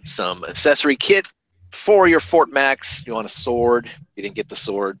need some accessory kit for your Fort Max, you want a sword, you didn't get the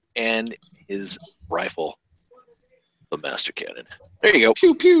sword, and his rifle, the Master Cannon. There you go.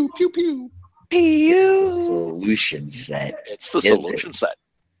 Pew, pew, pew, pew. It's the solution set. It's the Is Solution it? Set.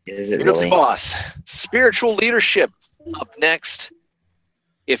 Is it Here's the really? boss. Spiritual Leadership up next.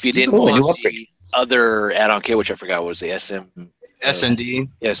 If you didn't Ooh, want new the upgrade. other add-on kit, which I forgot was the SM. S&D.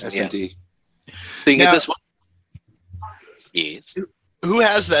 Yes, yeah. S&D. So you can Now- get this one. Yes. Who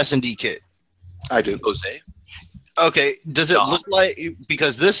has the S&D kit? I do. Jose. Okay, does it Dom. look like,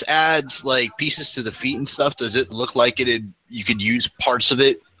 because this adds like pieces to the feet and stuff, does it look like you could use parts of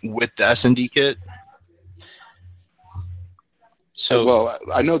it with the S&D kit? So Well,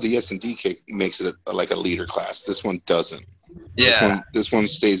 I know the S&D kit makes it like a leader class. This one doesn't. Yeah. This one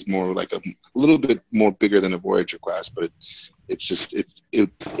stays more like a little bit more bigger than a Voyager class, but it's just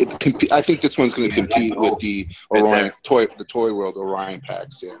I think this one's going to compete with the Orion the Toy World Orion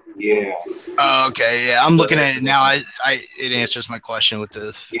packs. Yeah. Yeah. Oh, okay, yeah, I'm looking at it now. It answers my question with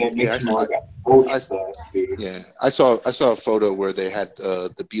the. Yeah, it Yeah, makes I- more like old I- stuff, dude. Yeah, I saw a photo where they had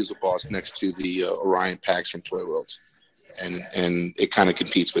the Beelzebub boss next to the Orion packs from Toy World, and it kind of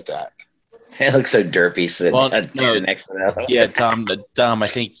competes with that. It looks so derpy sitting Well, no. next to that. yeah, Tom, I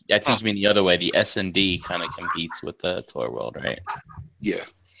think you mean the other way. The S&D kind of competes with the Toy World, right? Yeah.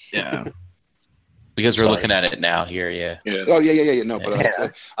 Yeah. Because we're Sorry. looking at it now here. Yeah. Oh yeah. No, but Yeah.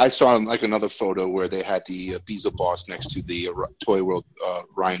 I saw like another photo where they had the Beelzebub boss next to the Toy World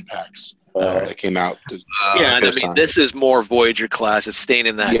Orion packs that came out. Yeah, and I first mean, time. this is more Voyager class. It's staying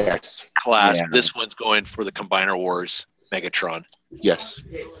in that Yes. class. Yeah. This one's going for the Combiner Wars Megatron. Yes.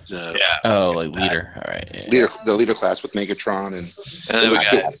 So, Yeah. Oh, like leader. All right. Yeah. The leader class with Megatron and and it then looks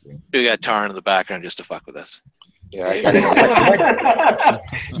good. we got Tarn in the background just to fuck with us. Yeah. I That is guess. such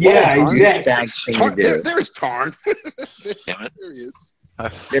Yeah, a exactly. douchebag thing Tarn, to do. there is Tarn. Damn it. There he is.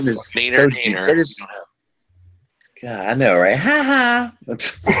 That is Nainer, so- Nainer. that is- God, I know, right? Ha ha.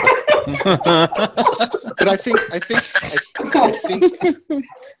 But I think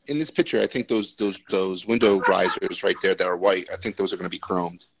in this picture, I think those window risers right there that are white, I think those are going to be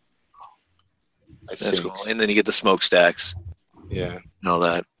chromed. I That's think. cool. And then you get the smokestacks Yeah. and all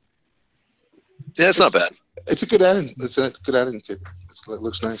that. Yeah, it's not bad. It's a good add-in. It's a good add-in kit. It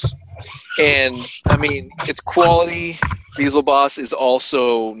looks nice. And I mean, it's quality. Beelzebub Boss is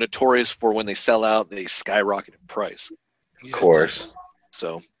also notorious for when they sell out, they skyrocket in price. Of course.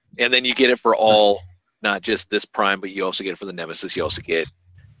 So, and then you get it for all, not just this Prime, but you also get it for the Nemesis. You also get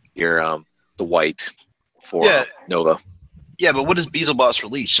your the white for Nova. Yeah, but what does Beelzebub Boss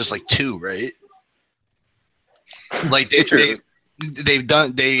release? Just like 2, right? Like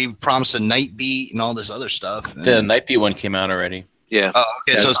they've promised a Night Beat and all this other stuff. The Night Beat one came out already. Yeah. Oh,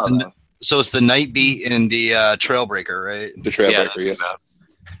 okay. So it's the Night Beat and the Trailbreaker, right? The Trailbreaker, yeah.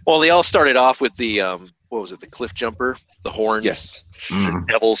 Well, they all started off with the what was it? The Cliff Jumper, the Horn, Yes.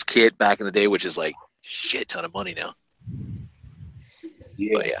 Devil's Kit back in the day, which is like shit ton of money now.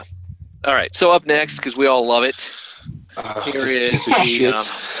 Yeah. But yeah. All right. So up next, because we all love it. Here is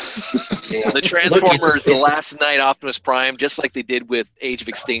the Transformers: The Last Night Optimus Prime, just like they did with Age of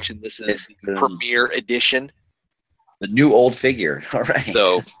Extinction. This is the premiere edition. The new old figure. All right.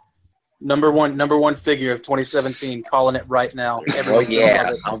 So Number one figure of 2017. Calling it right now. Everyone's gonna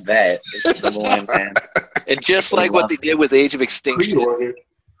love it. I'll bet. It's number one, man. and just like what they did with Age of Extinction, Pre-order.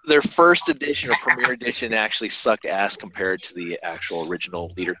 their first edition or premiere edition actually sucked ass compared to the actual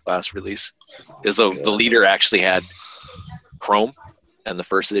original Leader class release, because the Leader actually had chrome, and the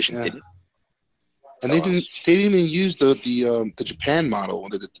first edition didn't. And they didn't even use the Japan model,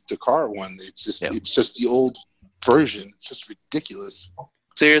 the car one. It's just the old version. It's just ridiculous.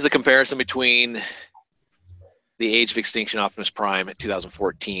 So here's the comparison between the Age of Extinction Optimus Prime in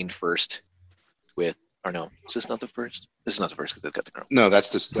 2014 first with, or no, is this not the first? This is not the first because they've got the chrome. No, that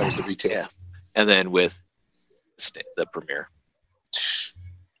was the retail. Yeah, and then with the premiere.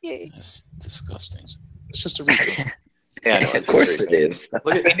 That's disgusting. It's just a retail. Yeah, no, Of course it is.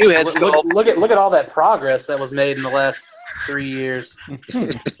 Look at all that progress that was made in the last 3 years. Look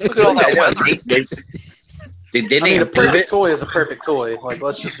at all that weather. Did I mean, a improve perfect it? toy is a perfect toy. Like,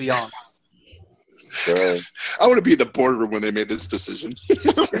 let's just be honest. Really? I want to be in the boardroom when they made this decision.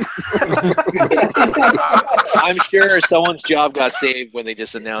 I'm sure someone's job got saved when they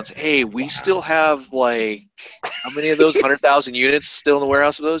just announced, hey, we still have like, how many of those 100,000 units still in the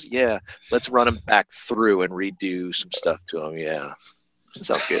warehouse of those? Yeah, let's run them back through and redo some stuff to them. Yeah, that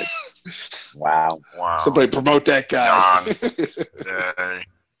sounds good. Wow. Somebody promote that guy.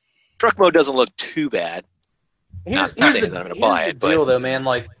 Truck mode doesn't look too bad. Here's Not the saying that I'm gonna buy it, but- deal, though, man.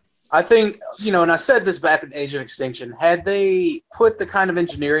 Like, I think, and I said this back in Age of Extinction, had they put the kind of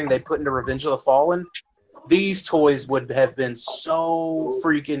engineering they put into Revenge of the Fallen, these toys would have been so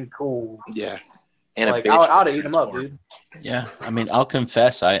freaking cool. Yeah. And like, I'd eat them up, dude. Yeah, I mean, I'll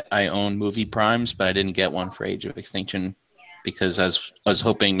confess, I own movie primes, but I didn't get one for Age of Extinction because I was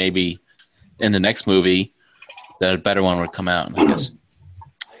hoping maybe in the next movie that a better one would come out. And I guess,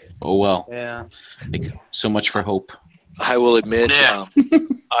 oh well. Yeah. Like, so much for hope. I will admit, I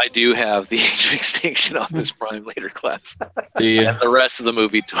do have the Age of Extinction Optimus Prime later class. And the rest of the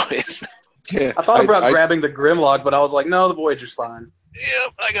movie toys. Yeah. I thought about grabbing the Grimlock, but I was like, no, the Voyager's fine.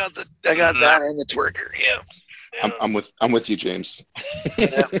 Yep, I got that and the Twerker. Yeah. I'm with you, James.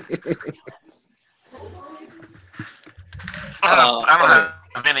 I don't have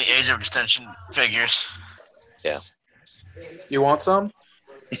any Age of Extinction figures. Yeah. You want some?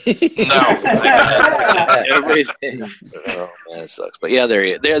 No. Everything. Oh man, it sucks. But yeah,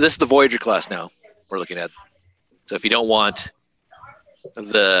 there. This is the Voyager class now. We're looking at. So if you don't want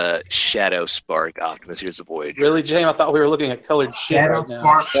the Shadow Spark Optimus, here's the Voyager. Really, James? I thought we were looking at colored shit Shadow right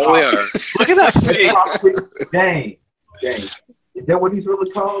now. Spark. Oh, we are. Look at that face. Dang. Is that what he's really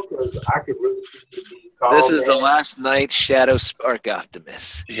called? Because I could really see it being called. This is the Last Night Shadow Spark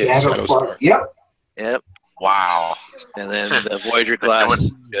Optimus. Yeah, Shadow Spark. Yep. Yep. Wow. And then the Voyager class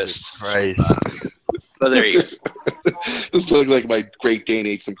just Christ. But there you go. This looked like my Great Dane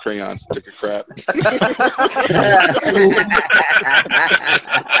ate some crayons and took a crap.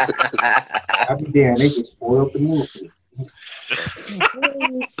 I'll be damned. They just spoiled the movie.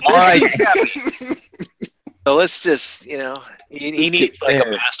 All right. So let's just, he needs like a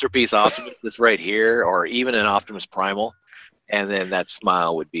masterpiece Optimus that's right here, or even an Optimus Primal, and then that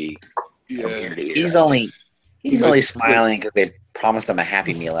smile would be from ear to ear. He's only smiling because they promised him a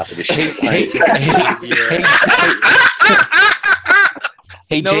Happy Meal after the show.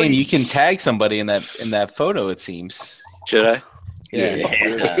 Hey, Jane, you can tag somebody in that photo. It seems. Should I? Yeah.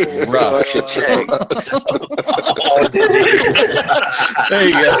 Rough. There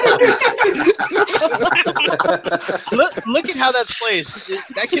you go. Look at how that's placed.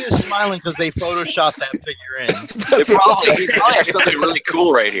 That kid is smiling because they photoshopped that figure in. They probably have something really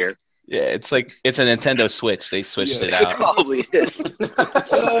cool right here. Yeah, it's like it's a Nintendo Switch. They switched it out. Probably is.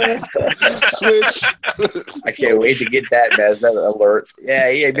 Switch. I can't wait to get that alert. Yeah.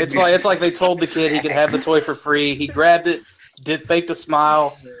 It's like they told the kid he could have the toy for free. He grabbed it, faked a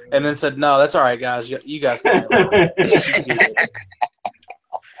smile, and then said, "No, that's all right, guys. You guys can have it."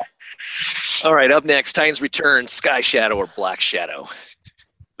 All right, up next, Titans Return, Sky Shadow or Black Shadow.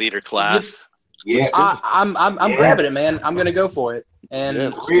 Leader class. Yeah. I'm grabbing it, man. I'm gonna go for it. And Yeah,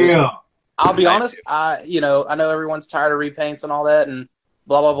 that's good. Yeah. I'll be honest. I know everyone's tired of repaints and all that, and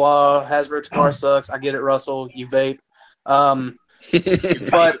blah blah blah. Hasbro Takara sucks. I get it, Russell. You vape.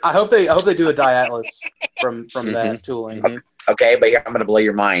 But I hope they do a Dye Atlas from that tooling. Okay, but here I'm gonna blow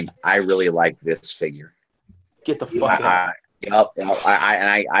your mind. I really like this figure. Get the fuck out.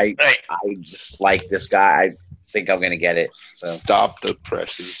 I just like this guy. I think I'm gonna get it. So Stop the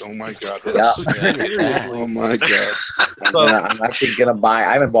presses. Oh my god. Yeah. Seriously. Oh my god. I'm actually gonna buy.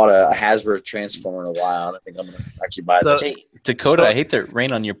 I haven't bought a Hasbro Transformer in a while. I think I'm gonna actually buy this. Hey, Dakota, I hate to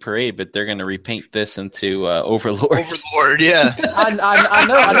rain on your parade, but they're going to repaint this into Overlord. Overlord, yeah. I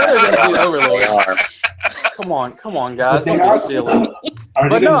know they're gonna do Overlord. They are. Come on, guys, don't be silly.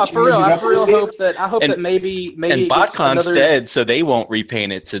 But no, for real, I hope that maybe And it gets Botcon's another dead, so they won't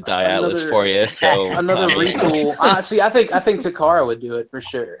repaint it to Dye Atlas for you. So another retool. I think Takara would do it for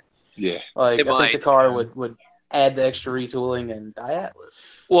sure. Yeah. Like It I might. think Takara would add the extra retooling and Dye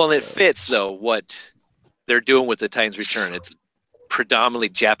Atlas. Well, and it So- fits, though, what they're doing with the Titans Return. It's predominantly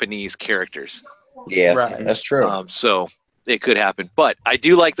Japanese characters. Yeah, Right. that's true. So it could happen. But I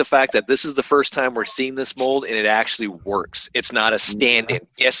do like the fact that this is the first time we're seeing this mold, and it actually works. It's not a stand-in.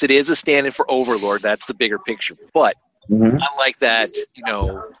 Yes, it is a stand-in for Overlord. That's the bigger picture. But Mhm. I like that,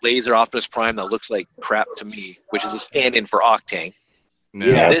 Laser Optimus Prime that looks like crap to me, which is a stand-in for Octane.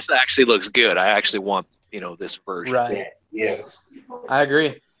 Yeah. This actually looks good. I actually want, this version. Right. Yeah. I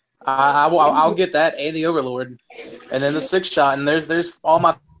agree. I'll get that and the Overlord, and then the 6-shot, and there's all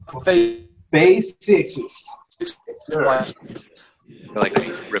my favorite. Phase 6s. I like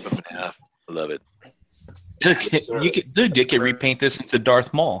to rip them in half. I love it. You can repaint this into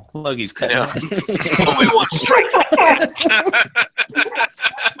Darth Maul. Look, he's cutting. I know. Obi-Wan strikes again.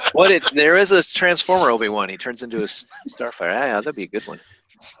 There is a Transformer Obi-Wan. He turns into a Starfire. Yeah, that'd be a good one.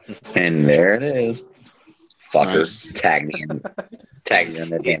 And there it is. Fuckers, tag me in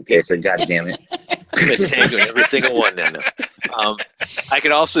that damn picture. God damn it. I'm gonna tag every single one then. I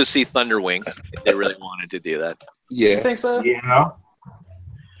could also see Thunderwing if they really wanted to do that. You Yeah. think so? Yeah.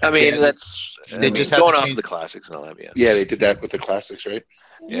 I mean, Yeah, that's just have going to off change- the classics and all that. Yeah. Yeah, they did that with the classics, right?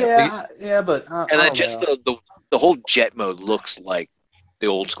 Yeah, but I And don't then just know. the whole jet mode looks like the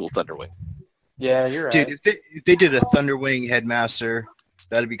old school Thunderwing. Yeah, you're right. Dude, if they did a Thunderwing Headmaster,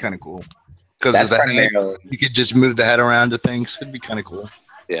 that'd be kind of cool. Because That's of the head, primarily you could just move the head around to things. It'd be kind of cool.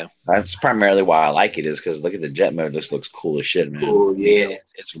 why I like it, is because look at the jet mode. This looks cool as shit, man. Cool, yeah.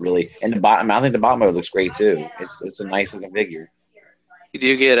 It's really, and the bottom. I think the bottom mode looks great too. It's a nice looking figure. You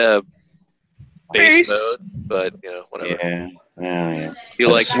do get a base mode, but whatever. Yeah. You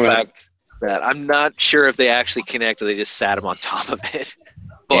like That's the fact that I'm not sure if they actually connect or they just sat him on top of it.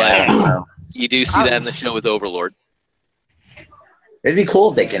 But Yeah. you do see that in the show with Overlord. It'd be cool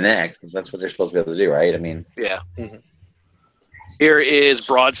if they connect, because that's what they're supposed to be able to do, right? I mean, Yeah. Mhm. Here is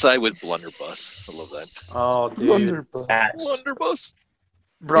Broadside with Blunderbuss. I love that. Oh, dude. that's, Blunderbuss. is this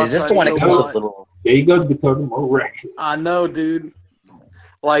the Broadside's one that so comes hot. with little? There you go, Dakota Mo Record. I know, dude.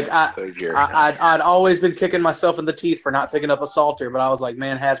 Like Jerry. I'd always been kicking myself in the teeth for not picking up a Salter, but I was like,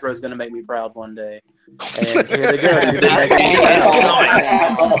 man, Hasbro's gonna make me proud one day. And here they go. Dude, they're making me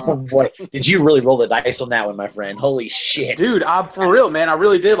proud. Oh, boy. Did you really roll the dice on that one, my friend? Holy shit! Dude, I'm for real, man. I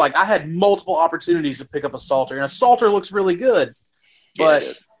really did. Like, I had multiple opportunities to pick up a Salter, and a Salter looks really good. But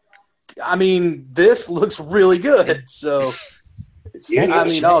I mean, this looks really good. So,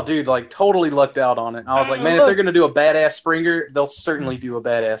 dude, like totally lucked out on it. I was like, man, if they're gonna do a badass Springer, they'll certainly do a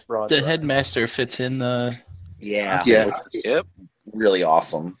badass The Broadside. Headmaster fits in the. Yeah, Yeah. it's Yep. really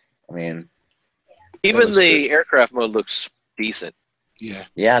awesome. I mean, Even looks the good. aircraft mode looks decent. Yeah.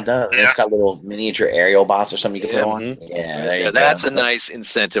 yeah, it does. Yeah. It's got little miniature aerial bots or something you can Yeah. put on. Mhm. Yeah, there you Yeah, go. that's a nice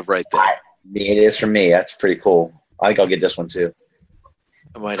incentive right there. It is for me. That's pretty cool. I think I'll get this one too.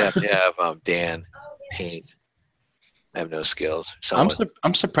 I might have to have Dan paint. I have no skills.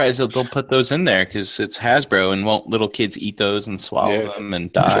 I'm surprised that they'll put those in there because it's Hasbro and won't little kids eat those and swallow Yeah. them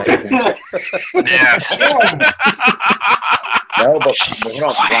and die. Yeah. No, but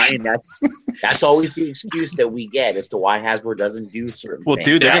Brian, that's always the excuse that we get as to why Hasbro doesn't do certain Well, things.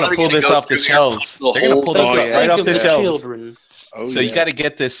 dude, they're Yeah, gonna they're pull gonna this go off the through here, shelves. the They're gonna whole pull thing. this Oh, yeah. right Think off of the the shelves. children. Oh, So you got to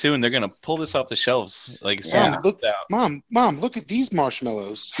get this soon. They're gonna pull this off the shelves like as soon as Mom, it look, comes out. Mom, look at these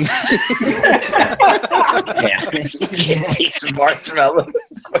marshmallows. Yeah. These marshmallows.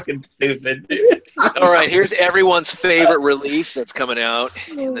 It's fucking stupid, dude. All right, here's everyone's favorite release that's coming out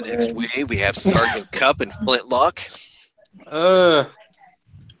in the next wave. We have Sergeant Cup and Flintlock.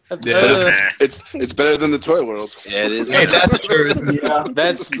 It's better than the Toy World. Yeah, it is. Hey, that's true. Yeah.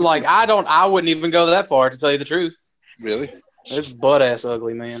 That's like I wouldn't even go that far to tell you the truth. Really? It's butt ass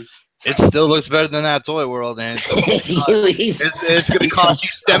ugly, man. It still looks better than that Toy World, and it's going to cost you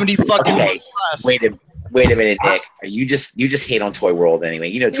 70 fucking Okay, less. wait a minute, Nick. Are you just hate on Toy World anyway?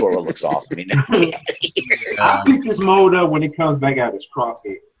 You know Toy World looks awesome. You know? I pick this mode up when it comes back out as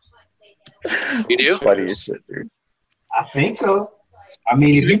Crosshair. You do? Funny as shit, dude. I think so. I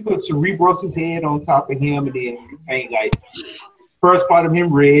mean, if you put Cerebros' head on top of him and then you paint like first part of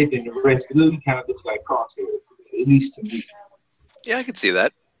him red and the rest blue, he kind of looks like Crosshair. At least to me. Yeah, I can see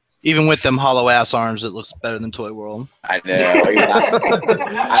that. Even with them hollow ass arms, it looks better than Toy World. I know.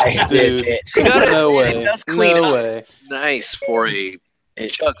 I Dude. did You got it. No way. It does clean No up way. nice for a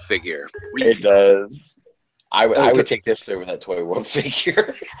Chuck figure. it does. I would take this over that Toy World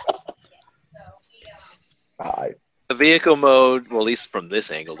figure. The vehicle mode, well, at least from this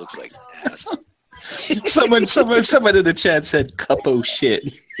angle, looks like ass. Someone in the chat said "cupo shit."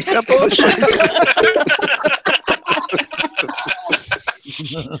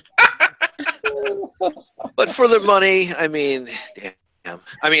 But for the money, I mean, damn.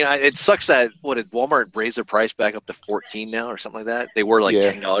 I mean, it sucks that did Walmart raise their price back up to $14 now or something like that? They were like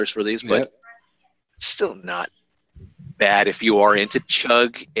 $10 for these, but it's still not bad if you are into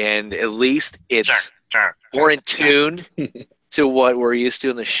Chug, and at least it's more in tune to what we're used to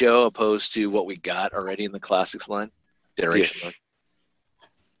in the show, opposed to what we got already in the classics line, generation line.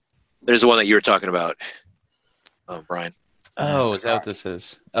 There's the one that you were talking about, Brian. Oh, is that what this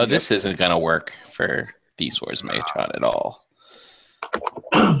is? Oh, this isn't gonna work for Beast Wars Megatron at all.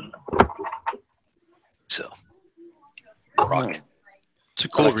 So, rock. It's a I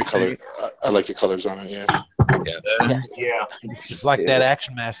cool like the color. I like the colors on it. Yeah. Yeah. Just like that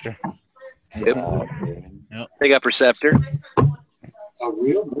Action Master. Yep. They got Perceptor. A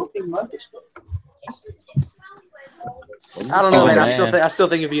real looking microscope. I don't know, Oh, man. man. I still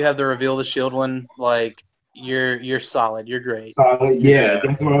think if you have the reveal the shield one, like you're solid. You're great. Yeah,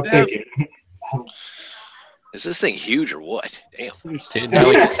 that's what I'm thinking. Is this thing huge or what? Damn. Dude, now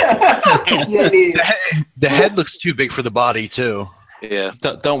we just, Yeah, it is. The head looks too big for the body, too. Yeah.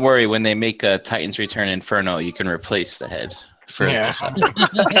 don't worry. When they make Titans Return Inferno, you can replace the head for Yeah.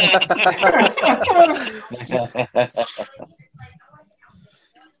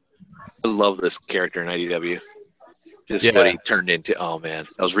 I love this character in IDW. Just Yeah. what he turned into. Oh, man.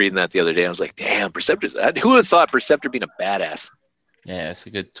 I was reading that the other day. I was like, damn, Perceptor's. Who would have thought Perceptor being a badass? Yeah, it's a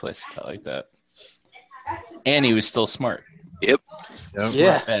good twist. I like that. And he was still smart. Yep.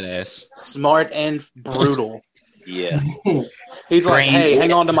 Yeah, Badass. smart and brutal. Yeah. He's like, Brains. hey,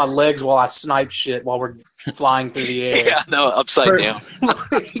 hang on to my legs while I snipe shit while we're flying through the air. Yeah, no, upside down.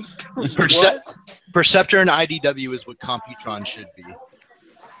 Perceptor and IDW is what Computron should be.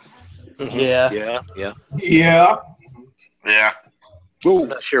 Yeah. Yeah, yeah. Yeah. Yeah. I'm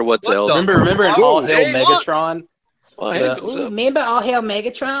not sure what the hell. Remember in Whoa, All Hail hey, Megatron? Oh, hey, what's up? Remember All Hail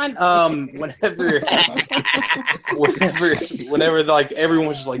Megatron? Whenever like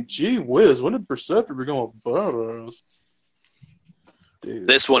everyone's just like, gee whiz, when did Perceptor become a badass? Dude,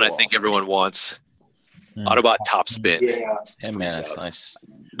 This one, so I think awesome. everyone wants. Autobot Top Spin. Yeah. Yeah, man, that's nice.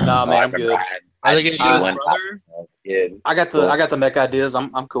 Nah, man, I'm good. I think it's I- brother. I got the mech ideas.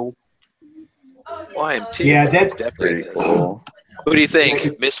 I'm cool. YMT. Yeah, that's definitely. Pretty cool. Who do you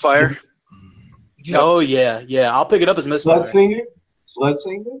think? Misfire? Oh yeah. I'll pick it up as Misfire. Sludsinger.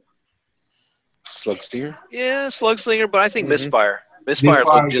 Slug Stinger. Yeah, Slugslinger, but I think Mhm. Misfire. Misfire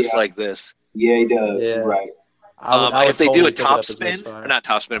Misfire, look just yeah. like this. Yeah, he does. Yeah. Right. I would If they do totally a pick it top up as spin, Misfire. or not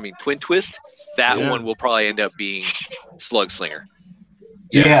top spin, I mean twin twist, that Yeah. one will probably end up being Slugslinger.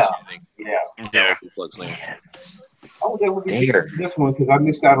 Yeah. I think Yeah. Yeah. Slugslinger. I was able to Dagger. get this one because I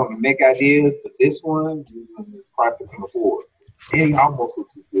missed out on the mech ideas, but this one is the price I can afford. And he almost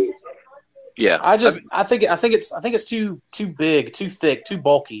looks as good. So. Yeah. I think it's too big, too thick, too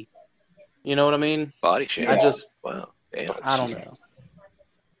bulky. You know what I mean? Body shape. I just Wow. Damn. I don't know.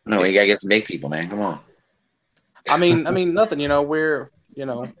 No, you gotta get some big people, man. Come on. I mean nothing. You know we're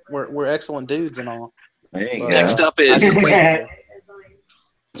excellent dudes and all. There you Well, go. Next up I is just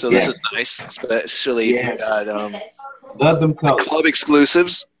so this Yes. is nice, especially if you got Love them colors. club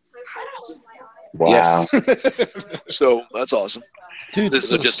exclusives. Wow. Yes. So that's awesome. Dude,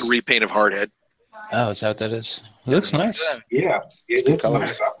 This is just a repaint of Hardhead. Oh, is that what that is? It looks nice. Yeah, it is Colors.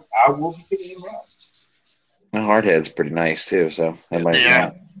 nice. I will be picking him up. My hardhead's pretty nice too, so I might.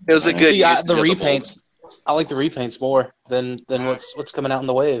 Yeah. It was a good. See, use the of mold. repaints. I like the repaints more than what's coming out in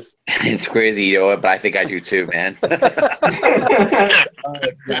the wave. It's crazy, you know what? But I think I do too, man.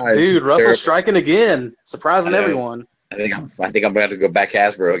 Dude, Russell's striking again, surprising I know. everyone. I think I'm about to go back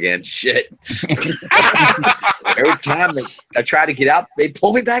Hasbro again. Shit. Every time I try to get out, they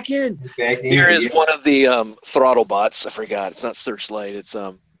pull me back in. Here is one of the throttle bots. I forgot. It's not Searchlight. It's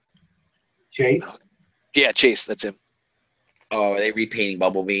Chase. Yeah, Chase. That's him. Oh, are they repainting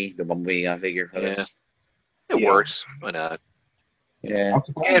Bumblebee? The Bumblebee figure. Yeah. It works. Why not? Yeah.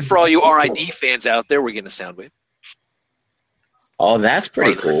 And for all you RID fans out there, we're getting a Soundwave. Oh, that's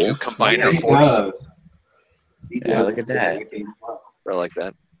pretty Or the new cool. Combiner He Force. does. He Yeah, does. look at that. I like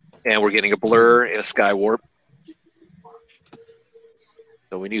that. And we're getting a Blur and a Sky Warp.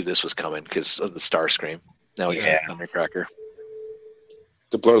 So we knew this was coming because of the Starscream. Now we just have Thundercracker.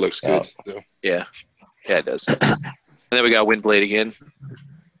 The blur looks good, though. Yeah. Yeah, it does. And then we got Windblade again.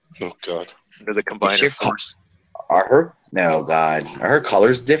 Oh, God. Under the Is Combiner your Force. Are her? No, God. Are her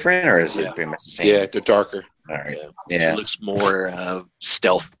colors different, or is it pretty much the same? Yeah, they're darker. All right. Yeah. Yeah. She looks more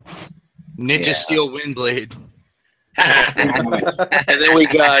stealth. Ninja Yeah. Steel Windblade. And then we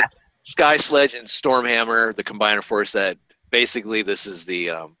got Sky Sledge and Stormhammer, the Combiner Force. That basically this is the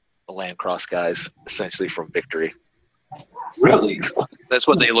Landcross guys, essentially from Victory. Really? That's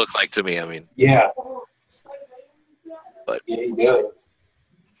what they look like to me. I mean, Yeah. But- yeah, he does.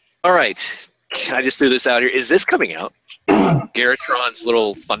 all right. I just threw this out here. Is this coming out? Garrotron's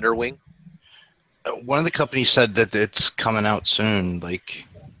little Thunderwing. One of the companies said that it's coming out soon. Like,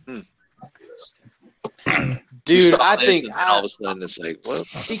 Dude, Saw I this, think and then all of a sudden it's like, what?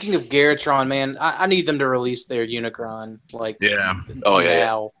 speaking of Garrotron, man, I need them to release their Unicron like yeah, Oh, yeah.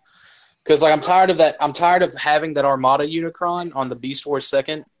 now. Because like I'm tired of that. I'm tired of having that Armada Unicron on the Beast Wars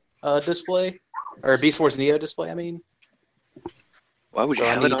second display, or Beast Wars Neo display. I mean, Why would So you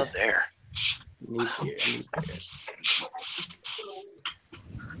I have it need- on there? need this.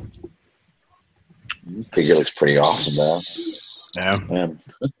 Figure looks pretty awesome, though. yeah. Man.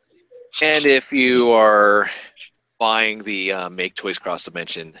 And if you are buying the Make Toys Cross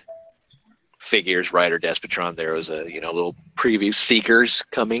Dimension figures, Rider Despotron, there was a little preview. Seekers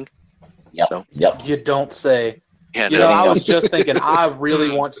coming. Yep. So Yep. You don't say. yeah, You know, I was just thinking, I really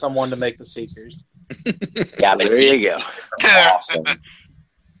want someone to make the Seekers. Yeah, but there you go. awesome.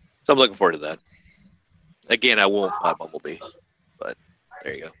 So I'm looking forward to that. Again, I won't buy Bumblebee, but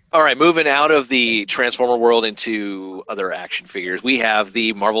there you go. All right, moving out of the Transformer world into other action figures, we have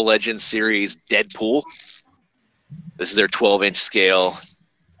the Marvel Legends series Deadpool. This is their 12-inch scale,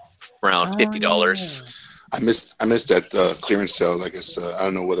 around $50. I missed that clearance sale. I guess I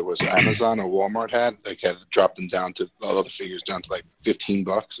don't know whether it was Amazon or Walmart had dropped them down to all other figures down to like $15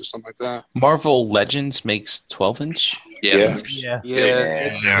 or something like that. Marvel Legends makes 12-inch. Yeah. Yeah.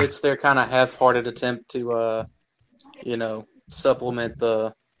 Yeah, it's their kind of half-hearted attempt to, supplement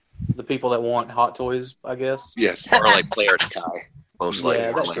the people that want Hot Toys, I guess. Yes. Or like Players Kai, most likely.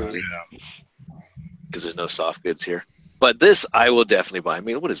 Yeah, that's true. Because there's no soft goods here. But this I will definitely buy. I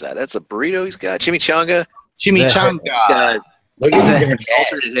mean, what is that? That's a burrito he's got. Chimichanga. Chimichanga. Got Look at that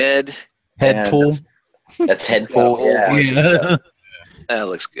alternate head. Head Yeah, tool. That's Headpool. Yeah. Yeah. That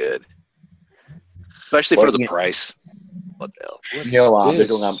looks good. Especially Well, for the you- price. What the hell? You know, they're This.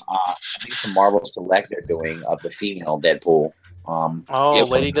 doing I think the Marvel Select they're doing of the female Deadpool. Oh, Yeah,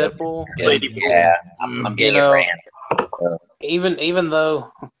 Lady Deadpool. Yeah, I'm getting You know, it for Ann. Even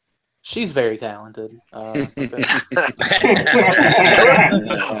though she's very talented. Okay.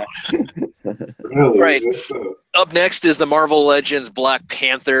 Really? Right. That's, Up next is the Marvel Legends Black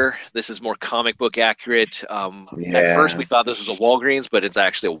Panther. This is more comic book accurate. At Yeah. first, we thought this was a Walgreens, but it's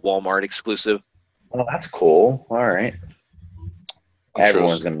actually a Walmart exclusive. Oh, that's cool. All right. I'm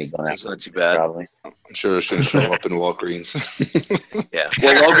Everyone's sure, going to be going It's after not it, too bad. probably. I'm sure it's going to show up in Walgreens. Yeah.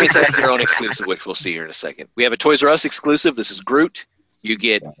 Well, Walgreens has their own exclusive, which we'll see here in a second. We have a Toys R Us exclusive. This is Groot. You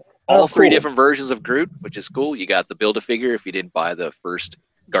get all three cool. different versions of Groot, which is cool. You got the Build-A-Figure if you didn't buy the first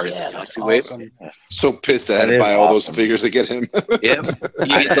Guardians Yeah, of the that's Galaxy wave. awesome. So pissed I had That to is buy all awesome. those figures to get him. Yeah.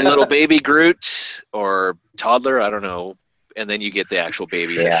 You get the little baby Groot or toddler, I don't know. And then you get the actual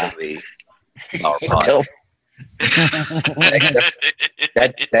baby Yeah. that's in the Power Pod. Tell-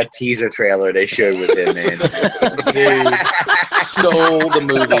 that teaser trailer they showed with him, man. Dude, stole the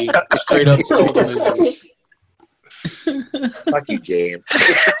movie. Straight up stole the movie. Fuck you, James.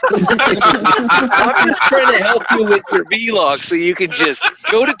 I'm just trying to help you with your vlog so you can just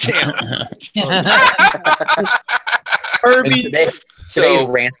go to town. And Today's So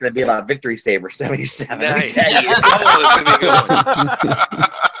rant's going to be about Victory Saber 77. let me nice. tell you. Oh, that's gonna be a good one.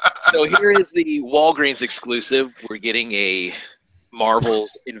 So here is the Walgreens exclusive. We're getting a Marvel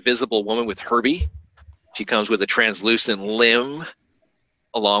Invisible Woman with Herbie. She comes with a translucent limb,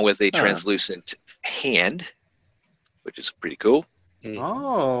 along with a translucent hand, which is pretty cool.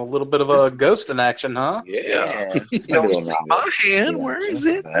 Oh, a little bit of a ghost in action, huh? Yeah. It's gonna be a little My hand, where is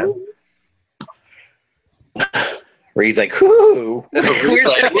it? Reed's like, whoo. Reed's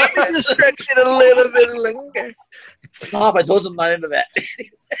like, let me stretch it a little bit longer. Mom, I told him not into that.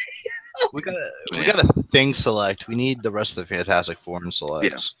 We got a thing select. We need the rest of the Fantastic Four in select.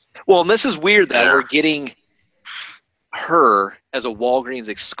 Yeah. Well, and this is weird that we're getting her as a Walgreens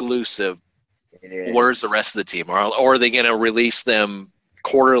exclusive. Where's the rest of the team? Or are they going to release them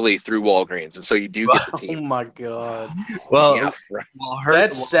quarterly through Walgreens? And so you do get the Oh team. my god. Well, Yeah.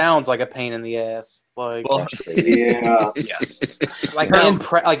 That sounds like a pain in the ass. Like, Yeah.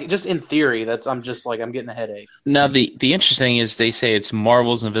 like just in theory, I'm getting a headache. Now the interesting is they say it's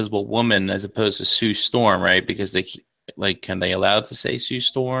Marvel's Invisible Woman as opposed to Sue Storm, right? Because they can they allowed to say Sue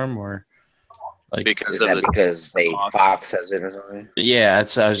Storm or like Because Is of that the because Fox has it or something? yeah,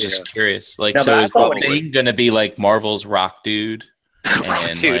 I was just curious. Like, No, so but I is thought the thing gonna be like Marvel's Rock Dude?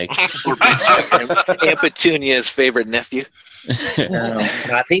 And Dude. like Aunt Petunia's favorite nephew. No,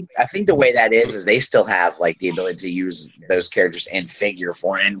 I think the way that is they still have like the ability to use those characters in figure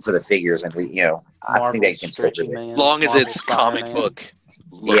form and for the figures, and I think they Marvel's can still stretchy do it. man. As long as Marvel's it's Spider-Man. comic book.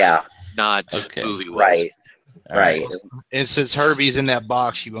 look, Yeah, Not Okay. movie wise. right, All right. And since Herbie's in that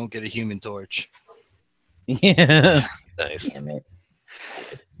box, you won't get a Human Torch. Yeah. Nice. Damn it!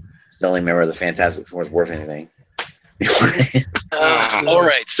 The only member of the Fantastic Four is worth anything. All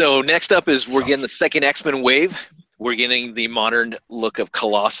right. So next up is we're getting the second X-Men wave. We're getting the modern look of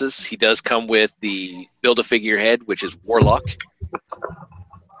Colossus. He does come with the Build-A-Figure head, which is Warlock.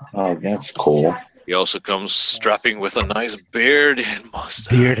 Oh, that's cool. He also comes strapping with a nice beard and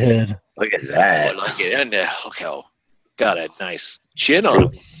mustache. Beard head. Look at that. I like it. And look how got a nice chin on him.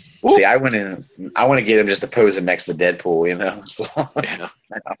 See, I want to get him just to pose him next to Deadpool, you know. So, Yeah.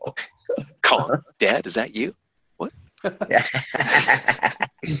 Call him. Dad, is that you?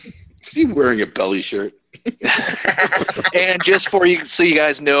 Is he wearing a belly shirt? And just for you, so you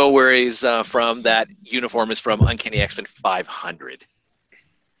guys know where he's from, that uniform is from Uncanny X-Men 500.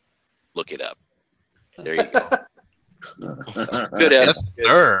 Look it up. There you go. Good, Ed. Yes,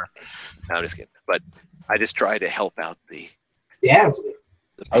 sir. No, I'm just kidding. But I just try to help out the. Yeah.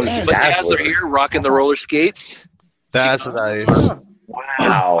 Oh, But that's Dazzler here, rocking the roller skates. That's nice.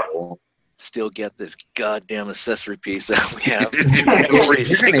 wow. Still get this goddamn accessory piece that we have every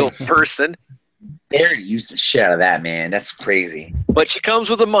single person. They're used to shit out of that, man. That's crazy. But she comes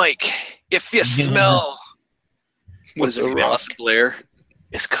with a mic. If you smell, what is it? With a rock. Allison Blair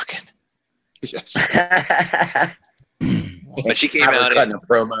is cooking. Yes. But she came out cutting in a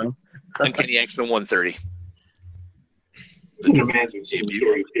promo. Uncanny X-Men 130. You can imagine Jim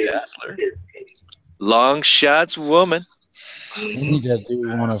Carrey. Dazzler. Long shots woman. We need to do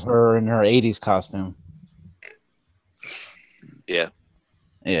one of her in her 80s costume. Yeah,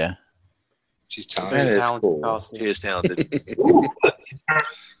 Yeah. She's That talented. is Talented cool. costume. she is talented. Ooh,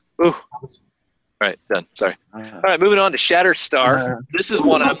 Ooh. All right, done. Sorry. All right, moving on to Shatterstar. This is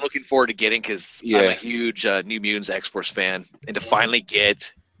one I'm looking forward to getting because I'm a Yeah. huge New Mutants X-Force fan, and to finally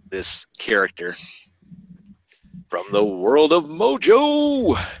get this character from the world of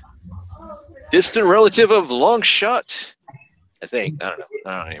Mojo, distant relative of Longshot, I think. I don't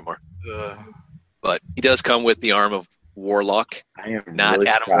know anymore. But he does come with the arm of Warlock, I am not really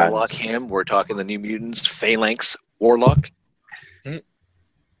Adam surprised. Warlock. Him. We're talking the New Mutants Phalanx Warlock.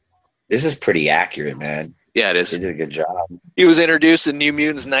 This is pretty accurate, man. Yeah, it is. They did a good job. He was introduced in New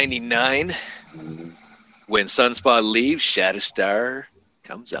Mutants 99. Mhm. When Sunspot leaves, Shatterstar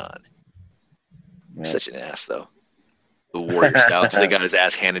comes on. Yeah. Such an ass, though. The warrior style. So they got his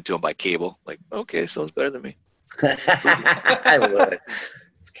ass handed to him by Cable. Like, okay, someone's better than me. I love it.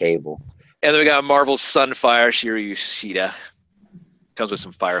 It's Cable. And then we got Marvel's Sunfire, Shiri Yoshida. Comes with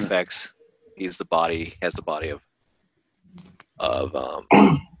some fire effects. Has the body of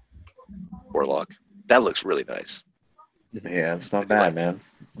Warlock. That looks really nice. Yeah, it's not bad, man.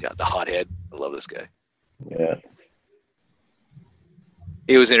 Got the hot head. I love this guy. Yeah.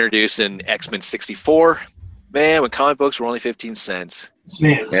 He was introduced in X-Men 64. Man, when comic books were only 15 cents.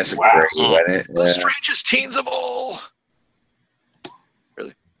 man, That's wow. great, wasn't it? The Yeah. strangest teens of all.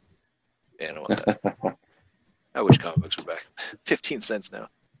 Really? Yeah, I don't want that. I wish comic books were back. 15 cents now.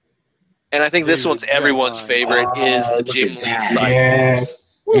 And I think this Dude, one's everyone's yeah. favorite is the look Jim at Lee that. side.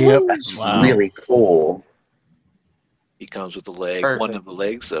 Yes. Yep. That's Wow. really cool. He comes with the leg, Perfect. one of the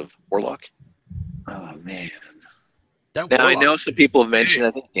legs of Warlock. Oh man. That Now I Warlock- know some people have mentioned. I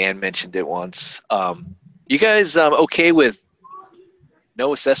think Dan mentioned it once. You guys okay with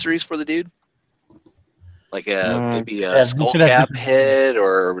no accessories for the dude? Like maybe a yeah, skull you could have cap head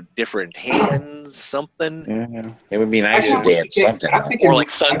or different hands, something, Yeah. It would be nice if they had something. I think or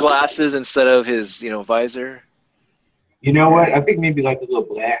like sunglasses instead of his visor. You know what? I think maybe like a little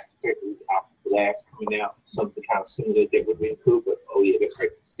blast effect, this optic blast coming out, something kind of similar that would be cool. But oh yeah, that's right,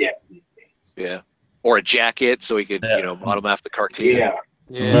 it's Japanese things. Yeah, or a jacket so he could model after the cartoon. Yeah.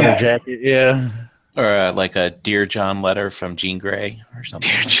 Yeah. Leather jacket. Yeah. Or like a Dear John letter from Jean Grey or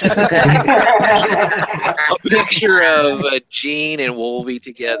something. A picture of Gene and Wolvie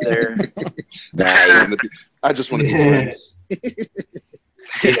together. Nice. I just want to be friends.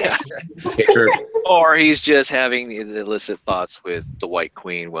 Yeah. Picture. Or he's just having the illicit thoughts with the White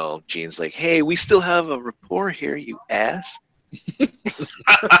Queen. Well, Gene's like, "Hey, we still have a rapport here, you ass." Is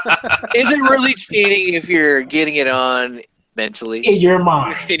it really cheating if you're getting it on mentally In your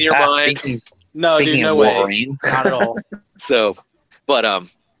mind. in your mind? No, dude, Speaking no of way. Wolverine. Not at all. So, but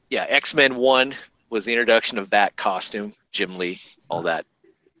yeah, X-Men 1 was the introduction of that costume, Jim Lee, all that.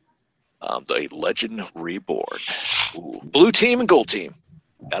 The Legend Reborn. Ooh. Blue team and gold team.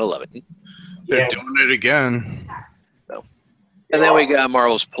 Gotta love it. They're Yeah. doing it again. And then we got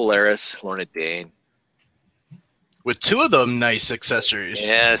Marvel's Polaris, Lorna Dane. With two of them nice accessories.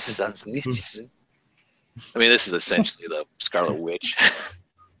 Yes, sons of bitches. I mean, this is essentially the Scarlet Witch.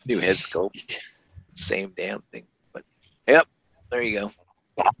 New head sculpt. Same damn thing. But, yep, there you go.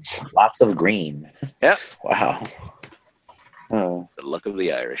 Lots of green. Yep. Wow. Oh. The luck of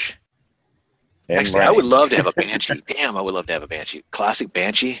the Irish. and Actually, I right. would love to have a Banshee. Damn, I would love to have a Banshee. Classic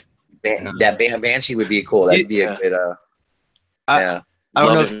Banshee. That Banshee would be cool. That'd be a good. Yeah. I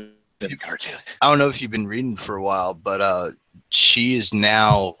don't know Love if it in the cartoon. I don't know if you've been reading for a while, but she is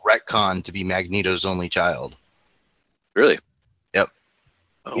now retconned to be Magneto's only child. Really? Yep.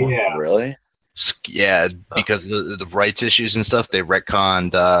 Oh, Yeah. Really? Yeah, because of the rights issues and stuff, they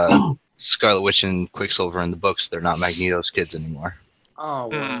retconned Scarlet Witch and Quicksilver in the books. They're not Magneto's kids anymore. Oh,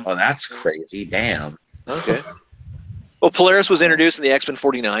 wow. Oh, that's crazy. Damn. Okay. Well, Polaris was introduced in the X-Men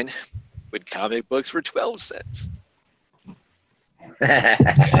 49 with comic books for 12 cents.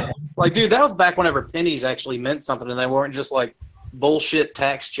 Like, dude, that was back whenever pennies actually meant something and they weren't just like bullshit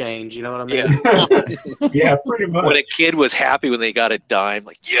tax change. You know what I mean? Yeah. Yeah, pretty much. When a kid was happy when they got a dime,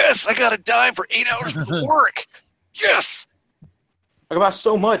 like, yes, I got a dime for 8 hours of work. Yes. I could buy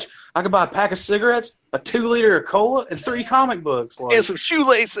so much. I could buy a pack of cigarettes, a 2-liter of cola, and 3 comic books. Like, And some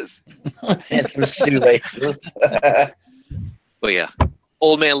shoelaces. And some shoelaces. But yeah,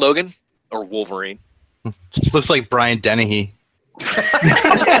 Old Man Logan or Wolverine. Just looks like Brian Dennehy.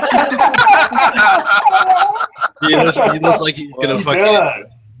 He looks like he's gonna fucking.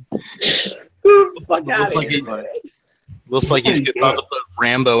 Looks like he's about to put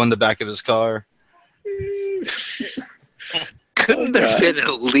Rambo in the back of his car. Couldn't there been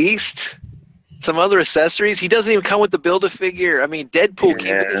at least some other accessories? He doesn't even come with the Build-A-Figure. I mean, Deadpool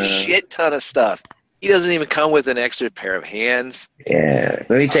came with a shit ton of stuff. He doesn't even come with an extra pair of hands. Yeah.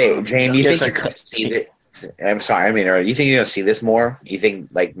 Let me tell you, James, you Yes, think I you're going to see that? I'm sorry, I mean, you think you're going to see this more? You think,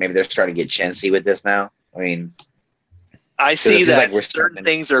 like, maybe they're starting to get chintzy with this now? I mean, I it see seems that like we're certain starting-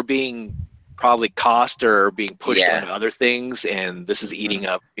 things are being probably cost or being pushed Yeah. onto other things, and this is eating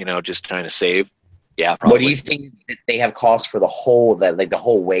up, just trying to save. Yeah, probably. what do you think that they have costs for the whole, the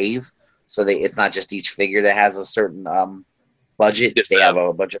whole wave? So it's not just each figure that has a certain budget. Just They the have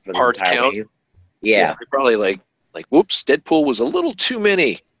a budget for the parts entire count? wave. Yeah. They're probably like, whoops, Deadpool was a little too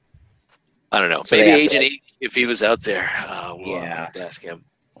many. I don't know. So Maybe they have to, Agent like- H, if he was out there, we'll Yeah. have to ask him.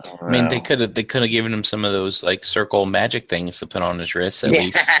 I mean, they could have given him some of those like circle magic things to put on his wrists at Yeah.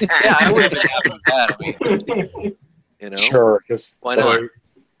 least. Yeah, I would have been happy with that. I mean, Sure. Because why not?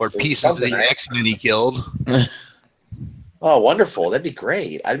 Or pieces of something, the right? X-Men he killed. oh, wonderful. That'd be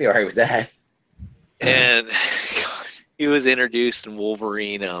great. I'd be all right with that. And he was introduced in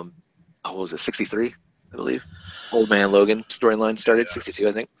Wolverine. What was it, 63, I believe? Old Man Logan storyline started 62,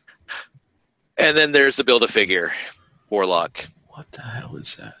 I think. And then there's the Build-A-Figure, Warlock. What the hell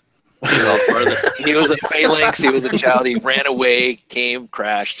is that? He was all part of he was a phalanx. He was a child. He ran away,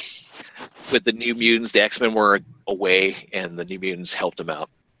 crashed with the New Mutants. The X-Men were away, and the New Mutants helped him out.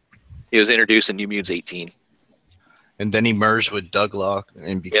 He was introduced in New Mutants 18. And then he merged with Douglock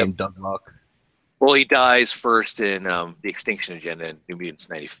and became Douglock. Well, he dies first in the Extinction Agenda in New Mutants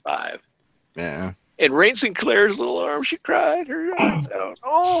 95. Yeah. And Rain Sinclair's little arm, she cried her eyes out.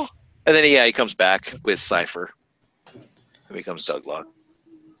 Oh. And then, he comes back with Cypher. And becomes Douglock.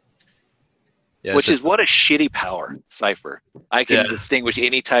 Yeah, Which so- is what a shitty power, Cypher. I can distinguish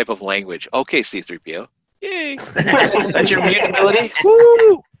any type of language. Okay, C-3PO. Yay. That's your mutant ability?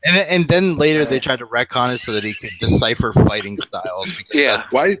 Woo! and then later they tried to retcon it so that he could decipher fighting styles. Because Yeah.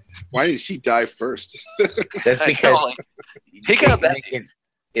 Why does he die first? That's I know, because like, take out that.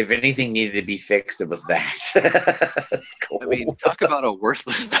 if anything needed to be fixed, it was that. Cool. I mean, talk about a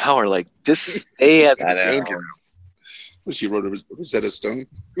worthless power. Like, just stay at I the know. danger room. She wrote a Rosetta Stone.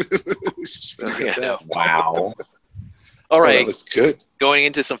 Yeah. Wow. All Oh, right. that looks good. Going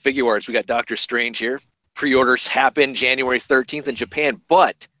into some figure arts, we got Doctor Strange here. Pre-orders happen January 13th in Japan,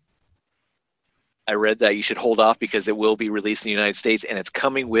 but I read that you should hold off because it will be released in the United States, and it's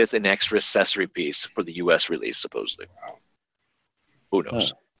coming with an extra accessory piece for the U.S. release, supposedly. Who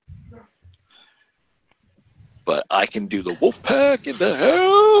knows? But I can do the wolf pack in the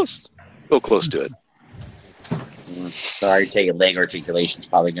house. Go close to it. Sorry, taking leg articulation's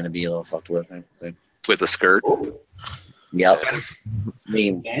probably going to be a little fucked with. I think. With a skirt. Yep. I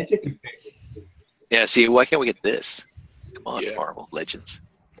mean, Magic. Yeah, see, why can't we get this? Come on, Yeah. Marvel Legends.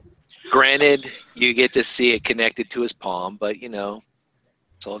 Granted, you get to see it connected to his palm, but you know,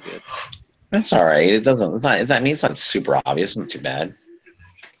 it's all good. that's all right. It doesn't. It's not. I mean, it's not super obvious. It's not too bad.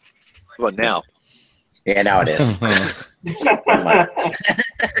 How about now? Yeah, now it is.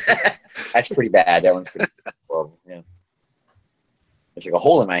 That's pretty bad. That one's pretty horrible. Yeah. It's like a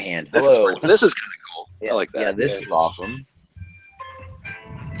hole in my hand. Hello. This is kind of cool. Yeah, I like that. Yeah, this is awesome.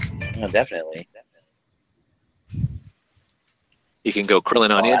 Yeah, definitely. You can go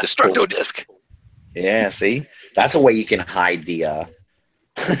Krillin on Oh, you, that's Destructo cool. Disc. Yeah, see? That's a way you can hide the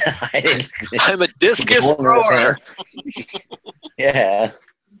I'm a discus Hole in his thrower. hand. Yeah.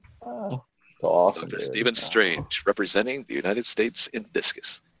 Oh, it's awesome. Dr. dude. Stephen Strange, representing the United States in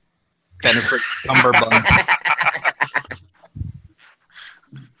discus. Benefit Cumberbund.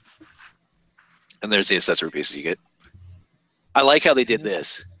 And there's the accessory pieces you get. I like how they did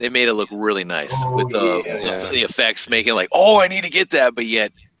this. They made it look really nice with the effects, making like, oh, I need to get that, but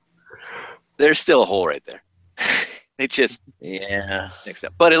yet there's still a hole right there. It just mixed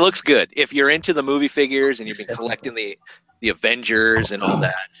up. But it looks good. If you're into the movie figures and you've been collecting the Avengers and all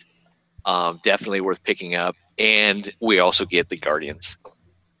that, definitely worth picking up. And we also get the Guardians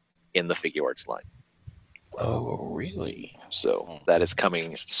in the figure arts line. Oh, really? So that is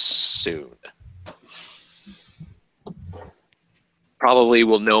coming soon. Probably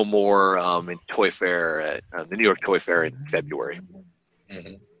we'll know more in Toy Fair at the New York Toy Fair in February.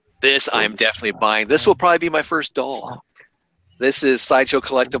 Mhm. This I'm definitely buying. This will probably be my first doll. This is Sideshow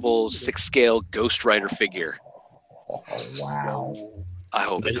Collectibles 6-scale Ghost Rider figure. Oh, wow. I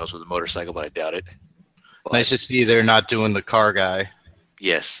hope it comes with a motorcycle, but I doubt it. But Nice to see they're not doing the car guy.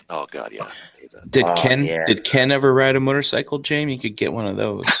 yes. Oh God, yeah. Did Oh, Ken yeah. did Ken ever ride a motorcycle, Jamie? You could get one of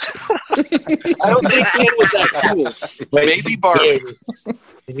those. I don't think Ken was that cool. But Maybe if Barbie. he did-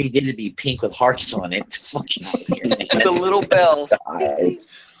 If he did, it'd be pink with hearts on it. Fucking With a little bell. God.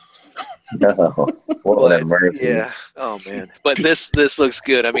 No. What a mercy. Yeah. Oh man. But this looks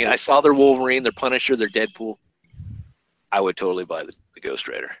good. I mean, I saw their Wolverine, their Punisher, their Deadpool. I would totally buy the Ghost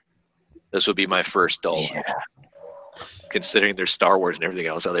Rider. This would be my first doll. Yeah. Considering there's Star Wars and everything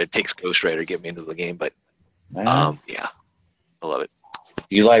else out there, it takes Ghost Rider to get me into the game. But yeah, I love it.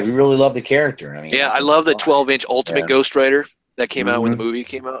 You really love the character. I mean, Yeah, I love the 12-inch Ultimate Yeah. Ghost Rider that came out when the Mhm. movie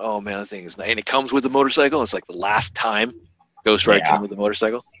came out. Oh man, that thing is nice. And it comes with a motorcycle. It's like the last time Ghost Rider Yeah. came with a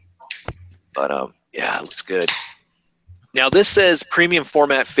motorcycle. But yeah, it looks good. Now this says premium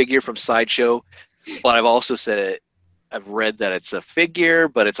format figure from Sideshow, but I've also I've read that it's a figure,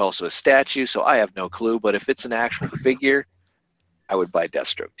 but it's also a statue, so I have no clue. But if it's an actual figure, I would buy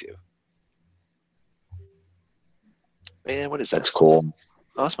Deathstroke too. Man, what is that? That's cool.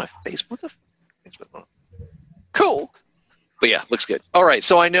 Oh, that's my face. What the? Cool. But yeah, looks good. All right,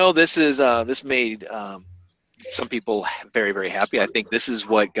 so I know this is this made some people very, very happy. I think this is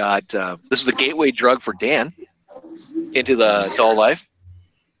what got this is the gateway drug for Dan into the doll life.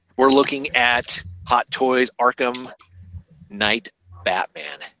 We're looking at Hot Toys Arkham Knight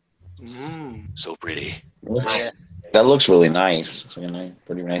Batman. So pretty. That looks really nice. It's like a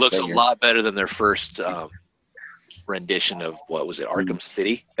pretty nice Looks figure. a lot better than their first rendition of what was it, Arkham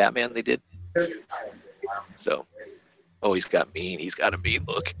City Batman they did. So, oh, he's got a mean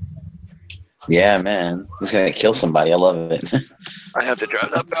look. Yeah, man. He's going to kill somebody. I love it. I have to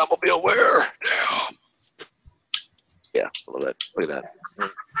drive that Batmobile where? Yeah, I love that. Look at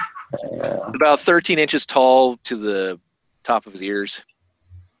that. About 13 inches tall to the top of his ears.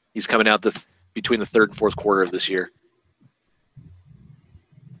 He's coming out between the third and fourth quarter of this year.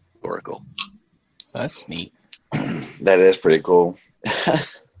 Oracle. That's neat. That is pretty cool.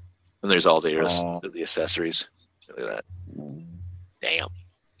 And there's all the accessories. Look at that. Damn.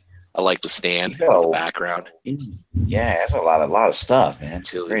 I like the stand, the background. Yeah, that's a lot of stuff, man.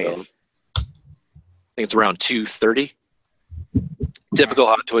 Great. I think it's around $230. Typical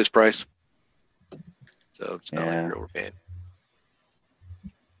Hot Toys price. So it's not like you're overpaying.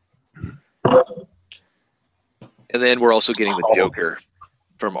 And then we're also getting the Joker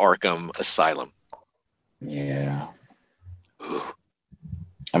from Arkham Asylum. Yeah. Ooh.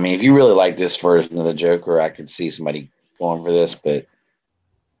 I mean, if you really like this version of the Joker, I could see somebody going for this, but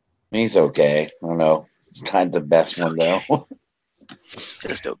I mean, he's okay. I don't know. It's not the best one, though. It's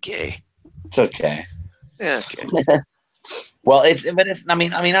just okay. It's okay. Yeah, okay. Well, I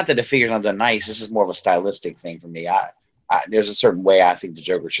mean, not that the figure's not that nice. This is more of a stylistic thing for me. There's a certain way I think the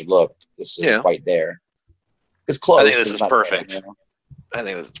Joker should look. This isn't quite there. It's close. I think this is perfect. There, you know? I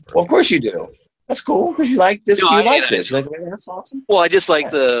think this is perfect. Well, of course you do. That's cool because you like this. No, you like this. You're like, that's awesome. Well, I just like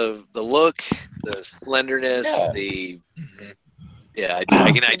the look, the slenderness, I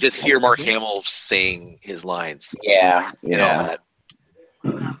just hear Mark Hamill saying his lines. Yeah, you know.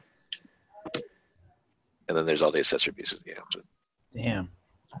 And then there's all the accessory pieces. Yeah. Damn.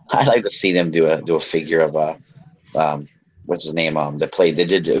 I'd like to see them do a figure of what's his name? Who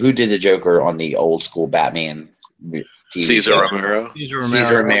did the Joker on the old school Batman TV Cesar show? Romero.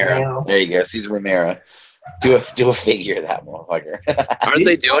 Cesar Romero. There you go, Cesar Romero. Do a figure of that motherfucker. Aren't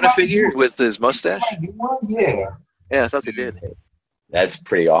they doing a figure with his mustache? Yeah. Yeah, I thought they did. That's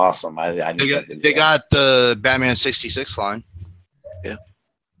pretty awesome. They got the Batman 66 line. Yeah.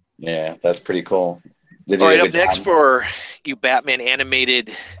 Yeah, that's pretty cool. All right, up next for you Batman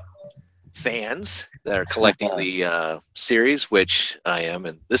animated fans that are collecting the series, which I am,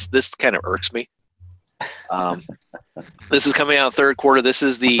 and this kind of irks me. This is coming out third quarter. This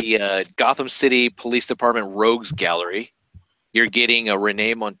is the Gotham City Police Department Rogues Gallery. You're getting a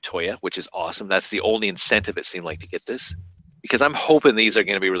Renee Montoya, which is awesome. That's the only incentive it seemed like to get this, because I'm hoping these are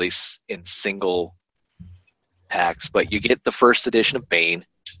going to be released in single packs. But you get the first edition of Bane.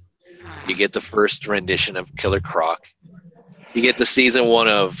 You get the first rendition of Killer Croc. You get the season 1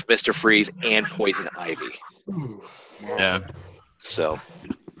 of Mr. Freeze and Poison Ivy. Yeah. So,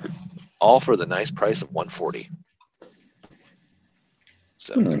 all for the nice price of $140.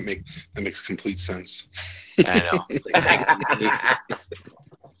 So that makes complete sense. I know.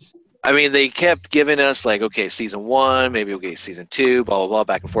 I mean, they kept giving us like, okay, season 1, maybe we'll get season 2, blah blah blah,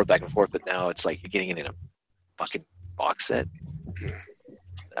 back and forth. But now it's like you're getting it in a fucking box set.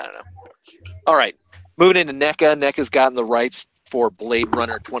 I don't know. All right, moving into NECA. NECA's gotten the rights for Blade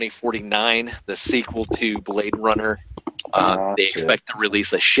Runner 2049, the sequel to Blade Runner. They expect to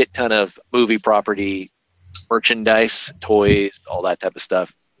release a shit ton of movie property, merchandise, toys, all that type of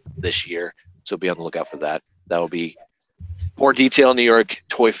stuff this year. So be on the lookout for that. That will be more detail New York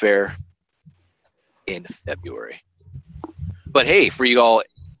Toy Fair in February. But hey, for you all,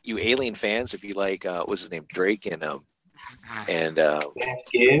 you Alien fans, if you like, what's his name, Drake and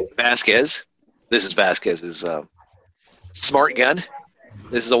Vasquez. This is Vasquez's smart gun.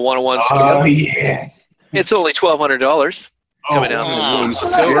 This is a 1-on-1 scale. Oh yeah. It's only $1,200 coming out.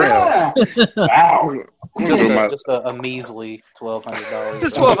 Wow. Just a measly $1,200.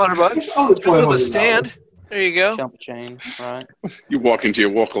 It's $1,200. With a stand. There you go. Jump chain, right? You walk into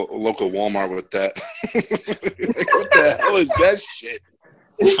your local Walmart with that. What the hell is that shit?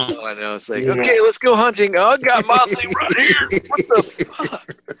 Oh, I know. It's like, okay, let's go hunting. Oh, I got my thing right here. What the fuck?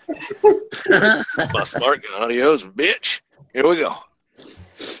 My smart gun audios, bitch. Here we go.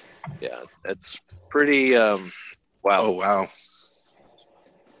 Yeah, that's pretty. Wow. Oh wow.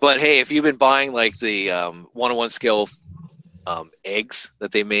 But hey, if you've been buying like the 1-on-1 scale eggs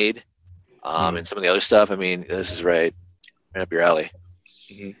that they made, and some of the other stuff, I mean, this is right up your alley.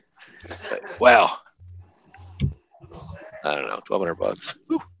 But, wow. I don't know, $1,200.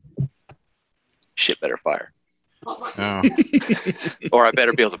 Whew. Shit better fire. Oh. Or I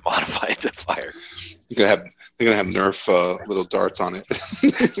better be able to modify it to fire. They're gonna have Nerf little darts on it.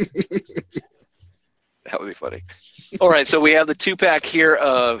 That would be funny. All right, so we have the 2-pack here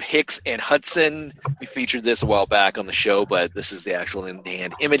of Hicks and Hudson. We featured this a while back on the show, but this is the actual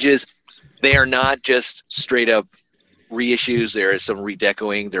in-hand images. They are not just straight up reissues. There is some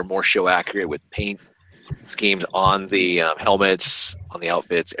redecoing. They're more show accurate with paint schemes on the helmets, on the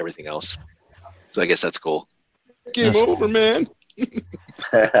outfits, everything else. So I guess that's cool. Game over, man.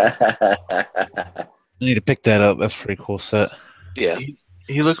 I need to pick that up. That's a pretty cool set. Yeah.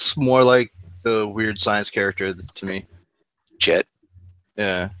 He looks more like the weird science character to me. Chet.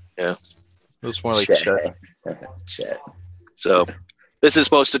 Yeah. Yeah. It looks more like Chet. Chet. So this is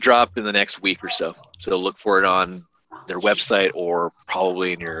supposed to drop in the next week or so. So look for it on their website or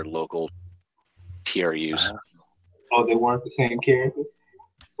probably in your local TRUs. Oh, they weren't the same character?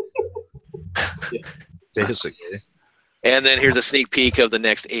 Basically. And then here's a sneak peek of the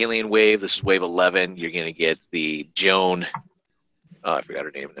next Alien Wave. This is Wave 11. You're going to get the Joan. Oh, I forgot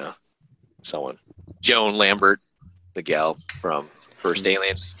her name now. Joan Lambert, the gal from First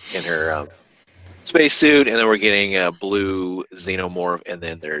Alien, in her spacesuit. And then we're getting a blue xenomorph. And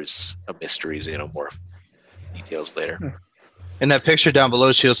then there's a mystery xenomorph. Details later. In that picture down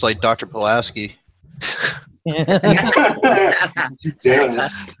below, she looks like Dr. Pulaski. Yeah.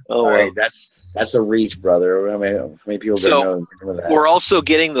 All right, that's a reach, brother. I mean, how many people don't know that? We're also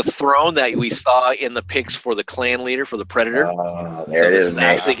getting the throne that we saw in the pics for the clan leader for the Predator. There it This is, is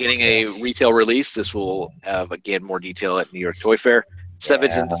man. actually getting a retail release. This will have, again, more detail at New York Toy Fair.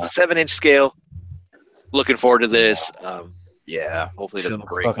 7-inch scale. Looking forward to this. Yeah. Hopefully it doesn't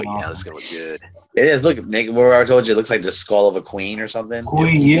Looks break, but fucking yeah, awesome. it's going to look good. It is. Look, Nick, where I told you, it looks like the skull of a queen or something.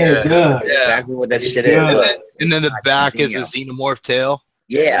 Queen, yeah, it does. That's exactly what that shit Yeah. is. Look. And then the back is a xenomorph tail.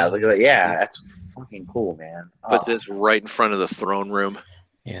 Yeah, look at that. Yeah, that's fucking cool, man. Put this right in front of the throne room.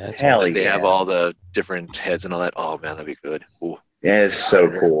 Yeah, that's Hell awesome. They yeah. have all the different heads and all that. Oh, man, that'd be good. Ooh. Yeah, it's so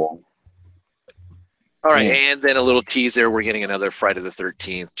cool. All right, Yeah. and then a little teaser. We're getting another Friday the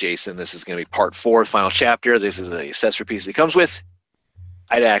 13th. Jason, this is going to be part 4, final chapter. This is the accessory piece it comes with.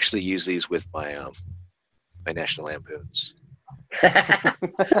 I'd actually use these with my my National Lampoons. That's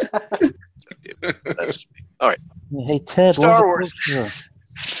just me. All right. Hey Ted, Star where's the Wars. picture?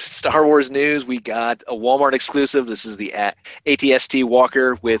 Star Wars news. We got a Walmart exclusive. This is the ATST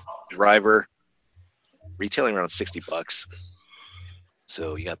Walker with driver, retailing around $60.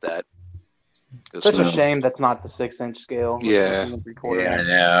 So you got that. Goes Such a for- shame that's not the 6-inch scale. Yeah. Yeah, I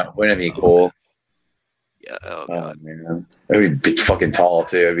know. Wouldn't it be cool? Yeah. Oh Oh, god. man. It would be fucking tall,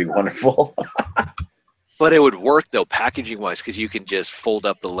 too. It'd be wonderful. But it would work though, packaging wise, because you can just fold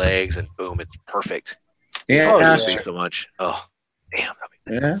up the legs and boom, it's perfect. Yeah, Oh, that's yeah. Thanks so much. Oh, damn.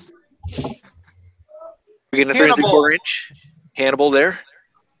 yeah. We're getting a Hannibal. 3.75-inch Hannibal there.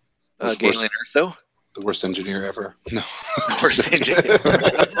 That's Galen Urso. The worst engineer ever. No. Worst engineer.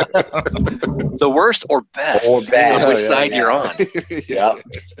 The worst or best? Or depending on bad. which Yeah, side yeah. you're on. Yeah. Yep,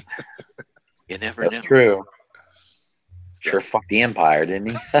 You never that's know. true. Sure fucked the Empire, didn't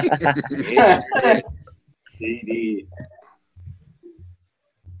he? CD.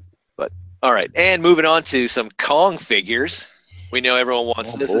 All right, and moving on to some Kong figures. We know everyone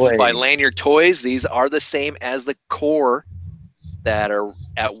wants Oh, this. This boy. is by Lanyard Toys. These are the same as the core that are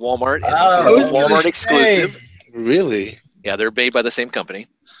at Walmart. And Oh, this is a Walmart exclusive. Really? Yeah, they're made by the same company.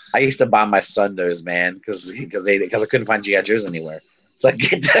 I used to buy my son those, man, because I couldn't find G.I. Joes anywhere. So I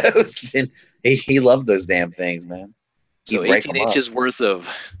get those, and he loved those damn things, man. He'd So break 18 them up. inches worth of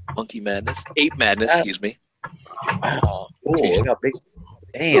Monkey Madness. Ape Madness, excuse me. Wow. Ooh, look how big.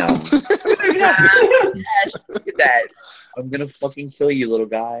 Damn. Yes, look at that. I'm gonna fucking kill you, little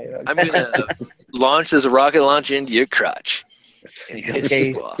guy. I'm going to launch this rocket launch into your crotch. And you piss Okay.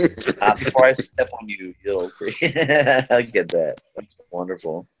 you off. Before I step on you, you little I get that. That's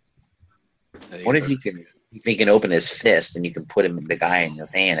wonderful. There you What go. if he can open his fist and you can put him the guy in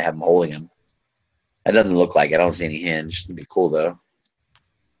his hand and have him holding him? That doesn't look like it. I don't see any hinge. It'd be cool though.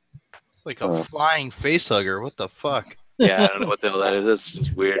 Like a flying face hugger. What the fuck? Yeah, I don't know what the hell that is. That's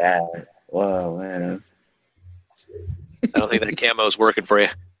just weird. Yeah. Whoa, man. I don't think that camo is working for you.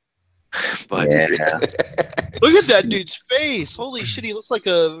 But Yeah. Look at that dude's face. Holy shit, he looks like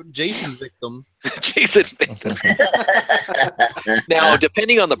a Jason victim. Jason Victim. Now,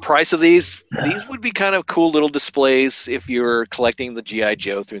 depending on the price of these would be kind of cool little displays if you're collecting the G.I.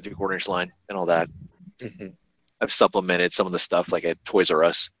 Joe 3 3/4-inch line and all that. Mhm. I've supplemented some of the stuff like at Toys R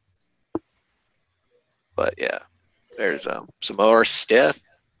Us. But yeah, there's some more stuff.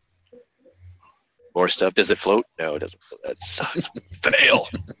 More stuff. Does it float? No, it doesn't float. That sucks. Fail.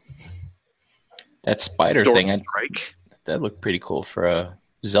 That spider Storm thing, Strike. that looked pretty cool for a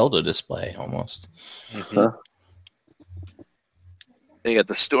Zelda display almost. Mhm. They got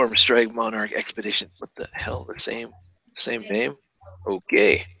the Storm Strike Monarch Expedition. What the hell? The same name?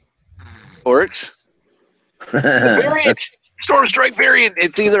 Okay. Oryx? Variant. Storm Strike variant.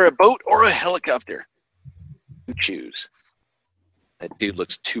 It's either a boat or a helicopter. You choose. That dude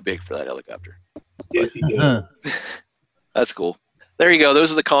looks too big for that helicopter. Yes, he does. That's cool. There you go.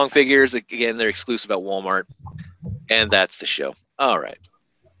 Those are the Kong figures. Again, they're exclusive at Walmart. And that's the show. All right.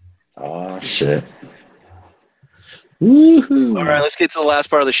 Oh shit. Woohoo. All right, let's get to the last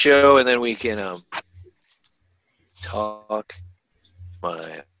part of the show, and then we can talk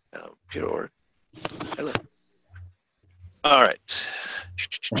my computer. Hello. All right.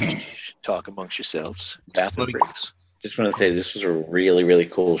 Talk amongst yourselves. Bathroom breaks. Just want to say this was a really, really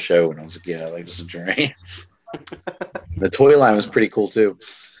cool show when I was a kid. I liked Centurions. The toy line was pretty cool too.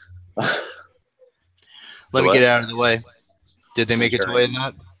 Let me What? get out of the way. Did they make a toy in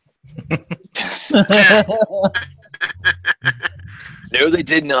that? No, they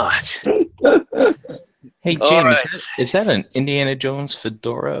did not. Hey, All Jim, right. is that an Indiana Jones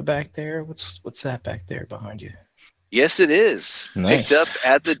fedora back there? What's that back there behind you? Yes, it is. Nice. Picked up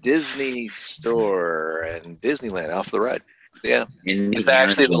at the Disney store and Disneyland off the ride. Yeah. It's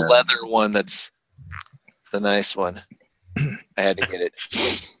actually the leather one that's the nice one. I had to get it.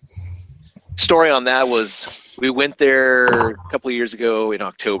 Story on that was we went there a couple of years ago in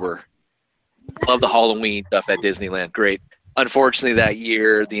October. Love the Halloween stuff at Disneyland. Great. Unfortunately, that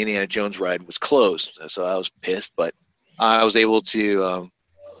year the Indiana Jones ride was closed, so I was pissed. But I was able to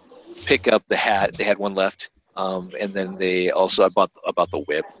pick up the hat. They had one left, and then they also I bought the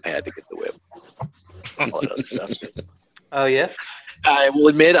whip. I had to get the whip. All that other stuff. Oh yeah. I will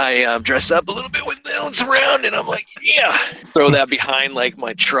admit I dress up a little bit when Ellen's around, and I'm like, yeah, throw that behind like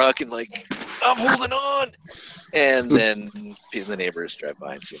my truck, and like I'm holding on, and then the neighbors drive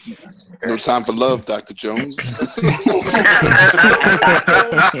by and see me. No time for love, Dr. Jones.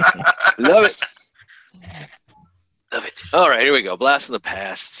 Love it. Love it. All right, here we go. Blast from the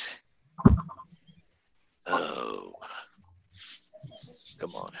past. Oh.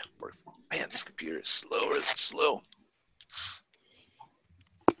 Come on. Man, this computer is slower than slow.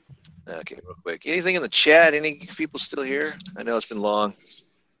 Okay, real quick. Anything in the chat? Any people still here? I know it's been long.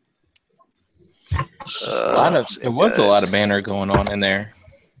 There was a lot of banner going on in there.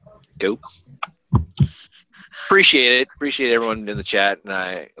 Go. Appreciate it. Appreciate everyone in the chat, and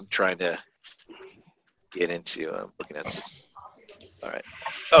I'm trying to get into looking at this. All right.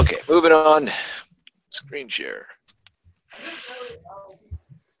 Okay, moving on. Screen share.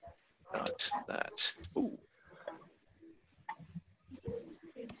 Not that. Ooh.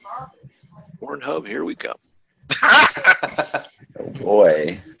 Pornhub, here we go. Oh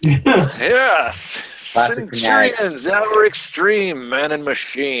boy. Yes. Classic Centurions, our extreme man and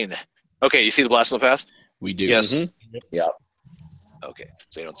machine. Okay, you see the blast from the past? We do. Yes. Yep. Okay,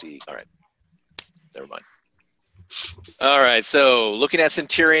 so you don't see. All right. Never mind. All right, so looking at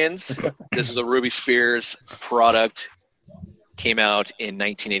Centurions, this is a Ruby Spears product. Came out in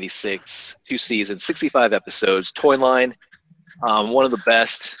 1986, 2 seasons, 65 episodes, toy line. One of the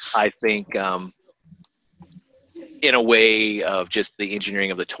best, I think, in a way of just the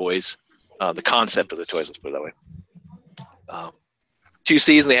engineering of the toys, the concept of the toys, let's put it that way. 2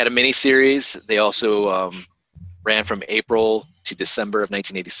 seasons, they had a mini series. They also ran from April to December of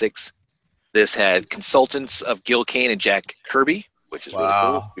 1986. This had consultants of Gil Kane and Jack Kirby, which is really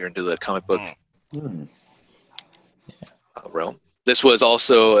cool. If you're into the comic book realm. This was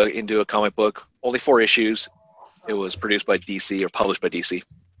also into a comic book, only 4 issues. It was produced by DC or published by DC.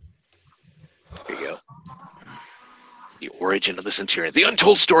 There you go. The origin of the Centurion. The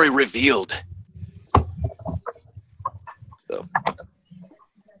untold story revealed. So,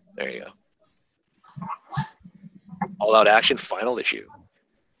 there you go. All Out Action, final issue.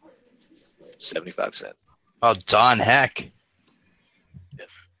 75 cents. Oh, Don Heck.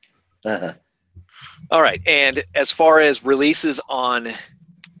 All right, and as far as releases on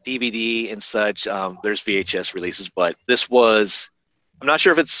DVD and such, there's VHS releases, but this was, I'm not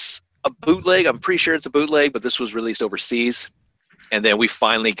sure if it's a bootleg. I'm pretty sure it's a bootleg, but this was released overseas. And then we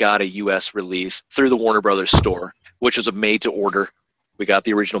finally got a U.S. release through the Warner Brothers store, which was a made-to-order. We got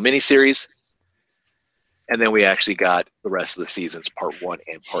the original miniseries, and then we actually got the rest of the seasons, part 1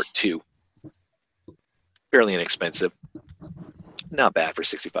 and part 2. Fairly inexpensive. Not bad for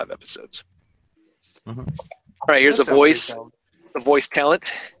 65 episodes. Mhm. All right, here's That a sounds pretty voice. solid. The voice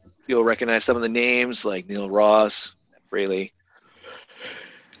talent. You'll recognize some of the names like Neil Ross, Braley,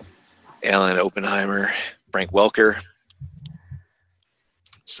 Alan Oppenheimer, Frank Welker.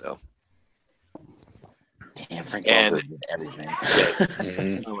 So, Damn, Frank And- Welker did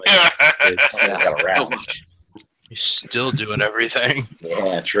everything. oh my God. Got So around. much. He's still doing everything.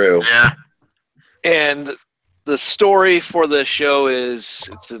 Yeah, true. Yeah. And the story for the show is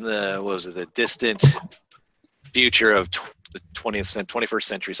it's in the distant future of the 21st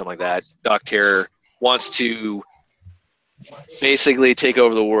century, something like that. Doc Terror wants to basically take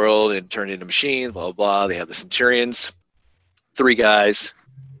over the world and turn it into machines, blah, blah, blah. They have the Centurions, 3 guys,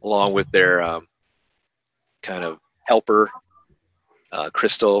 along with their kind of helper,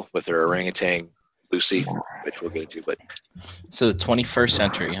 Crystal, with her orangutan, Lucy, which we'll get into. But So the 21st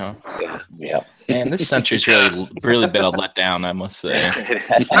century, huh? yeah. Yep. Man, this century's really been a letdown, I must say.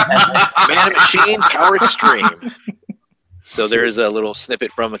 Man and Machine, Power Extreme. So there's a little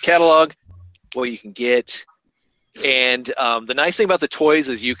snippet from a catalog, what you can get. And the nice thing about the toys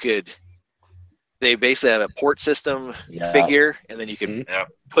is they basically have a port system figure, and then you can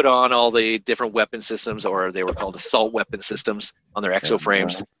put on all the different weapon systems, or they were called assault weapon systems on their exo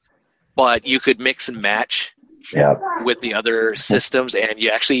frames. But you could mix and match with the other systems, and you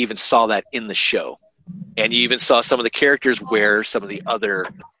actually even saw that in the show. And you even saw some of the characters wear some of the other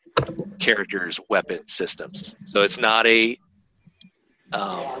characters' weapon systems. So it's not a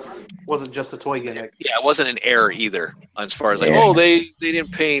wasn't just a toy gimmick. Yeah, it wasn't an error either, as far as like, oh, they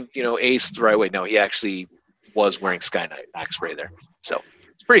didn't paint Ace the right way. No, he actually was wearing Skynet Max Ray there. So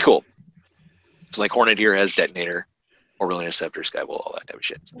it's pretty cool. It's like Hornet here has Detonator, Orbital Interceptor, Skybolt, all that type of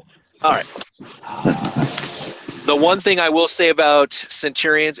shit. All right. The one thing I will say about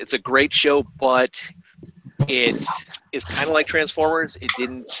Centurions, it's a great show, but it is kind of like Transformers. It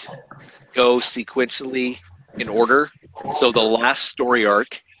didn't go sequentially in order. So the last story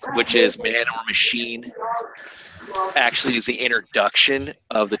arc, which is Man or Machine, actually is the introduction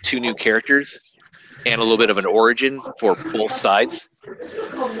of the two new characters and a little bit of an origin for both sides.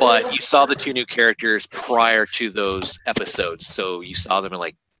 But you saw the two new characters prior to those episodes. So you saw them in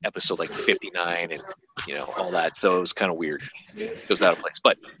like episode like 59 and all that. So it was kind of weird. It goes out of place.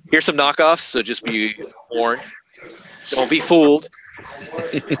 But here's some knockoffs, so just be warned. Don't be fooled.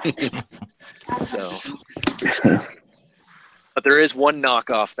 So but there is one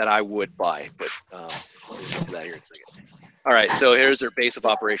knockoff that I would buy, but we'll get to that here in a second. All right, so here's their base of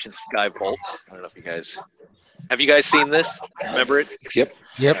operations, Skybolt. I don't know if you guys have you guys seen this? Remember it? Yep.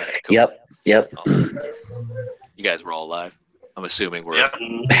 All right, cool. Yep. Awesome. You guys were all alive. I'm assuming we're. Yep.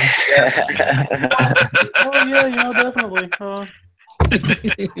 Oh yeah, definitely. Oh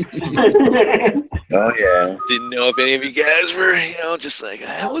yeah. Didn't know if any of you guys were, just like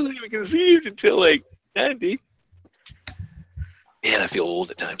I wasn't even conceived until like 90. Man, I feel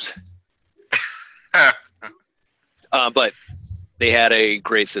old at times. But they had a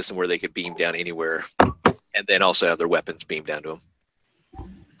great system where they could beam down anywhere, and then also have their weapons beam down to them. All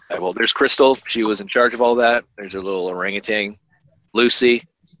right, well, there's Crystal. She was in charge of all that. There's her little orangutan, Lucy.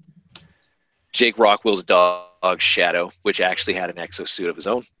 Jake Rockwell's dog, Shadow, which actually had an exosuit of his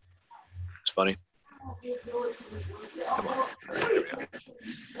own. It's funny. Come on. There we go.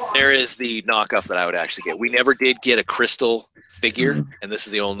 There is the knockoff that I would actually get. We never did get a Crystal figure, and this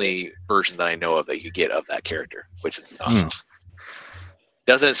is the only version that I know of that you get of that character, which is awesome.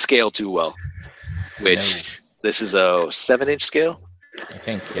 Doesn't scale too well, which this is a 7-inch scale. I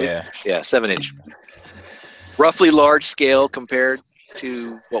think, yeah. Yeah, 7-inch. Roughly large scale compared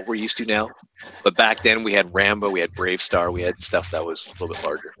to what we're used to now. But back then we had Rambo, we had Brave Star, we had stuff that was a little bit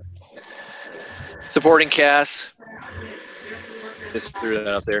larger. Supporting cast. Just threw that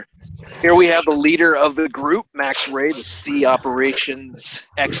out there. Here we have the leader of the group, Max Ray, the C operations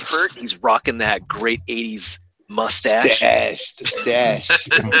expert. He's rocking that great 80s mustache. The stash.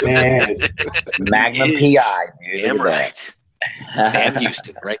 Magnum PI, dude. Damn Look at right. that. Sam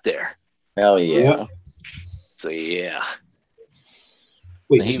Houston, right there. Hell yeah. So yeah.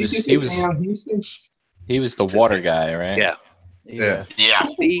 Wait, He did was- you say he was- Sam Houston? He was the water guy, right? Yeah. Yeah. Yeah.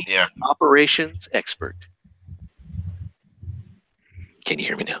 The Yeah. operations expert. Can you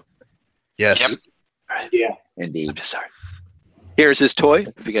hear me now? Yes. Yep. All right. Yeah. Indeed. I'm just sorry. Here's his toy,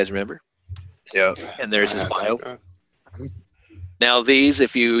 if you guys remember. Yeah. And there's his bio. Now these,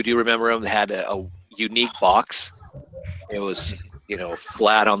 if you do remember them, had a unique box. It was,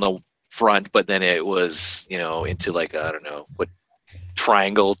 flat on the front, but then it was, into like, I don't know, what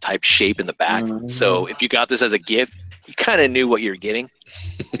triangle type shape in the back. So if you got this as a gift, you kind of knew what you were getting.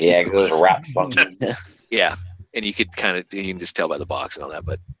 Yeah, because it was a wrap function. Yeah. And you could you can just tell by the box and all that,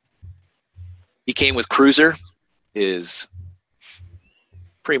 but he came with Cruiser, is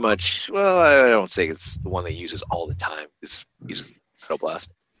pretty much, well, I don't say it's the one that he uses all the time. He's Metal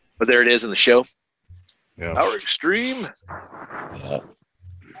Blast. But there it is in the show. Yeah. Power Extreme. Yeah.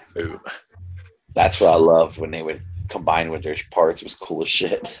 Boom. That's what I loved when they would combine with their parts. It was cool as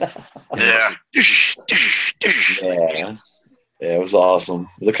shit. Yeah. Yeah. It was awesome.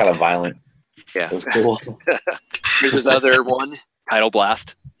 It looked kind of violent. Yeah. It was cool. Here's this other one, Tidal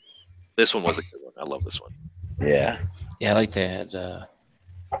Blast. This one was a good one. I love this one. Yeah. Yeah, I like that.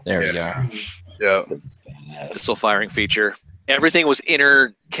 There we go. Yeah. Pistol firing feature. Everything was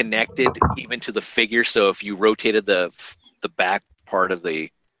interconnected, even to the figure. So if you rotated the back part of the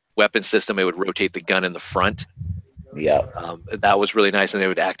weapon system, it would rotate the gun in the front. Yeah. That was really nice, and they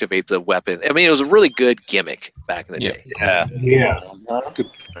would activate the weapon. I mean, it was a really good gimmick back in the day. Yeah. Yeah. Good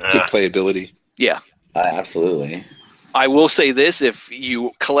playability. Yeah. Absolutely. I will say this: if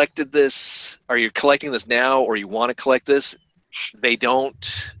you collected this, or you're collecting this now, or you want to collect this, they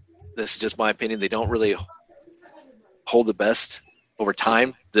don't. This is just my opinion. They don't really hold the best over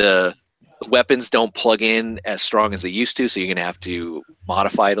time. The weapons don't plug in as strong as they used to, so you're going to have to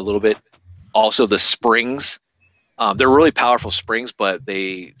modify it a little bit. Also, the springs, they're really powerful springs, but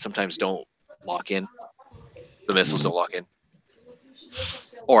they sometimes don't lock in. The missiles don't lock in.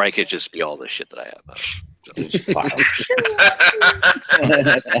 Or I could just be all the shit that I have.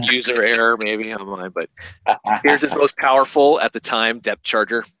 User error, maybe on mine, but here's his most powerful at the time depth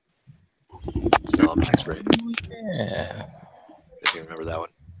charger. Great. Yeah. If you remember that one.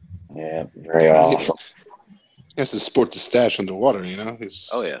 Yeah, very awesome. He has to sport the stash underwater, you know?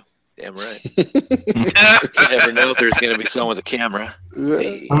 Oh, yeah. Damn right. You never know if there's going to be someone with a camera.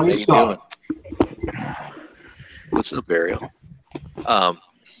 Hey, how you doing? What's up, Burial?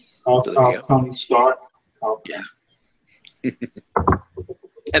 Tony Stark. Yeah.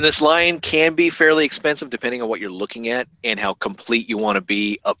 And this line can be fairly expensive depending on what you're looking at and how complete you want to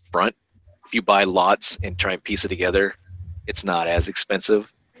be up front. If you buy lots and try and piece it together, it's not as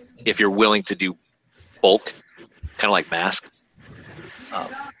expensive. If you're willing to do bulk, kind of like Mask,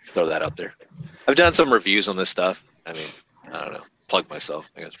 throw that out there. I've done some reviews on this stuff. I mean, I don't know. Plug myself,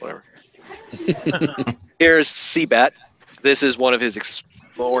 I guess, whatever. Here's Seabat. This is one of his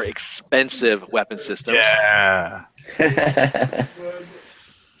more expensive weapon systems. Yeah. And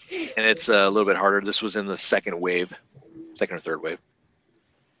it's a little bit harder. This was in the second or third wave.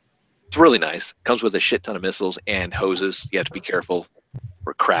 It's really nice. Comes with a shit ton of missiles and hoses. You have to be careful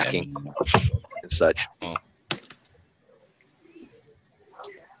for cracking and such. And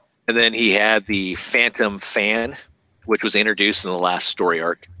then he had the Phantom Fan, which was introduced in the last story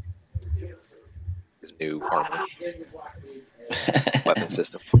arc. His new armor weapon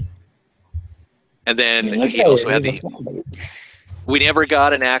system. And then he also had we never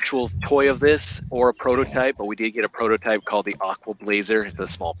got an actual toy of this or a prototype, but we did get a prototype called the Aqua Blazer. It's a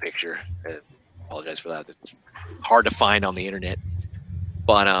small picture. I apologize for that. It's hard to find on the internet.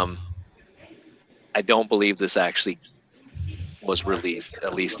 But I don't believe this actually was released,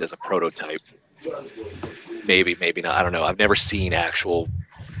 at least as a prototype. Maybe not. I don't know. I've never seen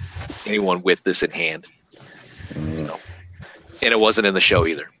anyone with this in hand. So. And it wasn't in the show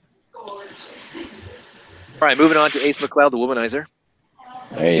either. All right, moving on to Ace McCloud, the Womanizer.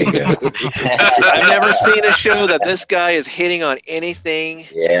 There you go. I've never seen a show that this guy is hitting on anything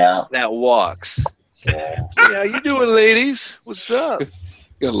that walks. Yeah, how you doing, ladies? What's up?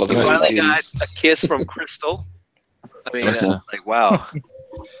 You love He it, finally got ladies. a kiss from Crystal. I mean, like, wow.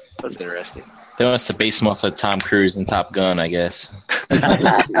 That's interesting. They want us to base him off of Tom Cruise and Top Gun, I guess.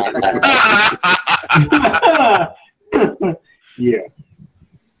 Yeah.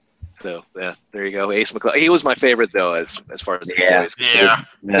 So, yeah, there you go. Ace McCloud. He was my favorite, though, as far as the toys. Yeah.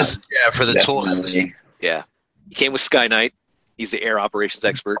 Yeah, for the toys. Yeah. He came with Sky Knight. He's the air operations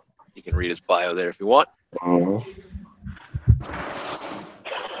expert. You can read his bio there if you want.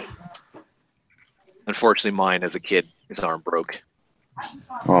 Unfortunately, mine as a kid, his arm broke.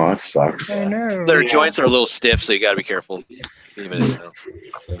 Oh, that sucks. Their joints are a little stiff, so you got to be careful. Even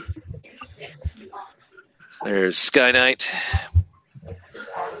there's Sky Knight.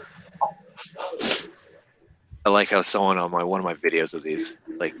 I like how someone on one of my videos of these,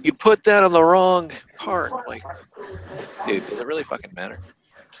 like, you put that on the wrong part. I'm like, dude, does it really fucking matter?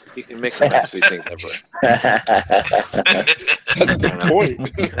 You can mix and match these things everywhere. That's the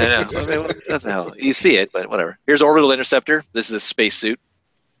point. I know. I mean, what the hell? You see it, but whatever. Here's Orbital Interceptor. This is a spacesuit.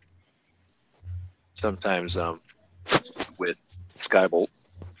 Sometimes with Skybolt.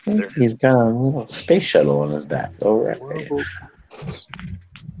 He's got a little space shuttle on his back. All right.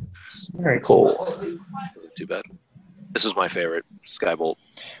 Very cool. Too bad. This is my favorite, Skybolt.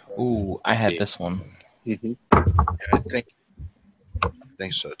 Ooh, I had this one. Mm-hmm. Yeah, I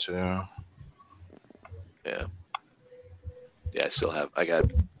think so too. Yeah. Yeah, I still have. I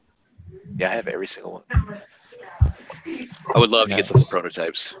have every single one. I would love to get some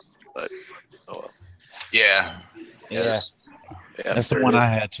prototypes, but oh well. Yeah. Yeah. Yeah, That's the one I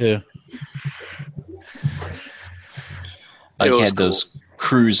had too. I It was had cool. those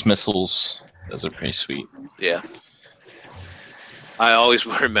cruise missiles. Those are pretty sweet. Yeah. I always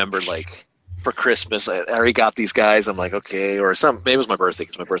remember, like, for Christmas, I already got these guys. I'm like, okay, or maybe it was my birthday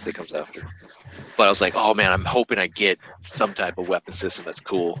because my birthday comes after. But I was like, oh man, I'm hoping I get some type of weapon system that's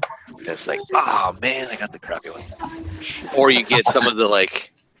cool. And it's like, oh man, I got the crappy one. Or you get some of the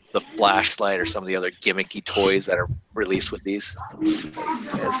flashlight or some of the other gimmicky toys that are released with these.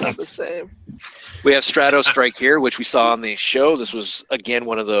 It's not the same. We have Strato Strike here, which we saw on the show. This was, again,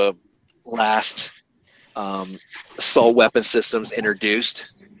 one of the last assault weapon systems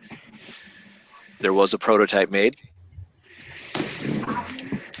introduced. There was a prototype made.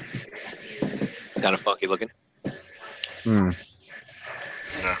 Kind of funky looking. Hmm.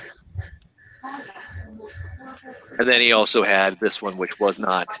 Yeah. And then he also had this one, which was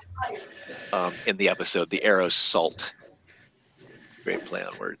not in the episode, the Arrows Salt. Great play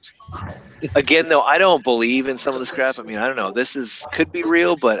on words. Again, though, I don't believe in some of this crap. I mean, I don't know. This could be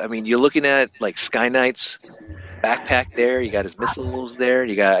real, but I mean, you're looking at like Sky Knight's backpack there. You got his missiles there.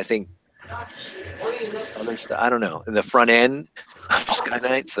 You got, I think, other stuff. I don't know. In the front end of Sky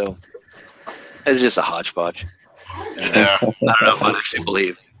Knight. So it's just a hodgepodge. Yeah. I don't know if I actually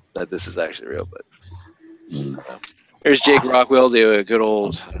believe that this is actually real, but there's Jake Rockwell, do a good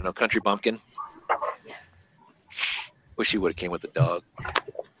old, I don't know, country bumpkin. Wish he would have came with the dog.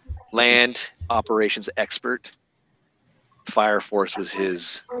 Land operations expert. Fire Force was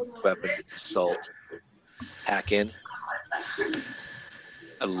his weapon. Salt. Hack in.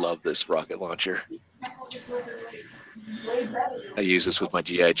 I love this rocket launcher. I use this with my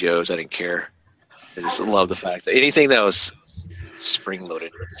GI Joes. I didn't care. I just love the fact that anything that was spring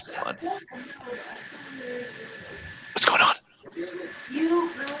loaded was fun. What's going on?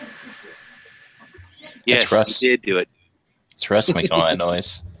 Yes, Russ. you did do it. It's Russ making all that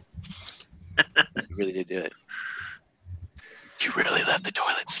noise. You really did do it. You really left the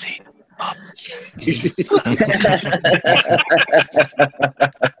toilet seat up.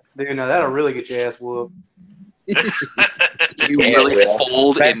 Dude, no, that'll really get your ass whooped. You really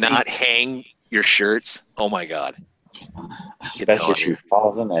fold and not hang your shirts? Oh my god. Especially if she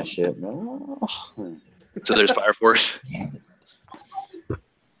falls in that shit. No. So there's Fire Force.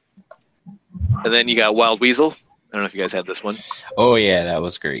 And then you got Wild Weasel. I don't know if you guys had this one. Oh yeah, that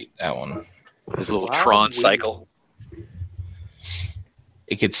was great. That one. This little Wild Tron Weasel. cycle.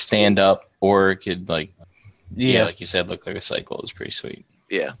 It could stand up, or it could like you said, look like a cycle. It was pretty sweet.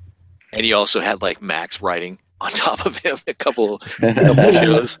 Yeah. And he also had like Max riding on top of him a couple of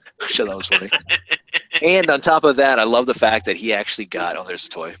shows. Which I thought was funny. And on top of that, I love the fact that he actually got, oh, there's a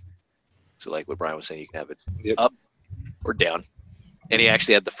toy. So like what Brian was saying, you can have it up or down. And he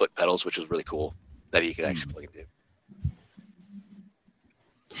actually had the foot pedals, which was really cool that he could actually plug into.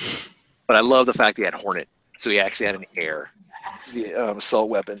 But I love the fact that he had Hornet. So he actually had an air assault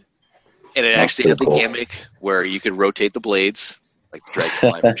weapon. And it actually had the gimmick where you could rotate the blades, like the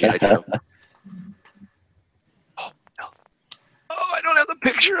Dragonfly from G.I. Joe. Oh, no. Oh, I don't have the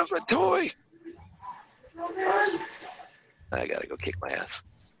picture of the toy. I gotta go kick my ass.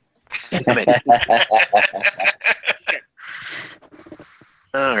 Damn it.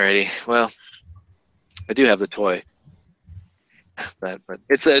 Alrighty, well, I do have the toy. But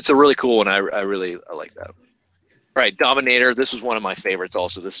it's a really cool one. I like that. All right, Dominator. This was one of my favorites.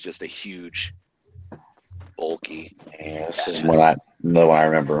 Also, this is just a huge, bulky. Yeah, this is another one I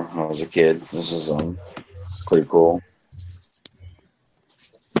remember when I was a kid. This is pretty cool.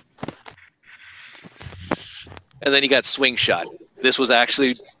 And then you got Swing Shot. This was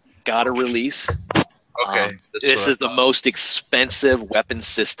actually got a release. Okay. This is the most expensive weapon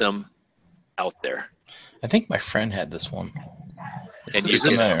system out there. I think my friend had this one. And This is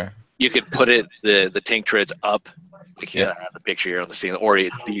familiar. You could put it the tank treads up. Like you have the picture here on the ceiling, or they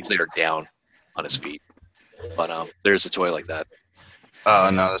usually are down on his feet. But there's a toy like that. Oh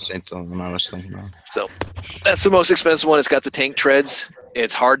no, this ain't the one I was thinking of. So that's the most expensive one. It's got the tank treads.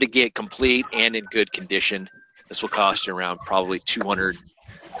 It's hard to get complete and in good condition. This will cost you around probably $250,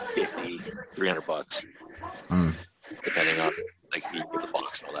 $300, depending on like if you get the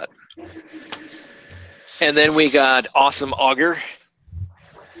box and all that. And then we got Awesome Augur,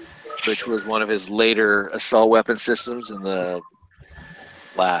 which was one of his later assault weapon systems in the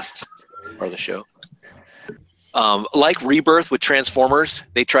last part of the show. Like Rebirth with Transformers,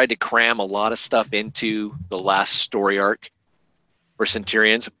 they tried to cram a lot of stuff into the last story arc for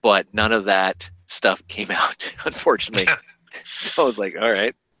Centurions, but none of that stuff came out, unfortunately. So I was like, all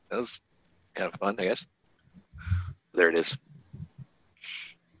right, that was kind of fun, I guess. There it is.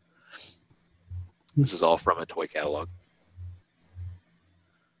 This is all from a toy catalog.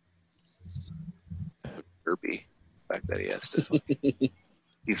 Burpee. The fact that he has to.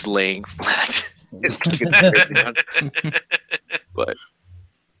 He's laying flat. but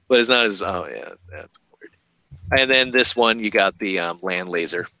it's not as that's weird. And then this one you got the land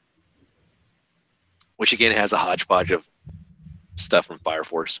laser, which again has a hodgepodge of stuff from Fire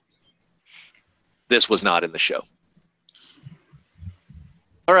Force. This was not in the show.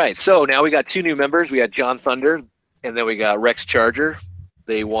 All right, so now we got two new members. We got John Thunder, and then we got Rex Charger.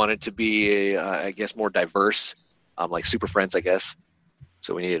 They wanted to be, I guess, more diverse, like Super Friends, I guess.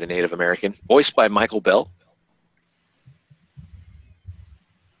 So we needed a Native American, voiced by Michael Bell.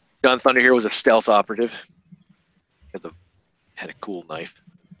 John Thunder here was a stealth operative. Had a cool knife.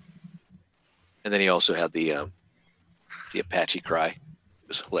 And then he also had the The Apache cry. It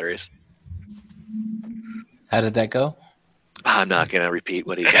was hilarious. How did that go? I'm not going to repeat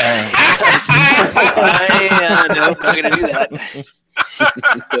what he did. No, I'm not going to do that.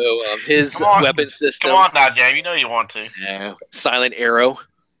 So his Come on. weapon system. Come on now, James. You know you want to. Silent arrow.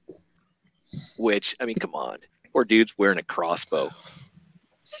 Which, I mean, come on. Poor dude's wearing a crossbow.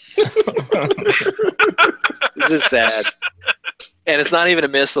 This is sad. And it's not even a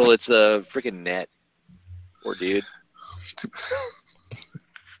missile, it's a freaking net. Poor dude.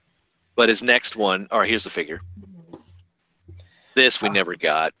 But his next one, here's the figure. This we never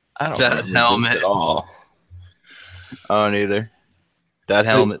got. I don't That remember helmet. this at all. I don't either. That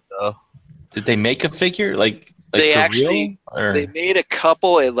helmet though. Did they make a figure like They for actually real? Or- they made a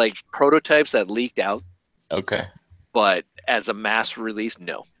couple of like prototypes that leaked out, okay. but as a mass release,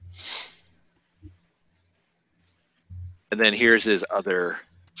 no. And then here's his other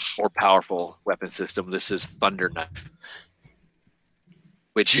more powerful weapon system. This is Thunder Knife,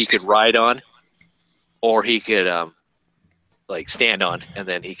 which he could ride on, or he could like stand on, and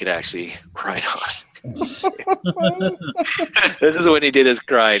then he could actually ride on. This is when he did his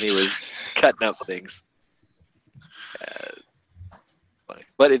cry, and he was cutting up things. Funny.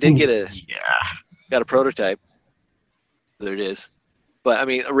 But it did get got a prototype. There it is. But I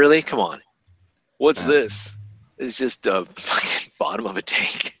mean, really, come on. What's this? It's just a fucking bottom of a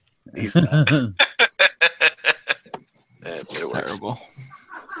tank. He's not. That's terrible.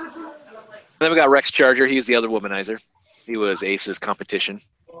 Then we got Rex Charger. He's the other womanizer. He was Ace's competition.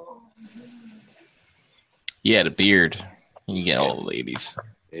 He had a beard. You get all the ladies.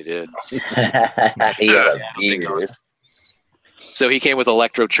 He did. He had a beard. So he came with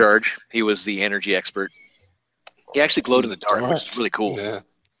Electro Charge. He was the energy expert. He actually glowed in the dark, which is really cool.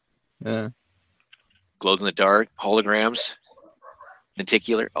 Yeah. Glowed in the dark, holograms,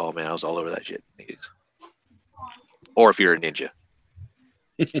 lenticular. Oh man, I was all over that shit. Or if you're a ninja.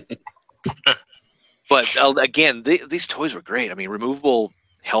 But again, these toys were great. I mean, removable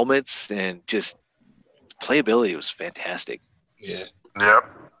helmets and just playability was fantastic. Yeah. Yep.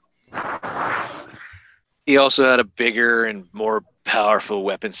 He also had a bigger and more powerful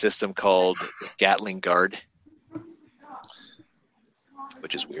weapon system called Gatling Guard,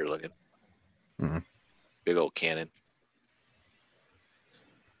 which is weird looking. Mm-hmm. Big old cannon.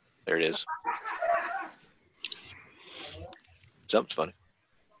 There it is. Something's funny.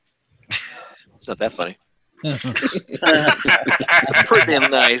 It's not that funny. It's pretty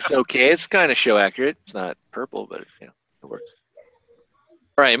nice. Okay, it's kind of show accurate. It's not purple, but it works.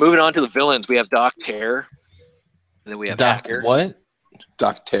 All right, moving on to the villains. We have Doc Terror, and then we have Doc Hacker. what?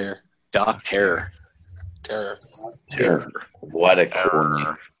 Doc Terror. Doc Terror. Terror. What a cool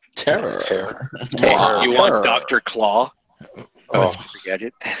name. Terror. Terror. You want Dr. Claw? Oh.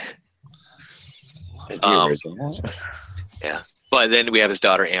 Gadget. Um, Yeah. But then we have his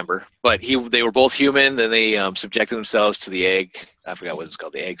daughter Amber. But they were both human. Then they subjected themselves to the egg. I forgot what it's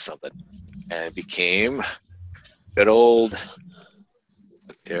called. The egg something, and it became good old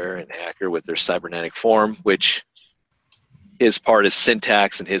Terror and Hacker with their cybernetic form, which his part is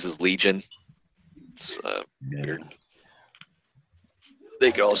Syntax and his is Legion. It's weird.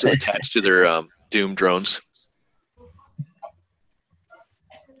 They could also attach to their Doom drones.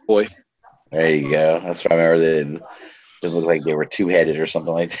 Boy. There you go. That's what I remember. It looked like they were two-headed or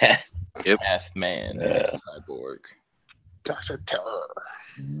something like that. Yep. Half man, half cyborg. Dr. Terror.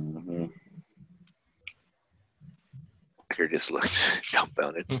 Mm-hmm. Hacker just looked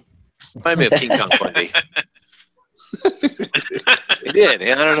dumbfounded. Remind me of King Kong Bundy. He did.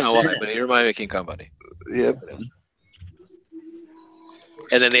 I don't know why, but he reminded me of King Kong Bundy. Yep.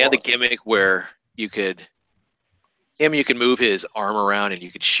 And then they had the gimmick where you could move his arm around and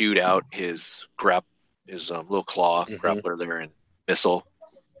you could shoot out his little claw grappler there and missile.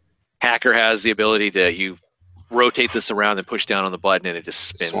 Hacker has the ability to you rotate this around and push down on the button and it just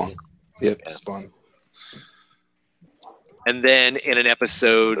spins. Swung. Yep, Yeah. spun. And then in an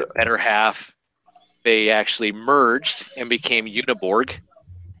episode, Better Half, they actually merged and became Uniborg.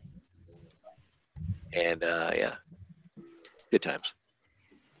 And good times.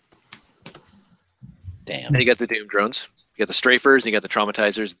 Damn. And you got the Doom drones, you got the Strafers, and you got the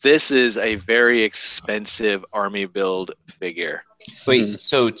Traumatizers. This is a very expensive army build figure. Wait,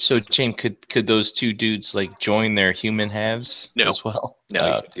 so James, could those two dudes like join their human halves No. as well? No,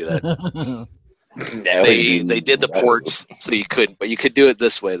 you can't do that. No, They did the ports, so you couldn't, but you could do it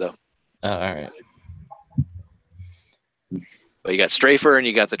this way though. Oh, all right. But you got Strafer and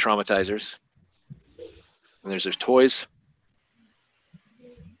you got the Traumatizers. And there's toys.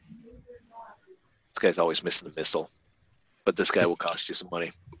 This guy's always missing the missile, but this guy will cost you some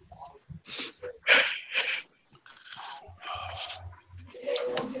money.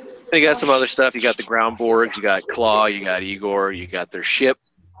 They got some other stuff. You got the ground boards. You got Claw. You got Igor. You got their ship.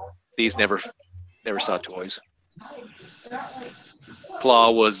 These never saw toys.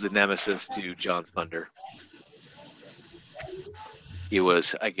 Claw was the nemesis to John Thunder. He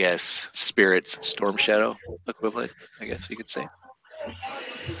was, I guess, Spirit's Storm Shadow equivalent, I guess you could say.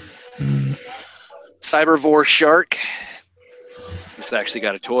 Cybervore Shark. This actually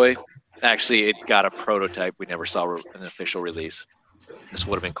got a toy. Actually, it got a prototype. We never saw an official release. This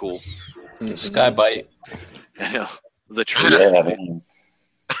would have been cool. Skybite. I know. The tree. Yeah,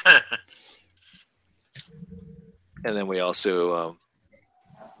 And then we also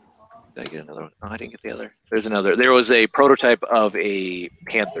did I get another one? Oh, I didn't get the other. There's another. There was a prototype of a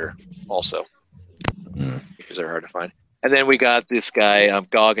Panther also, because they're hard to find. And then we got this guy,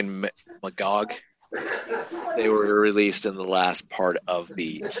 Gog and Magog. They were released in the last part of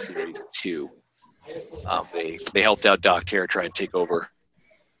the series 2. They helped out Doc Terror try and take over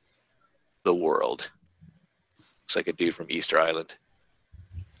the world. Looks like a dude from Easter Island.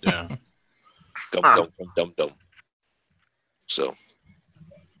 Yeah. Dum. So,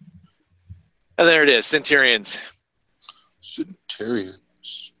 and there it is, Centurions. Centurions.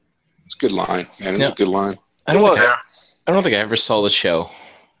 It's a good line, man. It's a good line. I don't think I ever saw the show.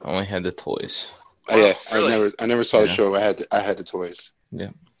 I only had the toys. Oh, yeah, Really? I never saw the show. I had the toys. Yeah.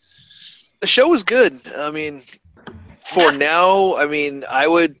 The show was good. I mean, for now, I mean, I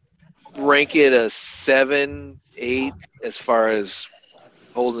would rank it a 7, 8 as far as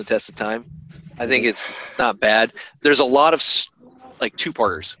holding the test of time. I think it's not bad. There's a lot of like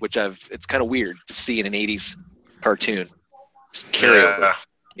 2-parters, which it's kind of weird to see in an 80s cartoon. Carryover. Yeah.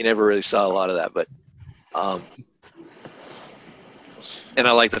 You never really saw a lot of that, but and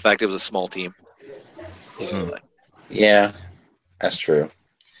I like the fact it was a small team. Yeah, that's true.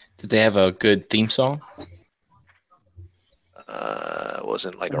 Did they have a good theme song? It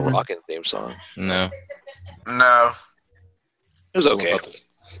wasn't like a rockin' theme song. No. No. It was okay.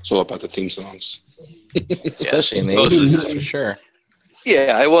 It's all about the theme songs. Especially in the Most of 80s, for sure.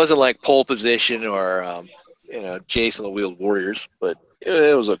 Yeah, it wasn't like Pole Position or Jason the Wheeled Warriors, but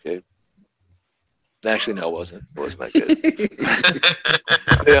it was okay. Actually, no, it wasn't. It wasn't that good.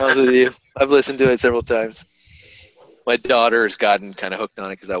 To be honest with you, I've listened to it several times. My daughter has gotten kind of hooked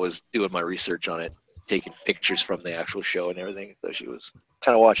on it because I was doing my research on it, taking pictures from the actual show and everything. So she was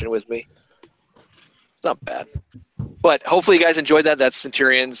kind of watching it with me. It's not bad. But hopefully you guys enjoyed that. That's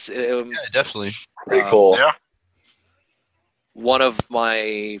Centurions. Yeah, definitely. Pretty cool. Yeah. One of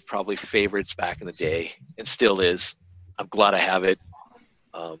my probably favorites back in the day, and still is. I'm glad I have it.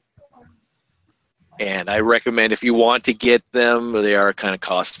 And I recommend if you want to get them, they are kind of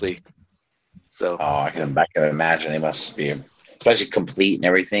costly. So I can imagine they must be, especially complete and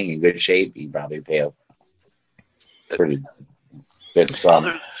everything in good shape. You probably pay a pretty good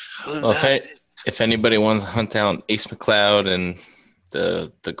sum. Well, if anybody wants to hunt down Ace McCloud and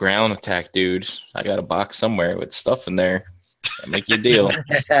the ground attack dude, I got a box somewhere with stuff in there. I'll make you a deal.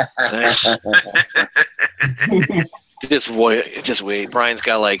 nice. Just wait. Brian's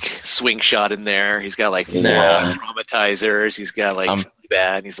got like swing shot in there. He's got like traumatizers. He's got like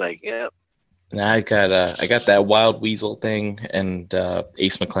bad. He's like, yeah. Now I got that Wild Weasel thing and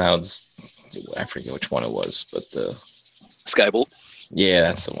Ace McCloud's. I forget which one it was, but the Skybolt. Yeah,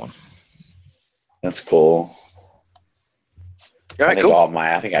 that's the one. That's cool. All right, cool.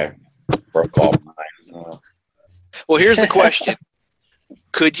 I think I broke all mine. Well, here's the question: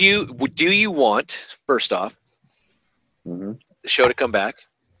 do you want, first off, the show to come back,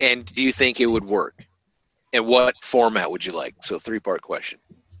 and do you think it would work? And what format would you like? So, 3-part question.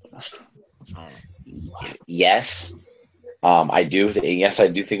 Yes, I do. Yes, I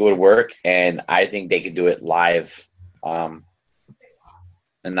do think it would work, and I think they could do it live, and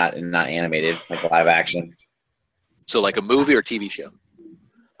not animated, like live action. So, like a movie or TV show?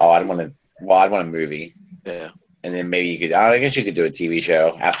 Oh, I'd want a movie. Yeah. And then maybe you could. I guess you could do a TV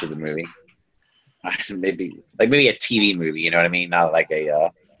show after the movie. Maybe a TV movie. You know what I mean? Not like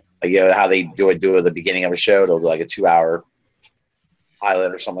a how they do it at the beginning of a show. They'll do like a 2-hour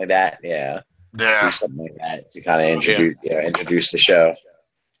pilot or something like that. Yeah. Do something like that to kind of introduce the show.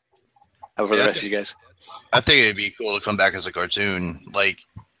 How about the rest of you guys? I think it'd be cool to come back as a cartoon. Like,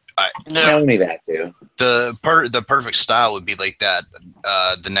 me that too. The perfect style would be like that.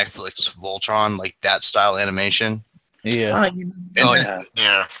 The Netflix Voltron, like that style animation. Yeah.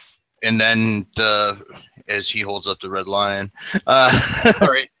 Yeah. And then as he holds up the red lion.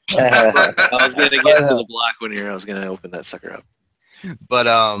 Sorry. I was gonna get into the black one here. I was gonna open that sucker up. But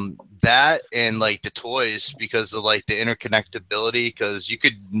that and like the toys because of like the interconnectability, because you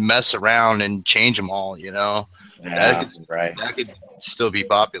could mess around and change them all. You know, Yeah, right. that could still be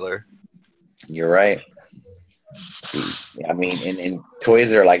popular. You're right. Yeah, I mean, and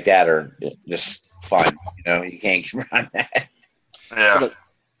toys that are like that are just fun. You know, you can't get around that. Yeah. But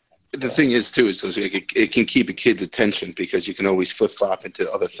the thing is, too, is it can keep a kid's attention because you can always flip flop into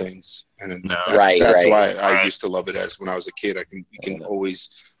other things, and that's why I used to love it. As when I was a kid, you can always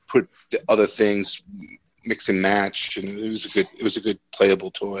put the other things, mix and match, and it was a good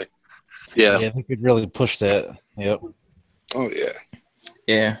playable toy. Yeah, they could really push that. Yep. Oh yeah.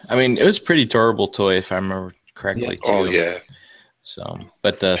 Yeah, I mean, it was a pretty durable toy if I remember correctly. Yeah. Too. Oh yeah. So,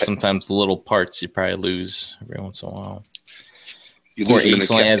 but sometimes the little parts you probably lose every once in a while. Poor Ace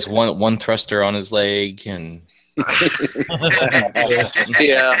only has one thruster on his leg, and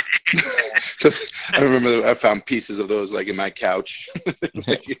yeah. I remember I found pieces of those like in my couch.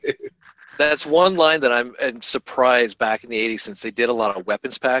 That's one line that I'm surprised back in the 80s, since they did a lot of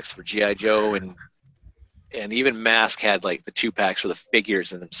weapons packs for G.I. Joe and even Mask had like the 2-packs for the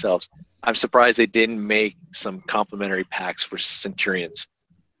figures in themselves. I'm surprised they didn't make some complimentary packs for Centurions.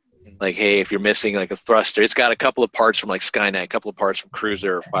 Like, hey, if you're missing like a thruster, it's got a couple of parts from like Skynet, a couple of parts from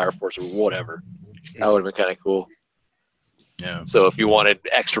Cruiser or Fire Force or whatever. That would have been kind of cool. Yeah. So if you wanted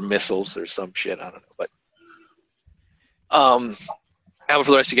extra missiles or some shit, I don't know. But how about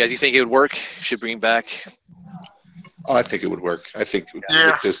for the rest of you guys? You think it would work? Should bring it back? Oh, I think it would work. I think with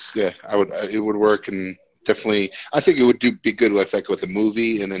this, it would work, and definitely, I think it would be good with a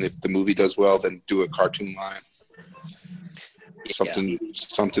movie, and then if the movie does well, then do a cartoon line.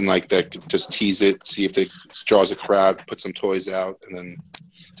 Something like that. Just tease it, see if it draws a crowd, put some toys out, and then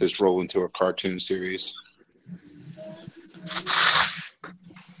just roll into a cartoon series.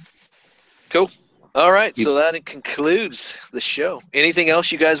 Cool. All right, so that concludes the show. Anything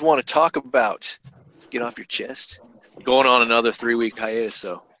else you guys want to talk about? Get off your chest. Going on another 3-week hiatus,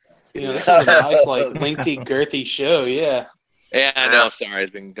 so. Yeah, this is a nice, like, lengthy, girthy show, yeah. Yeah, I know. Sorry,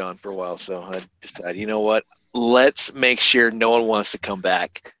 it's been gone for a while, so I decided, you know what? Let's make sure no one wants to come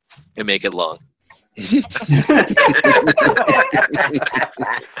back and make it long.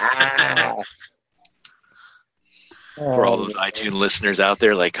 For all those iTunes listeners out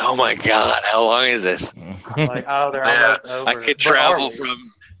there, like, oh my God, how long is this? Like, oh, they're almost over. I could travel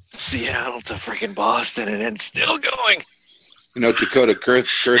from Seattle to freaking Boston and then still going. You know, Dakota, girth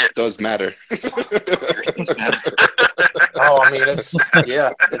does matter. Oh, I mean,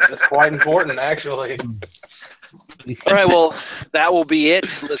 it's quite important, actually. All right, well, that will be it.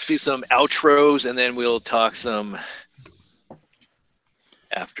 Let's do some outros, and then we'll talk some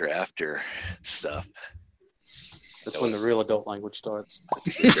after stuff. That's when the real adult language starts.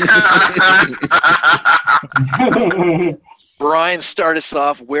 Brian, start us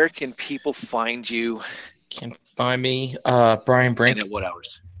off. Where can people find you? Can find me, Brian Brink. And at what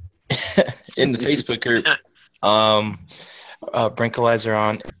hours? In the Facebook group. Brinkalizer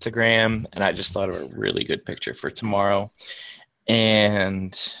on Instagram, and I just thought of a really good picture for tomorrow.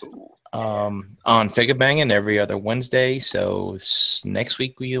 And on Figure Banging every other Wednesday. So next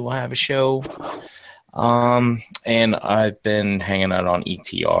week we will have a show. And I've been hanging out on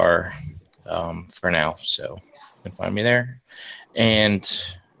ETR for now, so you can find me there. And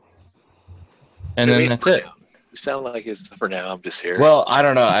then that's it. You sound like it's for now. I'm just here. Well, I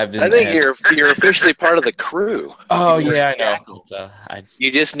don't know. I think you're officially part of the crew. Oh yeah, I know.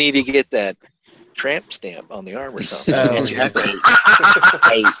 You just need to get that tramp stamp on the arm or something.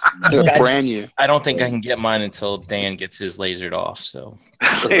 Brand new. I don't think I can get mine until Dan gets his lasered off. So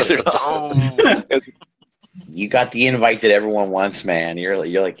lasered off. You got the invite that everyone wants, man. You're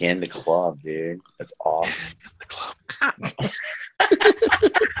like in the club, dude. That's awesome.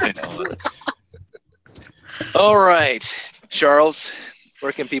 All right, Charles,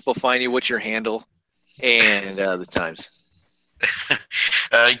 where can people find you? What's your handle and the times?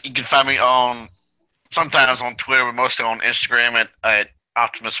 You can find me sometimes on Twitter, but mostly on Instagram at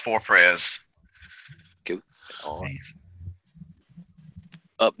Optimus4Prez. Cool.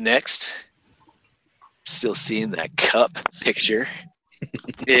 Up next, still seeing that cup picture,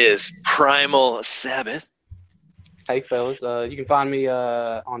 is Primal Sabbath. Hey, fellas, you can find me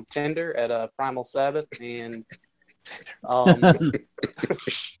on Tinder at Primal Sabbath and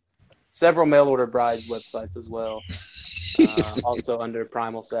several mail-order brides websites as well, also under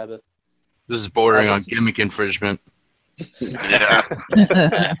Primal Sabbath. This is bordering on gimmick infringement. Yeah.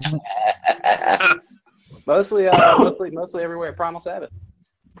 mostly everywhere at Primal Sabbath.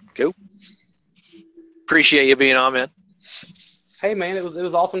 Cool. Appreciate you being on, man. Hey, man, it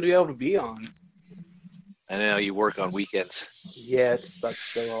was awesome to be able to be on. I know you work on weekends. Yeah, it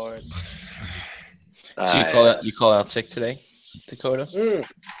sucks so hard. So you call out sick today, Dakota?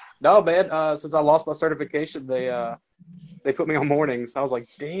 No, man. Since I lost my certification, they put me on mornings. I was like,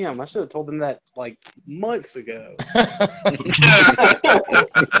 damn, I should have told them that like months ago.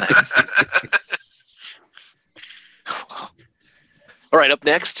 All right, up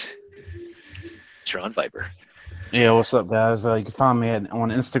next, Tron Viper. Yeah, what's up, guys? You can find me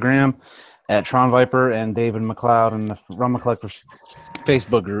on Instagram at Tron Viper and David McLeod in the Rumma Collectors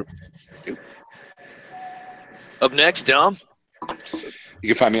Facebook group. Up next, Dom. You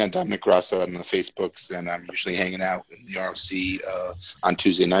can find me on Dominic Grosso on the Facebooks, and I'm usually hanging out in the ROC on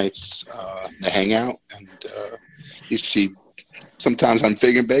Tuesday nights, the hangout, and usually sometimes I'm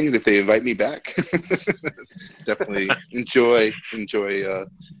Fig and Bang if they invite me back. Definitely enjoy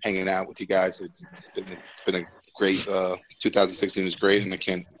hanging out with you guys. It's been a great 2016 was great, and I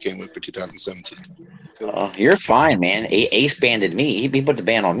can't wait for 2017. Oh, you're fine, man. Ace banded me. He put the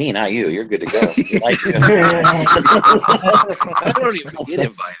ban on me, not you. You're good to go. I don't even get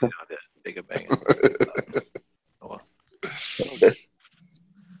invited on that Big and Bang. Oh, well. I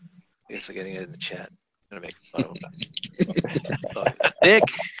guess I'm getting it in the chat. I'm gonna make fun of him. Nick,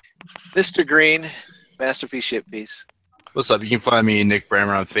 Mr. Green, Masterpiece Ship Piece. What's up? You can find me, Nick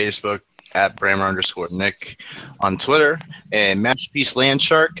Brammer, on Facebook at Brammer_Nick on Twitter, and Masterpiece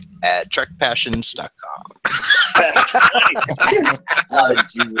Landshark at TrekPassions.com. Oh,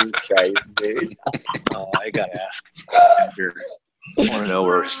 Jesus Christ, dude. I gotta ask. I want to know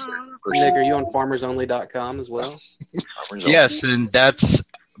where. Nick, are you on FarmersOnly.com as well? Yes, and that's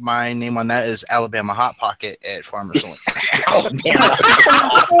my name on that is Alabama Hot Pocket at Farmers Only. Oh, damn.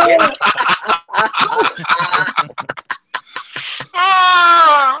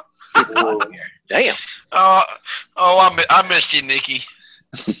 Damn. I missed you, Nikki.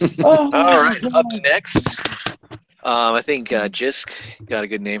 All right, up next, I think Jisk got a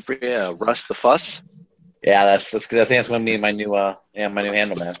good name for you, Russ the Fuss. Yeah, that's good. I think that's going to be my new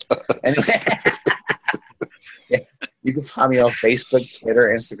handle, man. Anyway, yeah, you can find me on Facebook,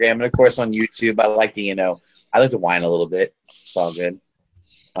 Twitter, Instagram, and of course on YouTube. I like to whine a little bit. It's all good.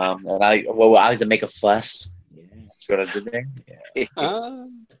 And I like to make a fuss. Yeah, that's what I did there. Yeah.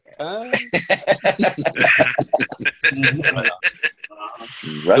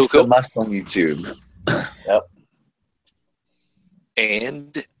 Russ the Muss on YouTube. Yep.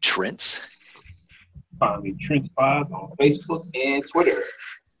 And Trent's. Find me Trent5 on Facebook and Twitter.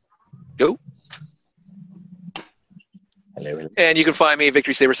 Go. Hello. And you can find me,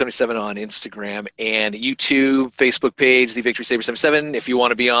 Victory Saber 77 on Instagram and YouTube, Facebook page, the Victory Saber 77. If you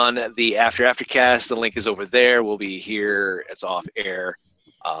want to be on the Aftercast, the link is over there. We'll be here. It's off air.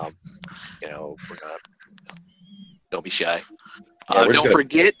 We're not. Don't be shy. Don't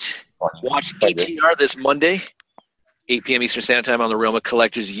forget, watch ETR this Monday, 8 p.m. Eastern Standard Time on the Realm of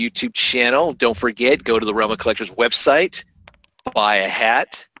Collectors YouTube channel. Don't forget, go to the Realm of Collectors website, buy a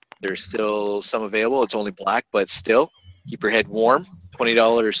hat. There's still some available. It's only black, but still, keep your head warm.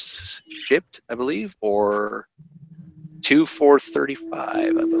 $20 shipped, I believe, or 2 for $35,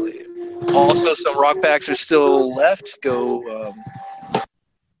 I believe. Also, some rock packs are still left. Go.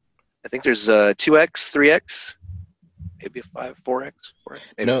 I think there's 2X, 3X, maybe a 5, 4X.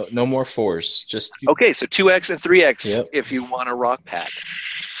 No more 4s. Just okay. So 2X and 3X if you want a rock pack.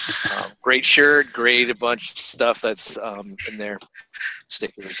 Great shirt, great a bunch of stuff that's in there.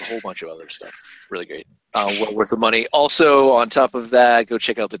 Stickers, a whole bunch of other stuff. Really great. Well worth the money. Also, on top of that, go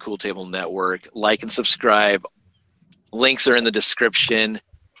check out the Cool Table Network. Like and subscribe. Links are in the description,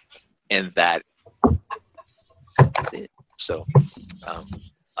 and that's it. So.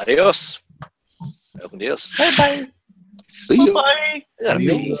 Adios. Open deals. Bye-bye. See you. Bye. I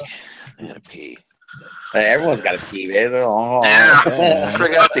gotta pee. Hey, everyone's got to pee, man. I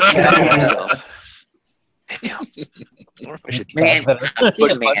forgot to catch myself. Damn. I wonder if I should. Man,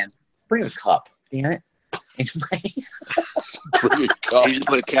 bring a cup. Damn it. Bring a I cup. usually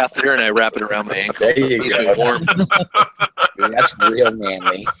put a catheter and I wrap it around my ankle. There you Keeps go. me warm. Dude, that's real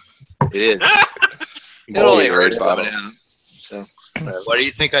manly. It is. It Ball only your hurts red bottle. coming in. So. Why do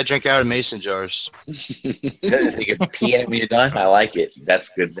you think I drink out of mason jars? Good. So you can pee in it when you're done. I like it. That's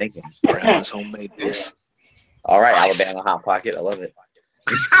good thinking. Brown's homemade this. All right, Nice. Alabama Hot Pocket. I love it.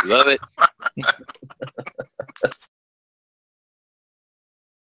 Love it.